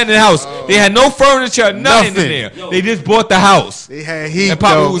had nothing in the house. They had no furniture, nothing in there. They just bought the house. They had heat. And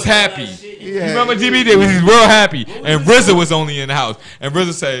Papa was happy. You remember GB? He was real happy. And RZA was only in the house. And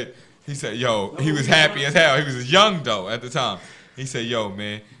RZA said, yo, he was happy as hell. He was young though at the time. He said, yo,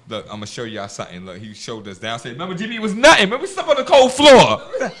 man, look, I'm gonna show y'all something. Look, he showed us downstairs. Remember, GB was nothing. Remember, we slept on the cold floor.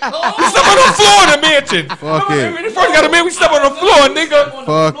 We slept on the floor in the mansion. Fuck Remember, when we first got a man, we slept on the floor, nigga.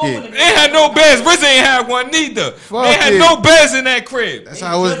 Fuck it. They ain't had no beds. RZA ain't had one neither. Fuck they had it. no beds in that crib. That's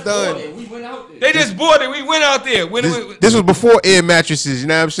how it was done. They just bought it. We went out there. This was before air mattresses. You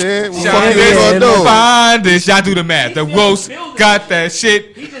know what I'm saying? What the fuck Shine you this, gonna do? find this. Y'all do the math. The roast got that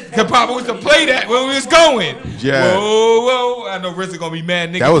shit. The Papa was to play that when we was going. Yeah. Whoa. I know RZA gonna be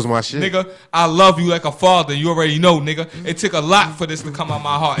mad, nigga. That was my shit. Nigga, I love you like a father. You already know, nigga. It took a lot for this to come out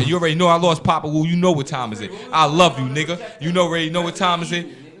my heart. And you already know I lost Papa Wu. You know what time is it. I love you, nigga. You already know what time is it.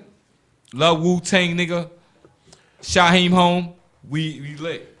 Love Wu-Tang, nigga. Shaheem home. We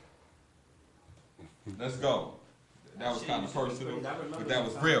lit. Let's go. That was kind of personal, but that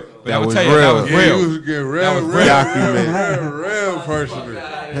was real. But That I will was tell you, real. that was Yeah, real. You was getting real, That was real, real. Document. real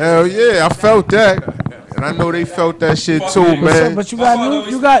personal. Hell yeah, I felt that. And I know they felt that shit too, man. But you got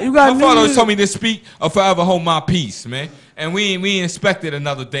My father new always told me to speak or forever hold my peace, man. And we inspected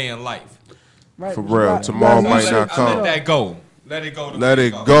another day in life. Right, For real, tomorrow might not I let come. that go. Let it go. Let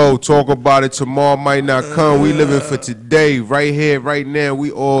it go. Talk about it. Tomorrow might not come. We living for today, right here, right now. We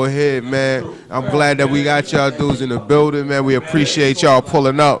all here, man. I'm glad that we got y'all dudes in the building, man. We appreciate y'all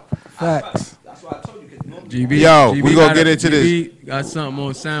pulling up. Facts. GB, Yo, GB we gonna get into this. GB got something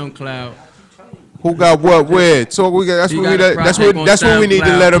on SoundCloud. Who got what where? Talk. We got. That's He what got we. a That's project what. on That's what we need to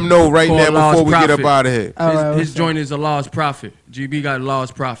SoundCloud let them know right called now before Lost we get up Prophet. out of here. All right, His joint is a Lost Prophet. GB got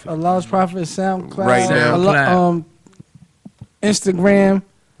Lost Prophet. A Lost Prophet, SoundCloud, Right now. SoundCloud. Instagram,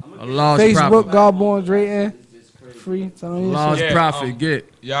 A Lost Facebook, Prophet. Godborn Drayton. Free. Tell me your Lost shit. Prophet.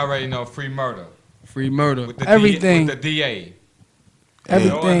 Get Y'all already know free murder. free murder. With the Everything. with the DA. Everything.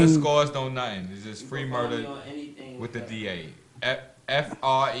 No underscores, no nothing. It's just free murder with the DA.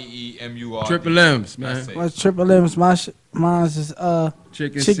 FREEMUR. Triple M's, man. That's it. What's Triple M's? Mine's is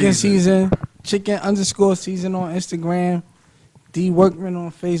Chicken Season. Chicken_season on Instagram. D Workman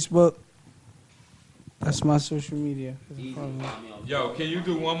on Facebook. That's my social media. Yo, can you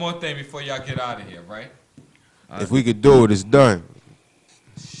do one more thing before y'all get out of here, right? If we could do it, it's done.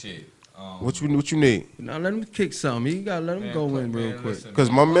 Shit. What you need? Now let him kick something. You gotta let him go in real quick. Cause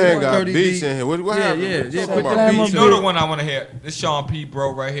my man got beats in here. What happened? Yeah. Put the my beats You know the one I want to hear. This Sean P.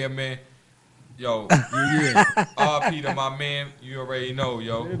 bro right here, man. Yo, RP to my man. You already know,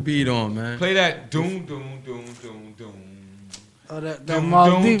 yo. Put a beat on, man. Play that doom, doom, doom, doom, doom. Oh, that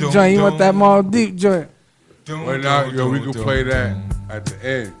Mobb Deep joint. You want that Mobb Deep joint? Wait, now, yo, we can play that at the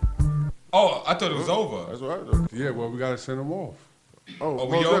end. Oh, I thought it was over. That's what I thought. Yeah, well, we gotta send them off. Oh,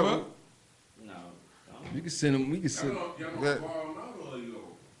 we over? You can send him. We can send.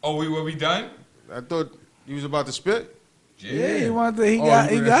 Oh, we done? I thought you was about to spit. Yeah,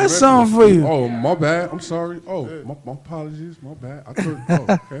 he got something for you. Oh, my bad. I'm sorry. Oh, my apologies. My bad. I thought. Oh,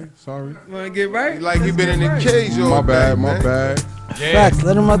 okay. Sorry. Wanna get right? Like he been in the cage all My bad. day, My man. bad. Yeah. Facts,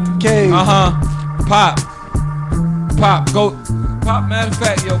 let him out the cage. Pop, go. Pop. Matter of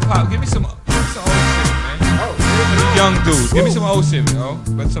fact, yo, Pop, give me some old shit, man. Oh, young dudes, give me some old shit, yo,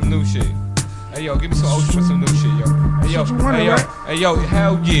 but some new shit. Hey, yo, give me some old shit, but some new shit, yo. Hey, yo, hey, yo,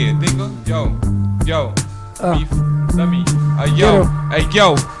 hell yeah, nigga, yo. Beef, let me. Hey, yo.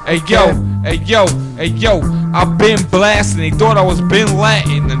 I've been blasting. They thought I was Bin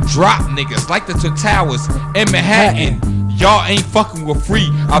Laden and drop niggas like the Twin Towers in Manhattan. Y'all ain't fucking with free.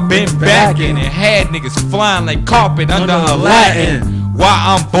 I've been backing and had niggas flying like carpet under Aladdin.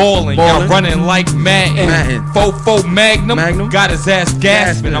 While I'm ballin', y'all running like Madden. 4-4 Magnum, got his ass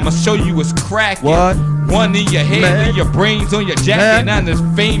gasping. I'ma show you what's cracking. One in your head, and your brains on your jacket. Now this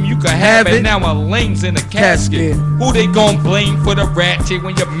fame you can have it. Now my lane's in the casket. Who they gon' blame for the ratchet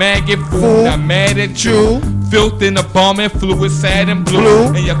when your man get fooled? Not mad at you. Filth in the bomb and fluid, sad and blue.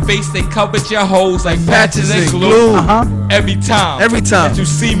 In your face they covered your holes like patches and glue. Every time that you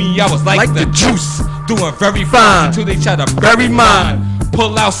see me, I was like the juice. Doing very fine until they try to bury mine.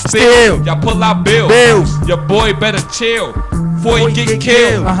 Pull out still, y'all pull out bills. Your boy better chill before he get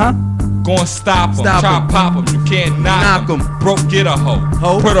killed. Go and stop him, try to pop him, you can't knock him. Broke, get a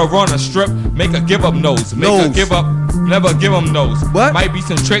hoe. Put her on a strip, make her give up nose. Make her give up, never give him nose. Might be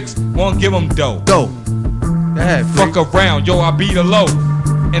some tricks, won't give him dough. Fuck around, yo, I beat a low.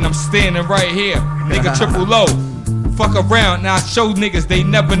 And I'm standing right here, nigga triple low. Fuck around, now I show niggas they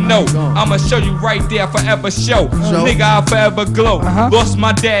never know. I'ma show you right there, forever show. Nigga, I'll forever glow. Lost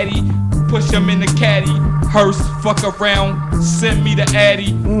my daddy, push him in the caddy. Hearse, fuck around, send me the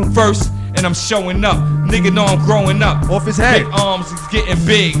Addy first, and I'm showing up. Nigga know I'm growing up. Off his head. Big arms is getting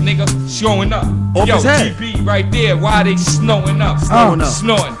big, nigga, showing up. Off his head. GB right there, why they snowing up?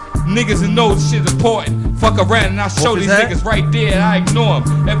 Snorting. Niggas that know this shit important. Fuck around and I show these niggas right there and I ignore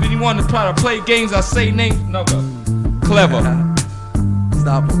them. If anyone to try to play games, I say names. No, clever.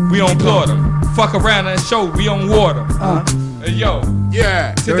 Stop them. We don't applaud them. Fuck around and show we on water. Hey, yo.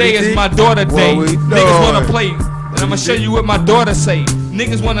 Yeah. Today is my daughter day. Niggas wanna play, and I'ma show you what my daughter say.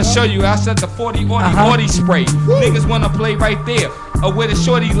 Niggas wanna show you I set the 40 spray. Niggas wanna play right there. Where the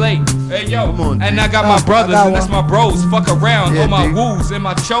shorty lay. Hey yo, and I got my brothers and that's my bros. Fuck around on my woos and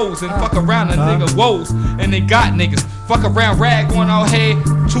my chos and fuck around and nigga woes. And they got niggas. Fuck around, rag on our head,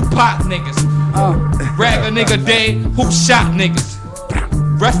 Tupac niggas. Rag a nigga dead, who shot niggas.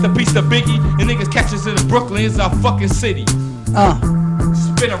 Rest in peace to Biggie, and niggas catch us in Brooklyn, it's our fucking city.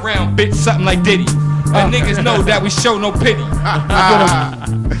 Spin around, bitch, something like Diddy. And niggas know that we show no pity.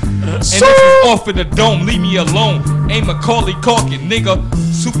 And this is off in the dome, leave me alone. Ain't Macaulay Culkin, nigga.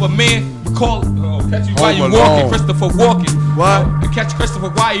 Superman, call catch you while you walking, Christopher Walken. What? And catch Christopher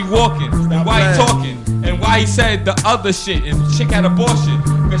while he walking, and why he talking, and why he said the other shit. And chick had abortion,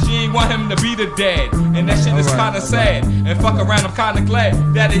 cause she ain't want him to be the dad. And that shit is kinda sad. And fuck around, I'm kinda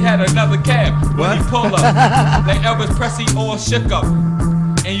glad that he had another cab when he pull up. Like Elvis Presley all shook up.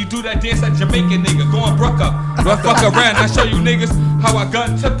 And you do that dance like Jamaican nigga, going broke up. But fuck around, I show you niggas how I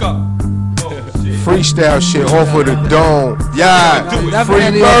gun took up. Freestyle shit off of the dome. Yeah,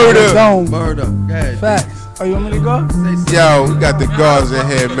 free Murda. Facts. Oh, you want me to go? Yo, we got the guards in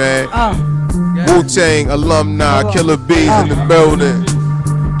here, man. Wu-Tang alumni, Killer Bees in the building.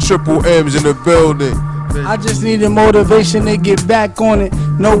 Triple M's in the building. I just needed motivation to get back on it.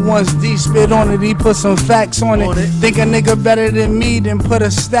 No one's D spit on it, he put some facts on it. Think a nigga better than me, then put a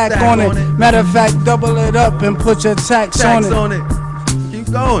stack on it. Matter of fact, double it up and put your tax on it.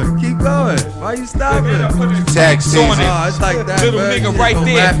 Keep going. Why you stopping? Tax on it. It's like that, little nigga right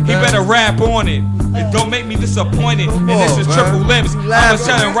there, he better rap on it. It don't make me disappointed. And this is triple limbs. I'ma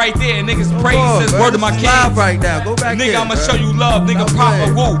show it right there. And niggas praise says word to my kids. Right now. Go back Nigga, I'ma show you love. Nigga,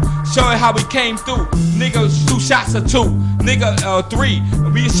 proper woo. Show you how we came through. Nigga, 2 shots or 2. Nigga, 3.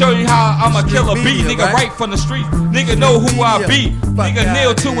 We show you how I'ma kill a beat. Nigga, right from the street. Nigga, know who I be. Nigga,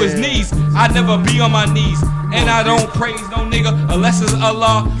 kneel to his knees. I never be on my knees. And I don't praise no nigga unless it's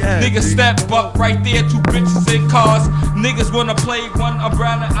Allah. Niggas step up right there, 2 bitches in cars. Niggas wanna play one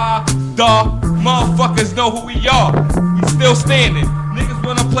around the eye. Dawg, motherfuckers know who we are. We still standing. Niggas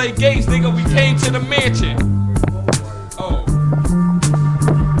wanna play games, nigga. We came to the mansion. Oh.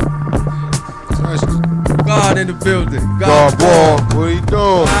 God in the building. God, boy, what he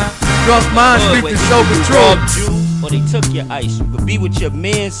doing? Drunk mind speaking so control. Or they took your ice. You could be with your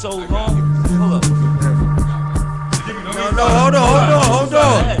man so long. Hold up. No, hold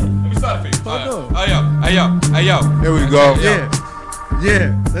on. Let me start it. Hey yo. Here we go.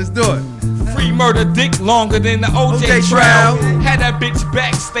 Yeah, let's do it. Free murder dick longer than the OJ trial. Had that bitch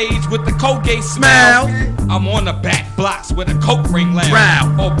backstage with the Colgate smile. I'm on the back blocks with a coke ring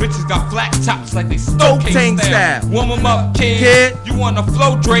lounge. All bitches got flat tops like they Stoking style. Warm 'em up, kid. You on the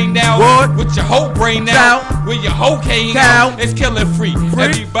flow drain now. With your whole brain now. Where your whole cane now. It's killing free.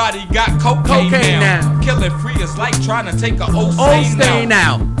 Everybody got cocaine now. Killing free is like trying to take a O-Stay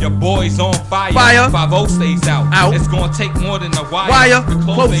now. Your boy's on fire. 5-0 stays out. It's gonna take more than a wire to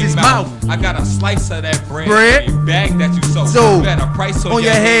close his mouth. I got a slice of that bread. Every bag that you sold. You got a price on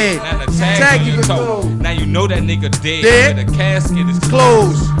your head and a tag on your toe. Now you know that nigga dead. The casket is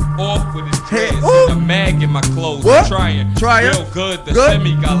closed. Off with his dreads and a mag in my clothes. I'm trying real good. The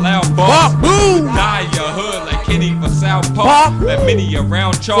semi got loud balls. Die your hood like Kenny for South Park. Let mini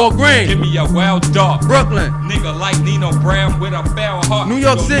around chalk. Give me a wild dog. Brooklyn. Nigga like Nino Brown with a foul heart. New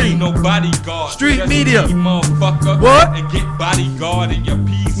York City. Need no bodyguard. Street Just media. need motherfucker. What? And get bodyguard in your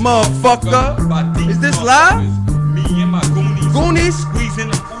piece. Motherfucker. Is this live? Me and my Goonies. Squeezing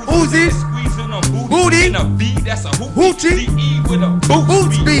them Uzis. Squeezing them Booty. In a B, that's a hoochie. CE with a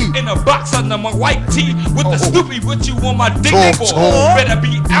boots beat. In a box under my white tee with the Snoopy with you on my dick for. Better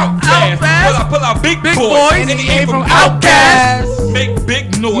be outcast. I pull out big boys. And he ain't from Outcast. Make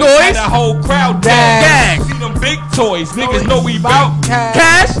big noise. Had a whole crowd gag. See them big toys. Niggas know we bout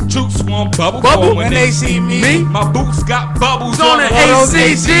cash. Troops want bubble when they see me. My boots got bubbles on the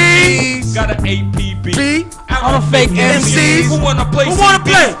ACGs. Got an APB. On a fake MCs. Who wanna play?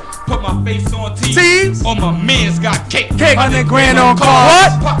 Put my face on teams. All my men's got cake. 100 grand on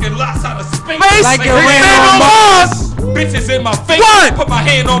cars. Pocket lots out of space. Like it ran on Mars. Bitches in my face. Put my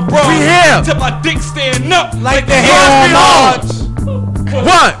hand on bras. We here. Till my dick stand up. Like the hair on Mars.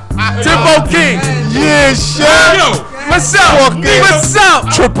 One. Timbo King. Yeah, shit. Yo. What's up? What's up?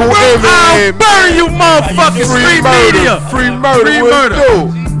 Triple M. I'll burn you motherfuckers. Street media. Free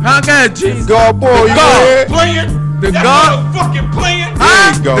murder. How can Jesus? God, boy, you God. Playing. The That God. motherfucking playing.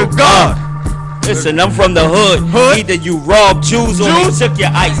 The God. Listen, I'm from the hood. Either you robbed Jews or you took your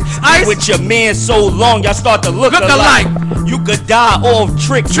ice. Be with your man so long, y'all start to look alike. You could die off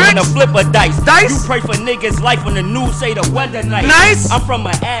tricks. You wanna flip a dice. You pray for niggas' life when the news say the weather nice. I'm from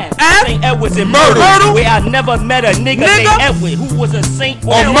a St. Edwards in Murda, where I never met a nigga named Edward who was a saint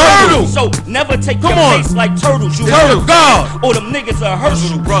or Murda. So never take your face like turtles. You Turtle God. or them niggas are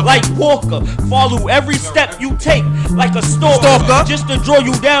hurt like Walker. Follow every step you take like a stalker. Just to draw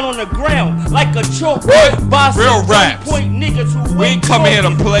you down on the ground like a choker. Boss Real raps. point niggas who We ain't come here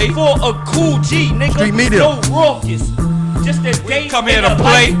to play. for a cool G, nigga. Street media. No raucous. Just a day come in here the to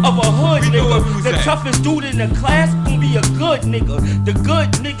play. life of a hood We knew what we nigga. was The at. toughest dude in the class gonna be a good nigga. The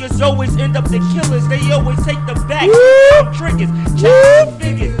good niggas always end up the killers. They always take the back. Triggers, check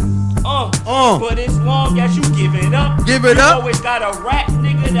figures. But as long as you give it up, Give it you up. always got a rat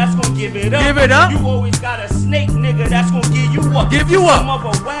nigga that's gonna give it up. Give it up. You always got a snake nigga that's gonna give you up. Give you up. Some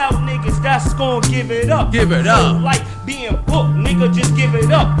other wild niggas that's gonna give it up. Give it So up. like being booked, nigga, just give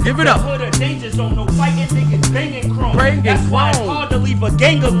it up. Give it up. The hood of danger zone, no fighting niggas banging chrome. Banging That's why it's chrome. hard to leave a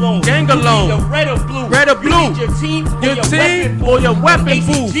gang alone. Gang You alone. need a red or blue. Red or blue. You need your team or Your your team weapon or your weapon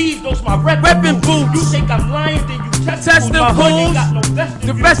booth. ACGs, those my weapon boots. You think I'm lying, then you test Test My the hood ain't fools. got no vestibules.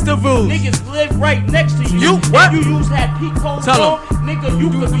 The vestibules. Niggas live right next to you. You what? If you use that peephole Tell 'em. on, nigga, you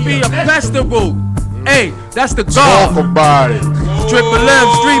could Be a festival. Hey, that's the Talk God. about it. Triple M,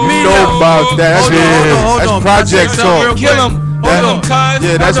 Street Media. Know about that. Hold on. That's project talk. Kill him. Hold on, cuz.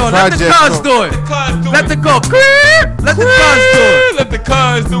 Yeah, that's Hold on, let the project cuz talk. do it. Let the cuz. Let the cuz do it. Let the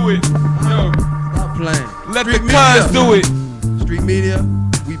cuz do it. Yo, Stop playing. let Street the cuz media. do it. Street media,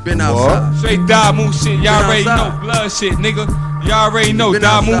 we been outside. Straight die move shit. Y'all Been already outside. know. Blood shit, nigga. Y'all already know. Been Die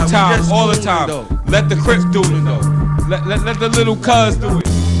outside. move We time just all the coolin' time. though. Let the Crips do it though. Let the little cuz do it.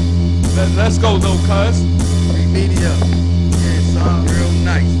 Let's go though, cuz. Street media. Yeah, it sound real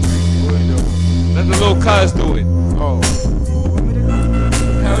nice. Let the little cuz do it. Oh.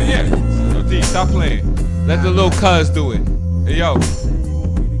 Hell yeah. Yo, D, stop playing. Let the little cuz do it. Hey, yo.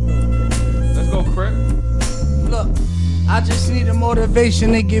 Let's go, Crip. Look, I just need a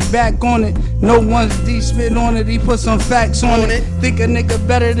motivation to get back on it. No one's D spit on it, he put some facts on it. Think a nigga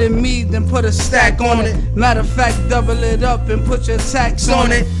better than me, then put a stack on it. Matter of fact, double it up and put your tax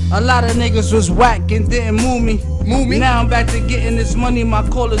on it. A lot of niggas was whack and didn't move me. Now I'm back to getting this money, my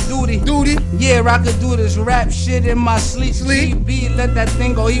Call of Duty. Yeah, I could do this rap shit in my sleep. GB, let that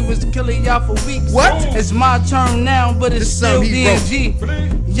thing go, he was killing y'all for weeks. What? It's my turn now, but it's still DNG.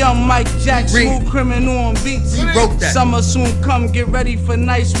 Young Mike Jack, smooth criminal on beats. He wrote that. Summer soon come, get ready for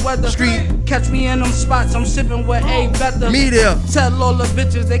nice weather. Street. Catch me in them spots, I'm sipping with A better. Me there. Tell all the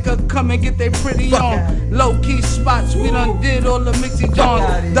bitches they could come and get they pretty on. Low key spots, we done did all the mixy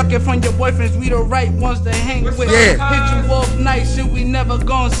johns. Ducking from your boyfriends, we the right ones to hang with. Hit you off nice shit, we never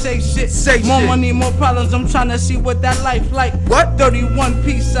gon' say shit. More money, more problems, I'm tryna see what that life like. What? 31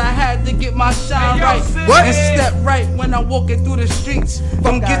 piece, I had to get my shine right. What? And step right when I'm walking through the streets.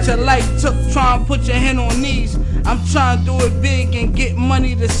 Don't get your life took, try and put your hand on knees. I'm trying to do it big and get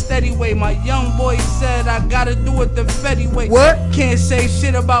money the steady way. My young boy said I gotta do it the Fetty way. What? Can't say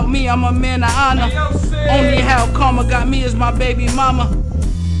shit about me, I'm a man of honor. Only how karma got me is my baby mama.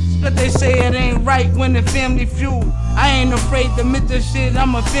 But they say it ain't right when the family feud. I ain't afraid to admit this shit,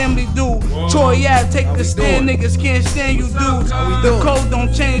 I'm a family dude. Toy, yeah, take the stand, niggas can't stand you dudes. The code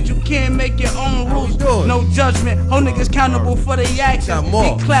don't change, you can't make your own rules. No judgment, whole niggas accountable for their actions.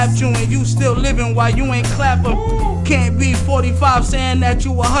 He clapped you and you still living while you ain't clapping. Can't be 45 saying that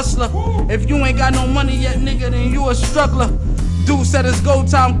you a hustler. If you ain't got no money yet, nigga, then you a struggler. Dude said it's go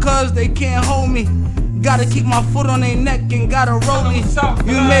time cause they can't hold me. Gotta keep my foot on their neck and gotta roll me.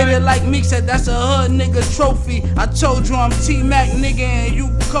 You made it like Meek said, that's a hood nigga trophy. I told you I'm T-Mac nigga and you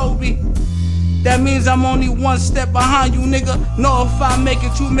Kobe. That means I'm only one step behind you, nigga. Know if I make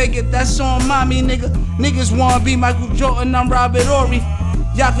it, you make it, that's on mommy, nigga. Niggas wanna be Michael Jordan, I'm Robert Horry.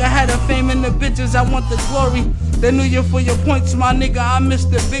 Y'all can have the fame and the bitches, I want the glory. They knew you for your points, my nigga, I missed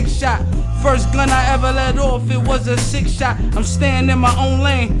the big shot. First gun I ever let off, it was a 6 shot. I'm staying in my own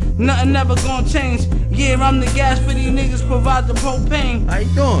lane, nothing ever gonna change. Yeah, I'm the gas for these niggas, provide the propane. How you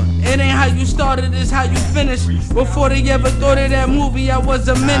doing? It ain't how you started, it's how you finish. Before they ever thought of that movie, I was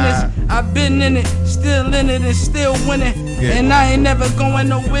a menace. I been in it, still in it, and still winning. And I ain't never going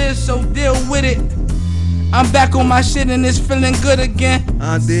nowhere, so deal with it. I'm back on my shit and it's feeling good again.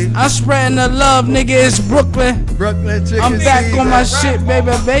 I'm spreading the love, nigga, it's Brooklyn. I'm back on my shit,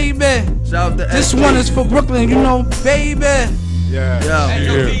 baby. Shout out to this one is for Brooklyn, you know, baby.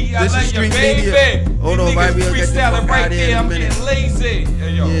 This is street media. Hold on, right? We'll get the fuck out of here in a minute. Lazy.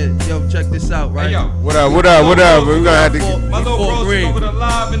 Yeah, yo, check this out, right? What up? We're gonna have to get my little bros over the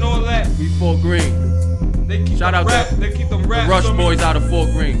live and all that. We Fort Greene. Shout out to them the Rush Boys out of Fort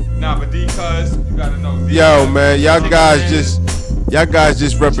Greene. Nah, but D-Cuz, you gotta know. Yo, man, y'all guys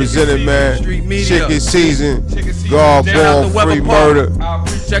just represented, man. Chicken season, God born, free murder.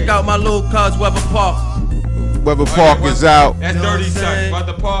 Check out my little cuz Weather Park. Weather Park is out. That's Dirty Son,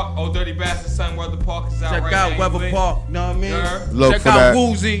 Weather Park. Oh, Dirty Bastard Son, Weather Park is out. Check out Weather Park, know what I mean? Look check for out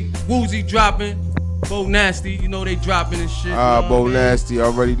that. Woozy dropping. Bo Nasty, you know they dropping and shit. Bo Nasty,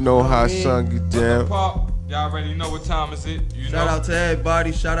 already know how son get down. Y'all already know what time is it. Shout out to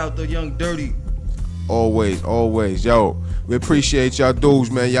everybody. Shout out to Young Dirty. Always. Yo, we appreciate y'all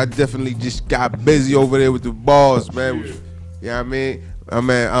dudes, man. Y'all definitely just got busy over there with the balls, man. You know what I mean? My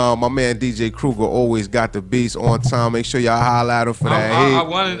man DJ Kruger always got the beats on time. Make sure y'all holler at him for that. I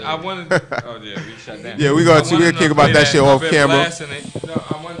wanted. Oh yeah, we shut down. Yeah, we'll kick about that shit off camera.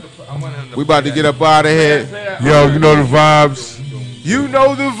 We about to get up out of here. Yo, you know the vibes. You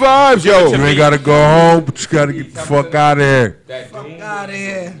know the vibes, yo. You ain't gotta go home, but you gotta get the fuck out of here. Fuck out of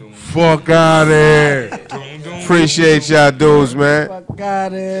here. Fuck out of here. Appreciate y'all dudes, man. Fuck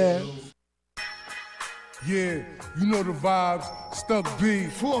out of here. Yeah, you know the vibes. Stuck B.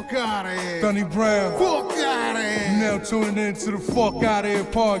 Fuck out of here. Dunny Brown. Fuck out of here. You now tuning in to the Fuck Out of Here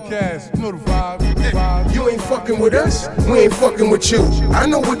podcast. You know the vibes. You ain't fucking with us, we ain't fucking with you. I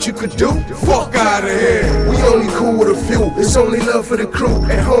know what you could do. Fuck out of here. We only cool with a few. It's only love for the crew.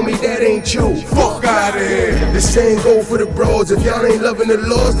 And homie, that ain't you. Fuck out of here. The same go for the bros. If y'all ain't loving the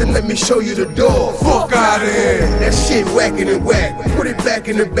laws, then let me show you the door. Fuck out of here. That shit whacking and whack. Put it back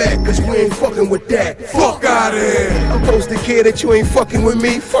in the back, cause we ain't fucking with that. Fuck out of here. I'm close to kid that But you ain't fucking with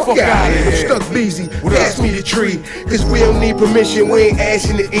me, fuck out of here. Stuck busy, pass me the tree. Cause we don't need permission, we ain't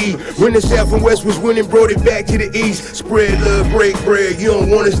asking to eat. When the South and West was winning, brought it back to the East. Spread love, break bread, you don't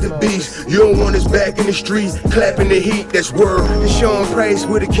want us to beast. You don't want us back in the streets, clapping the heat, that's word. The Sean Price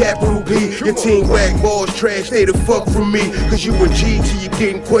with a capital P. Your team whack balls trash, stay the fuck from me. Cause you a G till you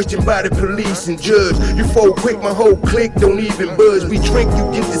getting questioned by the police and judge. You fold quick, my whole clique don't even buzz. We drink, you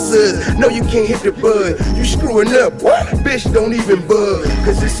get the suds. No, you can't hit the bud. You screwing up, what? Bitch, don't even bug.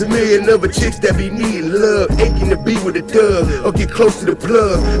 Cause it's a million other chicks that be needing love. Aching to be with a thug or get close to the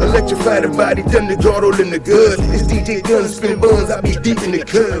plug. Electrify the body, done the guard all in the good. It's DJ Guns, spin buns, I be deep in the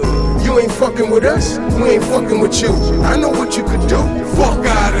club. You ain't fucking with us, we ain't fucking with you. I know what you could do, fuck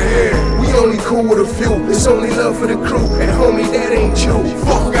out of here. We only cool with a few, it's only love for the crew. And homie, that ain't you,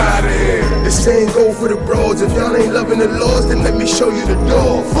 fuck out of here. The same go for the broads, if y'all ain't loving the laws, then let me show you the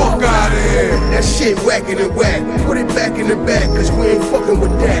door. Fuck out of here. That shit whacking and whack, put it back in the back, cause we ain't fucking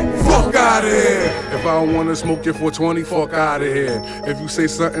with that. Fuck out of here. If I don't wanna smoke your 420, fuck out of here. If you say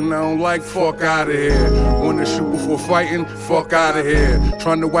something I don't like, fuck out of here. Wanna shoot before fighting, fuck out of here.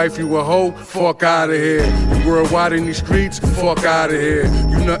 Trying to wife you a hoe, fuck out of here. You worldwide in these streets, fuck out of here.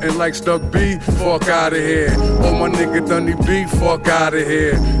 You nothing like Stuck B, fuck out of here. Oh my nigga Dunny B, fuck out of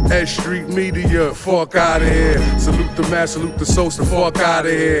here. S.STREET Media, fuck out of here. Salute the man, salute the Sosa, fuck out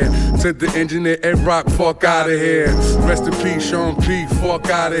of here. Sent the engineer Ed Rock, fuck out of here. Rest in peace, Sean P, fuck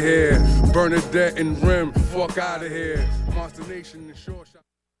out of here. Bernadette and Rim, fuck out of here. Monster Nation and Short Shot.